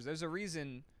Lakers. There's a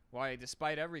reason why,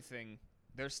 despite everything,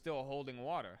 they're still holding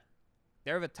water.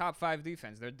 They're the top 5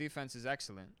 defense. Their defense is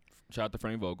excellent. Shout out to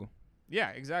Frank Vogel.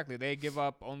 Yeah, exactly. They give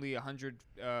up only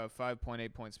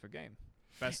 105.8 points per game.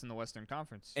 Best in the Western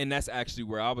Conference. And that's actually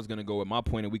where I was going to go with my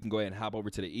point, and we can go ahead and hop over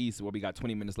to the East where we got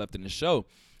 20 minutes left in the show.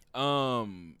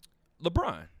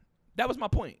 LeBron. That was my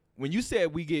point. When you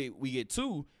said we get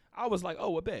 2, I was like,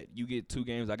 oh, I bet. You get 2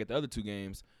 games, I get the other 2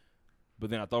 games. But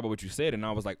then I thought about what you said, and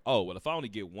I was like, oh, well, if I only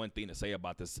get one thing to say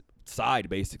about this side,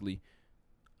 basically,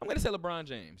 I'm going to say LeBron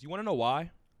James. You want to know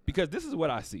why? Because this is what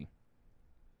I see.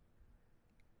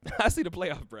 I see the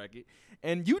playoff bracket,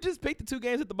 and you just picked the 2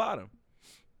 games at the bottom.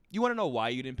 You want to know why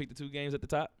you didn't pick the 2 games at the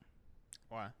top?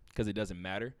 Why? Because it doesn't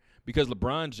matter. Because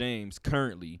LeBron James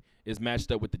currently is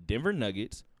matched up with the Denver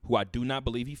Nuggets, who I do not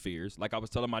believe he fears. Like I was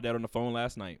telling my dad on the phone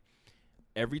last night,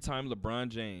 every time LeBron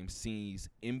James sees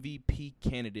MVP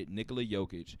candidate Nikola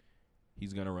Jokic,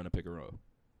 he's going to run a pick and roll.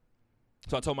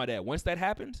 So I told my dad, once that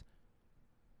happens,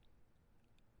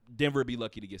 Denver would be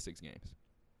lucky to get 6 games.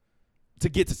 To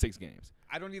get to 6 games.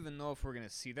 I don't even know if we're going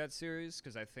to see that series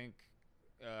because I think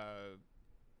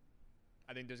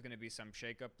there's going to be some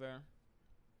shakeup there.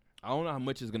 I don't know how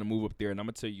much is going to move up there, and I'm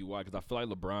going to tell you why, because I feel like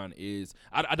LeBron is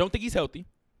 – I don't think he's healthy,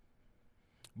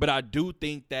 but I do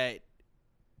think that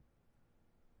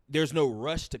there's no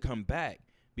rush to come back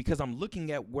because I'm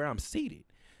looking at where I'm seated.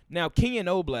 Now, Kenyon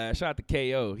Oblast, shout out to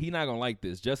KO, he's not going to like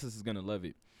this. Justice is going to love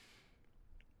it.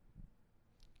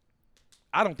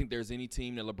 I don't think there's any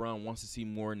team that LeBron wants to see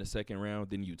more in the second round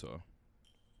than Utah.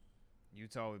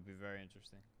 Utah would be very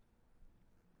interesting.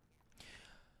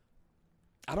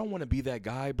 I don't want to be that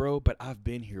guy, bro, but I've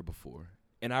been here before.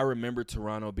 And I remember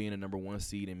Toronto being a number 1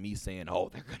 seed and me saying,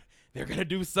 oh, they're gonna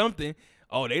do something.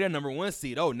 Oh, they the number 1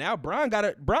 seed. Oh, now Bron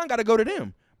gotta go to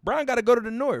them. Bron gotta go to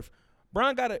the North.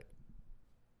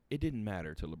 It didn't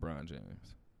matter to LeBron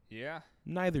James. Yeah.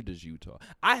 Neither does Utah.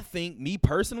 I think, me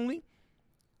personally,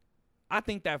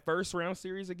 that first round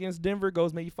series against Denver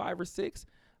goes maybe 5 or 6.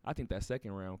 I think that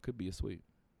second round could be a sweep.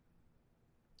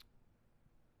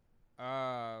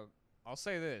 I'll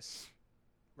say this.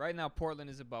 Right now, Portland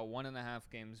is about 1.5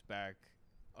 games back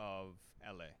of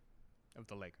LA, of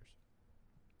the Lakers.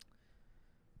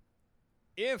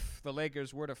 If the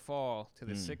Lakers were to fall to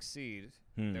the 6th seed,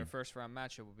 their first round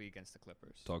matchup will be against the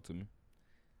Clippers. Talk to me.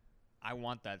 I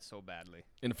want that so badly.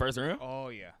 In the first round? Oh,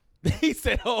 yeah. He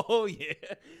said, oh, yeah.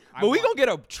 But we going to get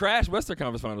a trash Western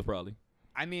Conference Finals probably.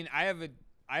 I mean, I have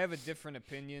a different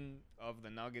opinion of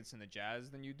the Nuggets and the Jazz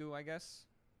than you do, I guess.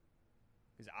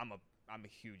 Because I'm a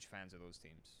huge fan of those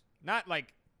teams. Not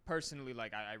like personally,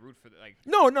 like I root for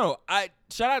No. I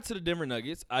shout out to the Denver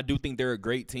Nuggets. I do think they're a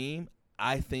great team.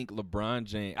 I think LeBron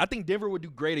James. I think Denver would do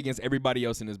great against everybody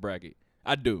else in this bracket.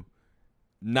 I do.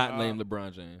 Not name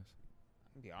LeBron James.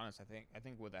 To be honest, I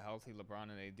think with a healthy LeBron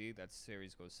and AD, that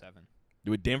series goes 7.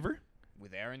 With Denver?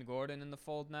 With Aaron Gordon in the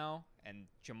fold now and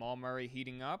Jamal Murray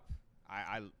heating up,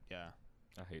 yeah.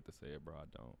 I hate to say it, bro.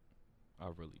 I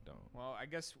really don't. Well, I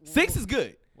guess 6 is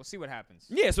good. We'll see what happens.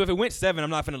 Yeah, so if it went 7, I'm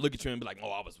not going to look at you and be like,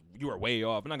 oh, you were way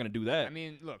off. I'm not going to do that. I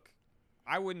mean, look,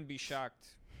 I wouldn't be shocked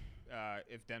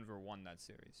if Denver won that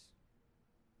series.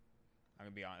 I'm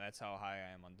going to be honest. That's how high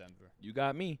I am on Denver. You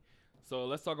got me. So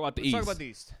let's talk about the Let's East. talk about the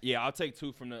East. Yeah, I'll take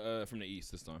 2 from the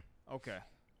East this time. Okay.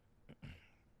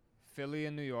 Philly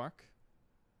and New York.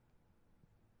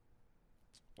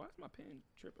 Why is my pen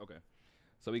trip? Okay.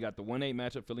 So we got the 1-8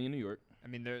 matchup, Philly and New York. I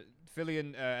mean, Philly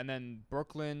and then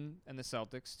Brooklyn and the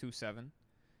Celtics, 2-7.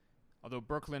 Although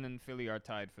Brooklyn and Philly are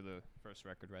tied for the first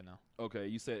record right now. Okay,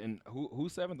 you said, and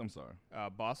who's 7th? I'm sorry.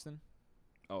 Boston.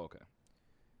 Oh, okay.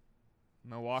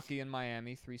 Milwaukee and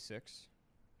Miami, 3-6.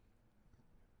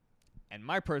 And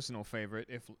my personal favorite,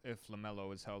 if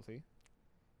LaMelo is healthy,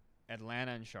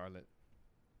 Atlanta and Charlotte.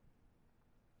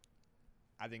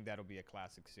 I think that'll be a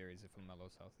classic series if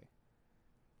LaMelo's healthy.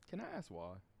 Can I ask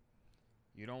why?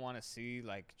 You don't want to see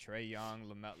like Trae Young,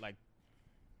 LaMelo,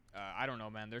 I don't know,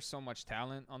 man. There's so much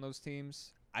talent on those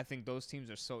teams. I think those teams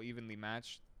are so evenly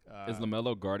matched. Is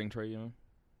LaMelo guarding Trae Young?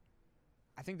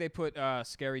 I think they put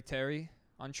Scary Terry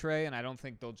on Trae, and I don't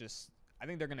think I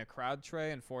think they're gonna crowd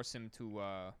Trae and force him to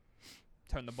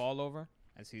turn the ball over,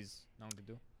 as he's known to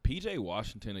do. PJ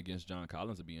Washington against John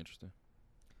Collins would be interesting.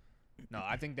 No,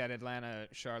 I think that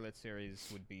Atlanta-Charlotte series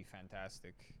would be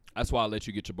fantastic. That's why I let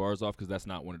you get your bars off, because that's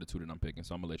not one of the 2 that I'm picking.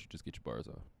 So I'm going to let you just get your bars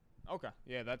off. Okay.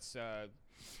 Yeah, that's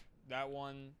that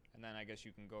one, and then I guess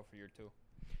you can go for your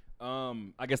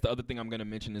 2. I guess the other thing I'm going to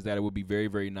mention is that it would be very,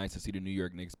 very nice to see the New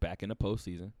York Knicks back in the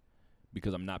postseason,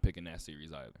 because I'm not picking that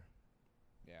series either.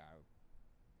 Yeah.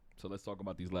 So let's talk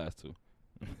about these last 2.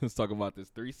 Let's talk about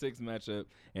this 3-6 matchup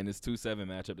and this 2-7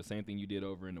 matchup, the same thing you did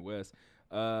over in the West.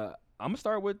 I'm gonna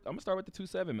start with the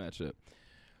 2-7 matchup.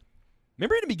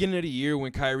 Remember in the beginning of the year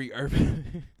when Kyrie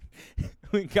Irving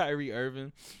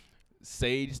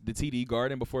saged the TD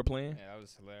Garden before playing? Yeah, that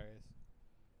was hilarious.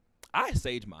 I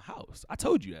saged my house. I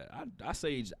told you that. I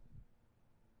saged.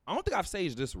 I don't think I've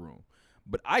saged this room,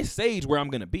 but I sage where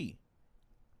I'm gonna be.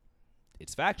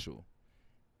 It's factual.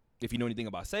 If you know anything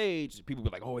about sage, people be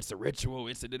like, "Oh, it's a ritual.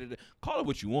 It's a da-da-da." Call it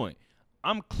what you want.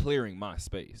 I'm clearing my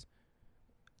space.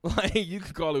 Like, you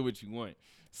can call it what you want.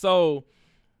 So,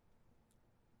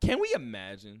 can we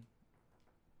imagine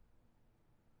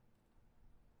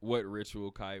what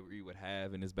ritual Kyrie would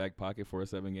have in his back pocket for a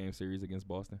 7-game series against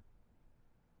Boston?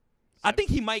 I think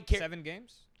he might care. 7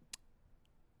 games?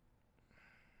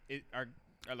 Are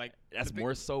like That's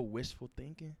more so wishful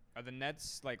thinking. Are the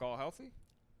Nets like all healthy?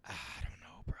 I don't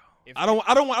know, bro. If I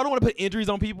don't want to put injuries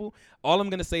on people. All I'm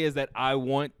gonna say is that I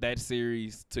want that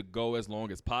series to go as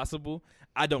long as possible.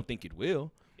 I don't think it will.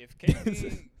 If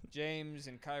KD, James,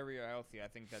 and Kyrie are healthy, I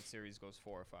think that series goes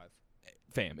 4 or 5.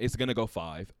 Fam, it's gonna go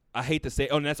 5. I hate to say,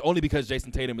 and that's only because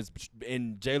Jason Tatum is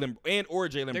and Jalen They're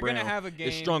Brown gonna have a game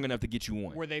is strong enough to get you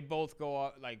one. where they both go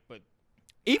out but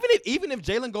Even if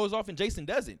Jalen goes off and Jason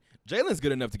doesn't, Jalen's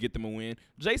good enough to get them a win.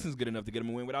 Jason's good enough to get them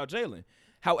a win without Jalen.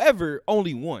 However,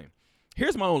 only one.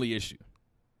 Here's my only issue.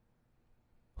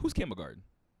 Who's Kemba guarding?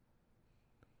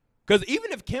 Because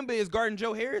even if Kemba is guarding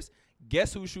Joe Harris,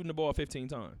 guess who's shooting the ball 15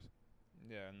 times?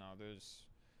 yeah, no, there's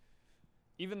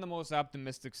even the most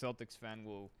optimistic Celtics fan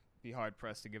will be hard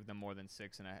pressed to give them more than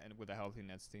 6 and with a healthy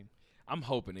Nets team. I'm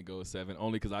hoping it goes 7,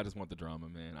 only because I just want the drama,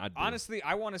 man. I do. Honestly,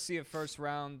 I want to see a first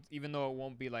round, even though it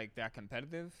won't be like that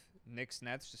competitive. Knicks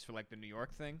Nets, just for like the New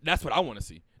York thing. That's what I want to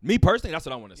see. Me personally, that's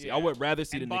what I want to see. Yeah. I would rather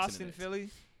see and the Knicks Boston, and the Nets. Philly.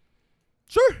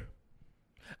 Sure.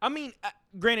 I mean,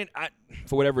 granted,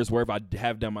 for whatever it's worth, I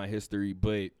have done my history,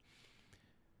 but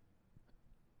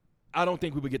I don't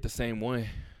think we would get the same one.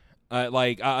 I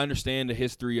understand the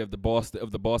history of the Boston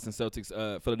Celtics,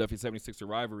 Philadelphia 76er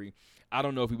rivalry. I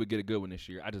don't know if we would get a good one this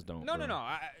year. I just don't. No. bro.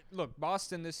 Look,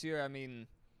 Boston this year, I mean,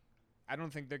 I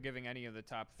don't think they're giving any of the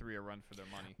top 3 a run for their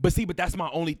money. But that's my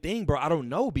only thing, bro. I don't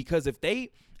know, because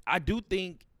I do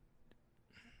think,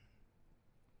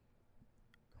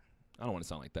 I don't want to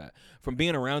sound like that. From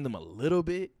being around them a little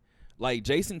bit, like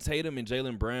Jason Tatum and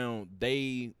Jalen Brown,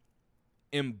 they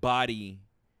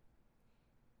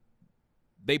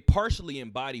partially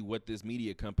embody what this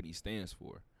media company stands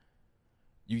for.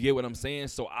 You get what I'm saying?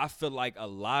 So I feel like a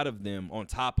lot of them, on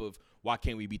top of why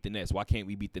can't we beat the Nets? Why can't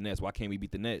we beat the Nets? Why can't we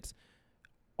beat the Nets?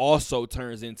 Also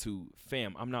turns into,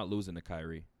 fam, I'm not losing to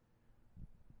Kyrie.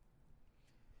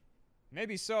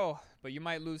 Maybe so, but you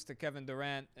might lose to Kevin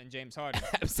Durant and James Harden.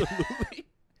 Absolutely.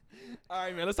 All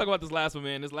right, man, let's talk about this last one,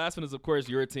 man. This last one is, of course,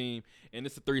 your team, and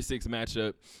it's a 3-6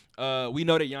 matchup. We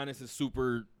know that Giannis is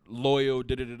super loyal,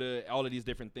 all of these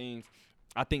different things.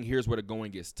 I think here's where the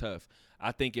going gets tough.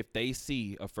 I think if they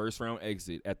see a first-round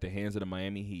exit at the hands of the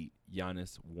Miami Heat,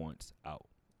 Giannis wants out.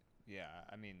 Yeah,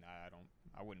 I mean,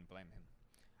 I wouldn't blame him.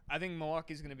 I think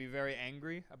Milwaukee's going to be very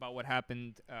angry about what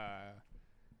happened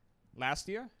last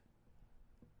year.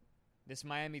 This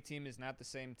Miami team is not the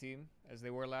same team as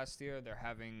they were last year. They're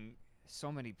having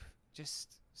so many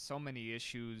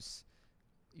issues.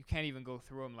 You can't even go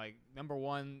through them. Like, number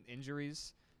one,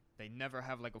 injuries. They never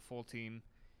have like a full team.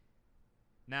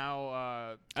 Now,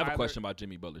 I have a question about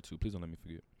Jimmy Butler too. Please don't let me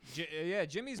forget. Yeah,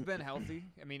 Jimmy's been healthy.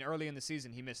 I mean, early in the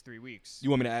season, he missed 3 weeks. You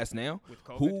want me to ask now? With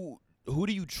COVID? Who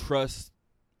do you trust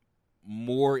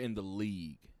more in the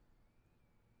league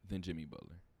than Jimmy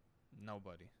Butler?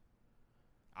 Nobody.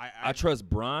 I trust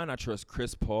Bron. I trust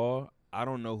Chris Paul. I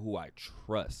don't know who I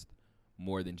trust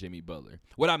more than Jimmy Butler.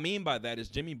 What I mean by that is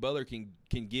Jimmy Butler can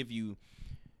give you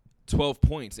 12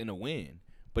 points in a win,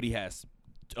 but he has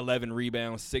 11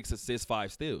 rebounds, 6 assists,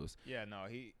 5 steals. Yeah, no,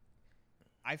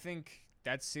 I think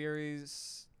that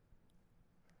series,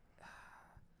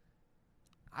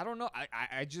 I don't know.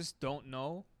 I just don't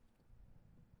know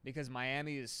because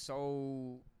Miami is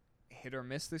so hit or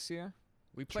miss this year.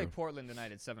 We play True. Portland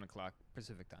tonight at 7 o'clock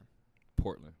Pacific time.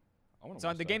 Portland.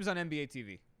 So the game's on NBA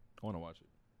TV. I want to watch it.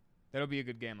 That'll be a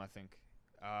good game, I think.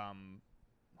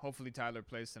 Hopefully Tyler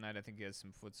plays tonight. I think he has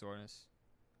some foot soreness.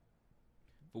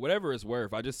 For whatever it's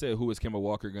worth, I just said who is Kemba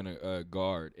Walker going to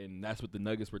guard, and that's what the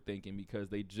Nuggets were thinking because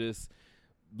they just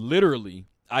literally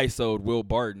ISO'd Will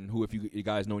Barton, who if you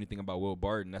guys know anything about Will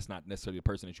Barton, that's not necessarily the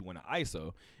person that you want to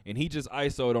ISO. And he just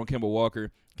ISO'd on Kemba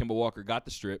Walker. Kemba Walker got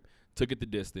the strip, took it the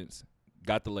distance,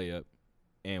 got the layup,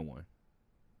 and won.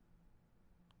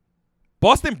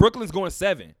 Boston, Brooklyn's going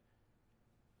 7.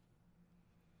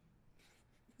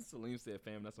 Salim said,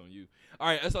 fam, that's on you. All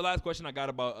right, that's the last question I got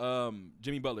about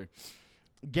Jimmy Butler.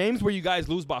 Games where you guys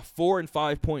lose by 4 and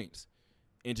 5 points,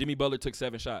 and Jimmy Butler took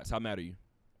 7 shots. How mad are you?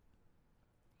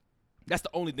 That's the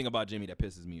only thing about Jimmy that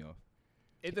pisses me off.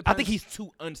 I think he's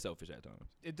too unselfish at times.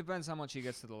 It depends how much he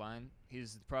gets to the line.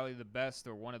 He's probably the best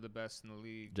or one of the best in the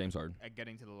league. James Harden. At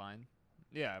getting to the line.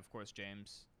 Yeah, of course,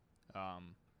 James.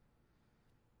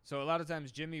 So a lot of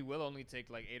times Jimmy will only take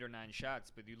like 8 or 9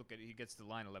 shots, but you look at it, he gets to the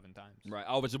line 11 times. Right.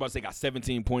 I was just about to say got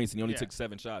 17 points and he only took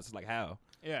 7 shots. It's like how?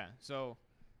 Yeah. So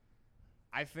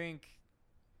I think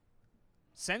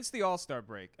since the All-Star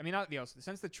break, I mean not the All-Star,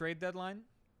 since the trade deadline,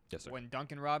 yes, sir. When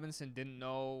Duncan Robinson didn't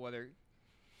know whether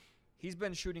he's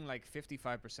been shooting like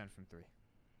 55% from 3.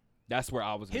 That's where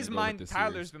I was going to go mind. with this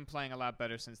Tyler's series. been playing a lot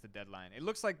better since the deadline. It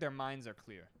looks like their minds are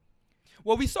clear.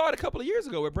 Well, we saw it a couple of years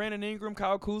ago with Brandon Ingram,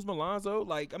 Kyle Kuzma, Lonzo.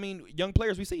 Like, I mean, young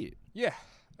players, we see it. Yeah.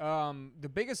 The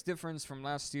biggest difference from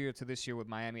last year to this year with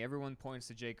Miami, everyone points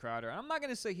to Jay Crowder. And I'm not going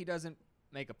to say he doesn't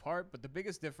make a part, but the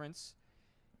biggest difference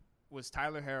was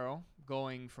Tyler Herro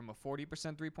going from a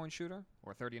 40% three-point shooter,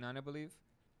 or 39, I believe,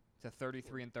 to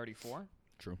 33 and 34.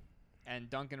 True. And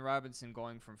Duncan Robinson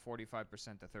going from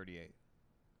 45% to 38.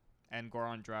 And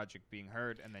Goran Dragic being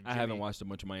hurt. And then Jimmy. I haven't watched a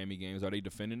bunch of Miami games. Are they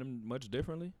defending them much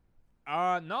differently?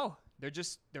 No.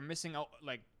 They're missing out.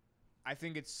 Like, I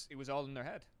think it was all in their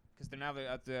head. Because they're now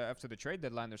after the trade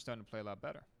deadline, they're starting to play a lot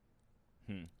better.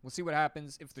 We'll see what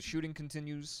happens if the shooting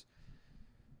continues.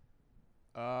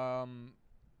 I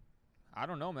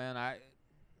don't know, man.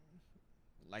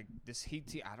 Like this Heat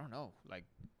team, I don't know. Like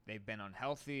they've been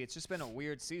unhealthy. It's just been a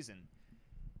weird season.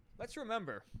 Let's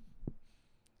remember,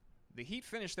 the Heat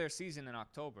finished their season in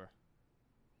October.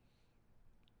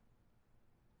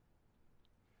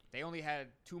 They only had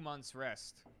 2 months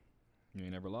rest. You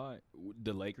ain't never lied.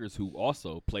 The Lakers, who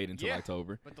also played until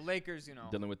October. But the Lakers,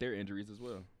 dealing with their injuries as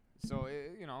well. So,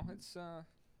 it's...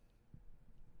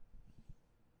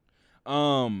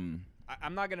 I'm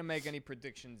not gonna make any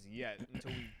predictions yet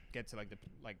until we get to the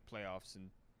playoffs and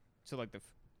to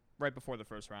right before the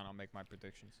first round. I'll make my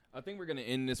predictions. I think we're gonna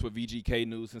end this with VGK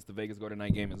news since the Vegas Golden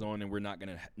Knight game is on, and we're not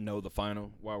gonna know the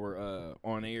final while we're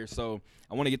on air. So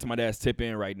I want to get to my dad's tip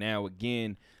in right now.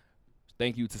 Again,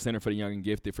 thank you to Center for the Young and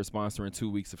Gifted for sponsoring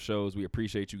 2 weeks of shows. We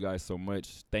appreciate you guys so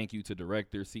much. Thank you to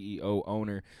director, CEO,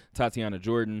 owner Tatiana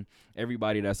Jordan,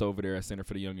 everybody that's over there at Center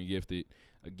for the Young and Gifted.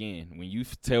 Again,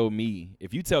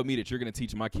 if you tell me that you're going to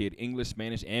teach my kid English,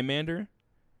 Spanish, and Mandarin,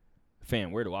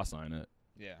 fam, where do I sign up?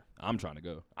 Yeah. I'm trying to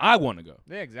go. I want to go.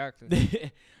 Yeah,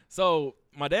 exactly. So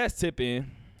my dad's tip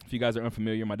in, if you guys are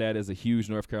unfamiliar, my dad is a huge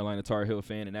North Carolina Tar Heel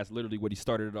fan, and that's literally what he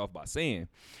started it off by saying.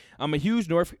 I'm a huge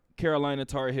North Carolina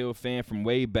Tar Heel fan from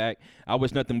way back. I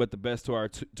wish nothing but the best to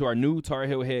our new Tar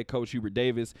Heel head coach, Hubert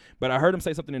Davis, but I heard him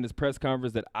say something in his press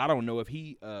conference that I don't know if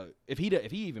he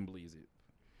even believes it.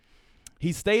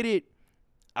 He stated,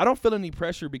 I don't feel any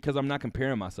pressure because I'm not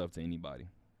comparing myself to anybody.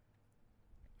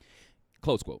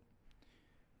 Close quote.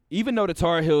 Even though the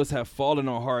Tar Heels have fallen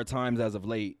on hard times as of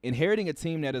late, inheriting a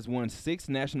team that has won 6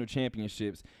 national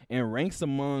championships and ranks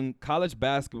among college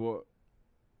basketball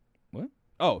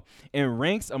and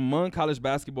ranks among college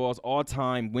basketball's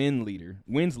all-time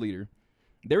wins leader,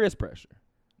 there is pressure.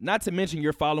 Not to mention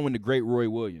you're following the great Roy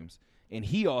Williams, and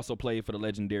he also played for the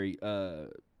legendary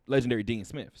Dean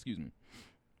Smith. Excuse me.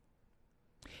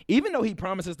 Even though he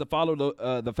promises to follow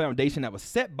the foundation that was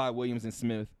set by Williams and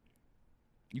Smith,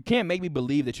 you can't make me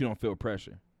believe that you don't feel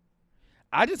pressure.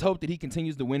 I just hope that he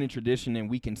continues the winning tradition and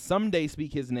we can someday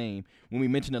speak his name when we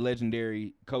mention the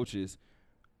legendary coaches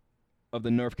of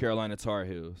the North Carolina Tar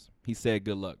Heels. He said,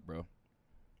 good luck, bro.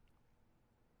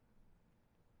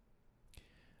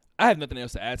 I have nothing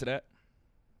else to add to that,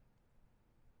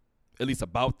 at least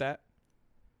about that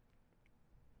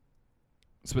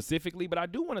specifically, but I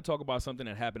do want to talk about something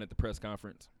that happened at the press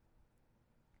conference.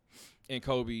 And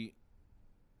Kobe,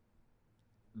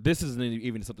 this isn't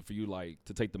even something for you like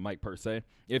to take the mic per se.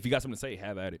 If you got something to say,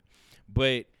 have at it.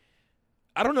 But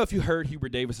I don't know if you heard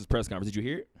Hubert Davis's press conference. Did you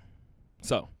hear it?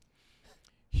 So,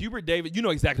 Hubert Davis, you know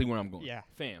exactly where I'm going. Yeah.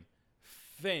 Fam.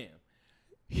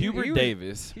 Hubert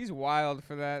Davis. He's wild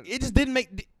for that. It just didn't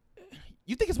make –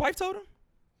 you think his wife told him?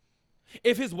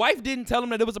 If his wife didn't tell him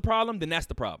that it was a problem, then that's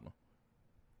the problem.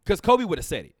 Because Kobe would have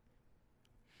said it.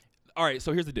 All right,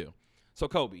 so here's the deal. So,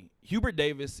 Kobe, Hubert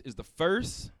Davis is the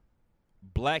first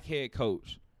black head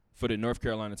coach for the North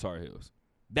Carolina Tar Heels.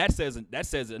 That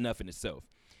says enough in itself.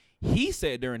 He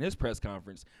said during his press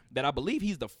conference that I believe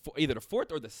he's either the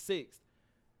 4th or the 6th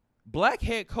black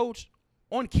head coach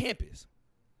on campus.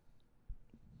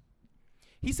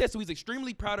 He said so he's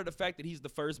extremely proud of the fact that he's the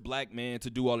first black man to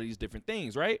do all of these different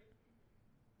things, right?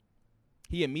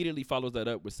 He immediately follows that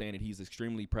up with saying that he's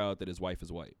extremely proud that his wife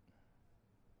is white.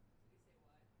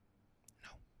 No.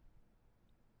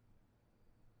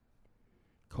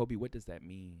 Kobe, what does that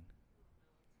mean?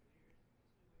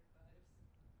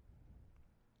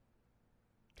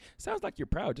 Sounds like you're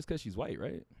proud just because she's white,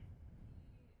 right?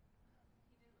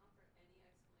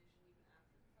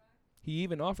 He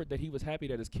even offered that he was happy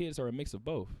that his kids are a mix of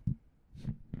both.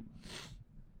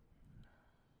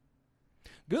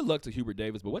 Good luck to Hubert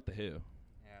Davis, but what the hell?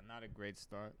 Yeah, not a great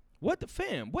start. What the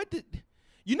fam?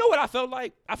 You know what I felt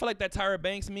like? I felt like that Tyra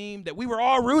Banks meme that we were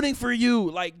all rooting for you.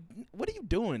 Like, what are you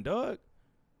doing, dog?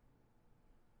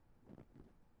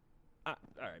 All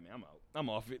right, man, I'm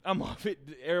off it.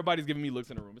 Everybody's giving me looks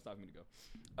in the room. It's time for me to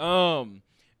go.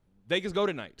 Vegas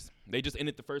Golden Knights. They just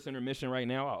ended the first intermission right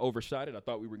now. I overshot it. I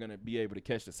thought we were going to be able to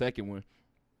catch the second one.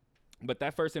 But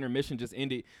that first intermission just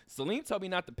ended. Salim told me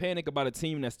not to panic about a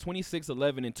team that's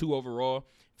 26-11-2 overall,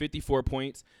 54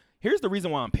 points. Here's the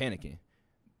reason why I'm panicking.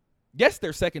 Yes,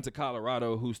 they're second to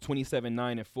Colorado, who's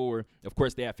 27-9-4. Of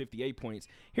course, they have 58 points.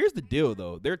 Here's the deal,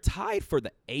 though. They're tied for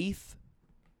they're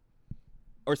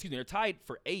tied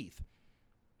for 8th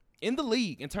in the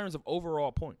league in terms of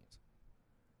overall points.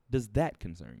 Does that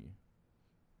concern you?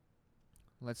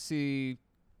 Let's see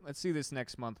this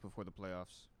next month before the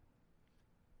playoffs.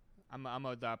 I'm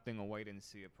adopting a wait and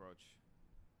see approach.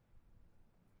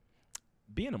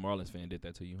 Being a Marlins fan did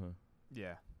that to you, huh?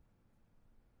 Yeah.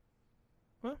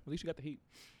 Well, at least you got the heat.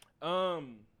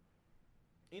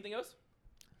 Anything else?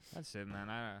 That's it, man.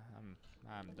 I'm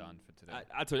done for today.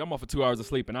 I told you I'm off for 2 hours of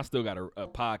sleep, and I still got a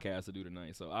podcast to do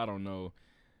tonight. So I don't know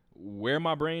where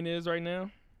my brain is right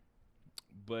now,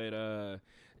 but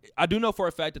I do know for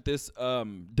a fact that this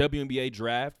WNBA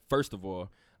draft. First of all,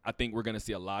 I think we're gonna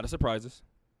see a lot of surprises.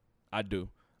 I do.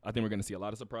 I think we're gonna see a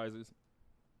lot of surprises.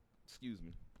 Excuse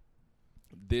me.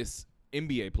 This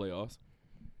NBA playoffs.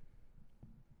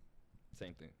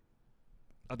 Same thing.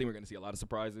 I think we're going to see a lot of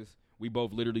surprises. We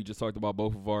both literally just talked about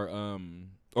both of our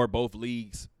or both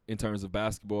leagues in terms of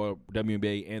basketball,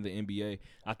 WNBA and the NBA.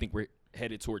 I think we're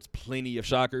headed towards plenty of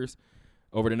shockers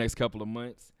over the next couple of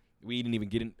months. We didn't even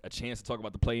get a chance to talk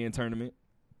about the play-in tournament.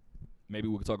 Maybe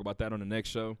we could talk about that on the next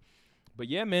show. But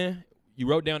yeah, man, you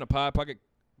wrote down a pod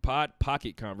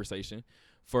pocket conversation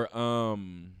for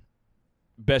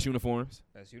best uniforms.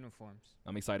 Best uniforms.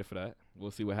 I'm excited for that. We'll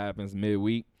see what happens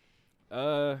midweek.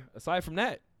 Aside from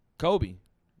that, Kobe,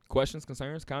 questions,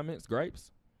 concerns, comments,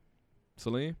 gripes?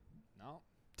 Salim? No.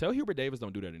 Tell Hubert Davis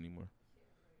don't do that anymore.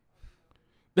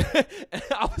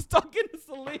 I was talking to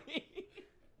Salim.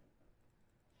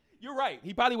 You're right.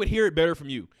 He probably would hear it better from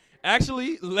you.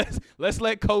 Actually, let's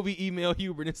let Kobe email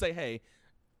Hubert and say, hey,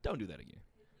 don't do that again.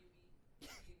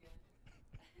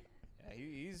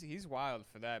 Yeah, he's wild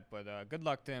for that, but good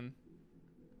luck to him.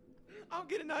 I'm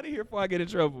getting out of here before I get in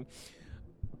trouble.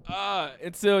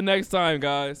 Until next time,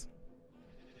 guys.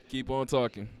 Keep on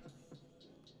talking.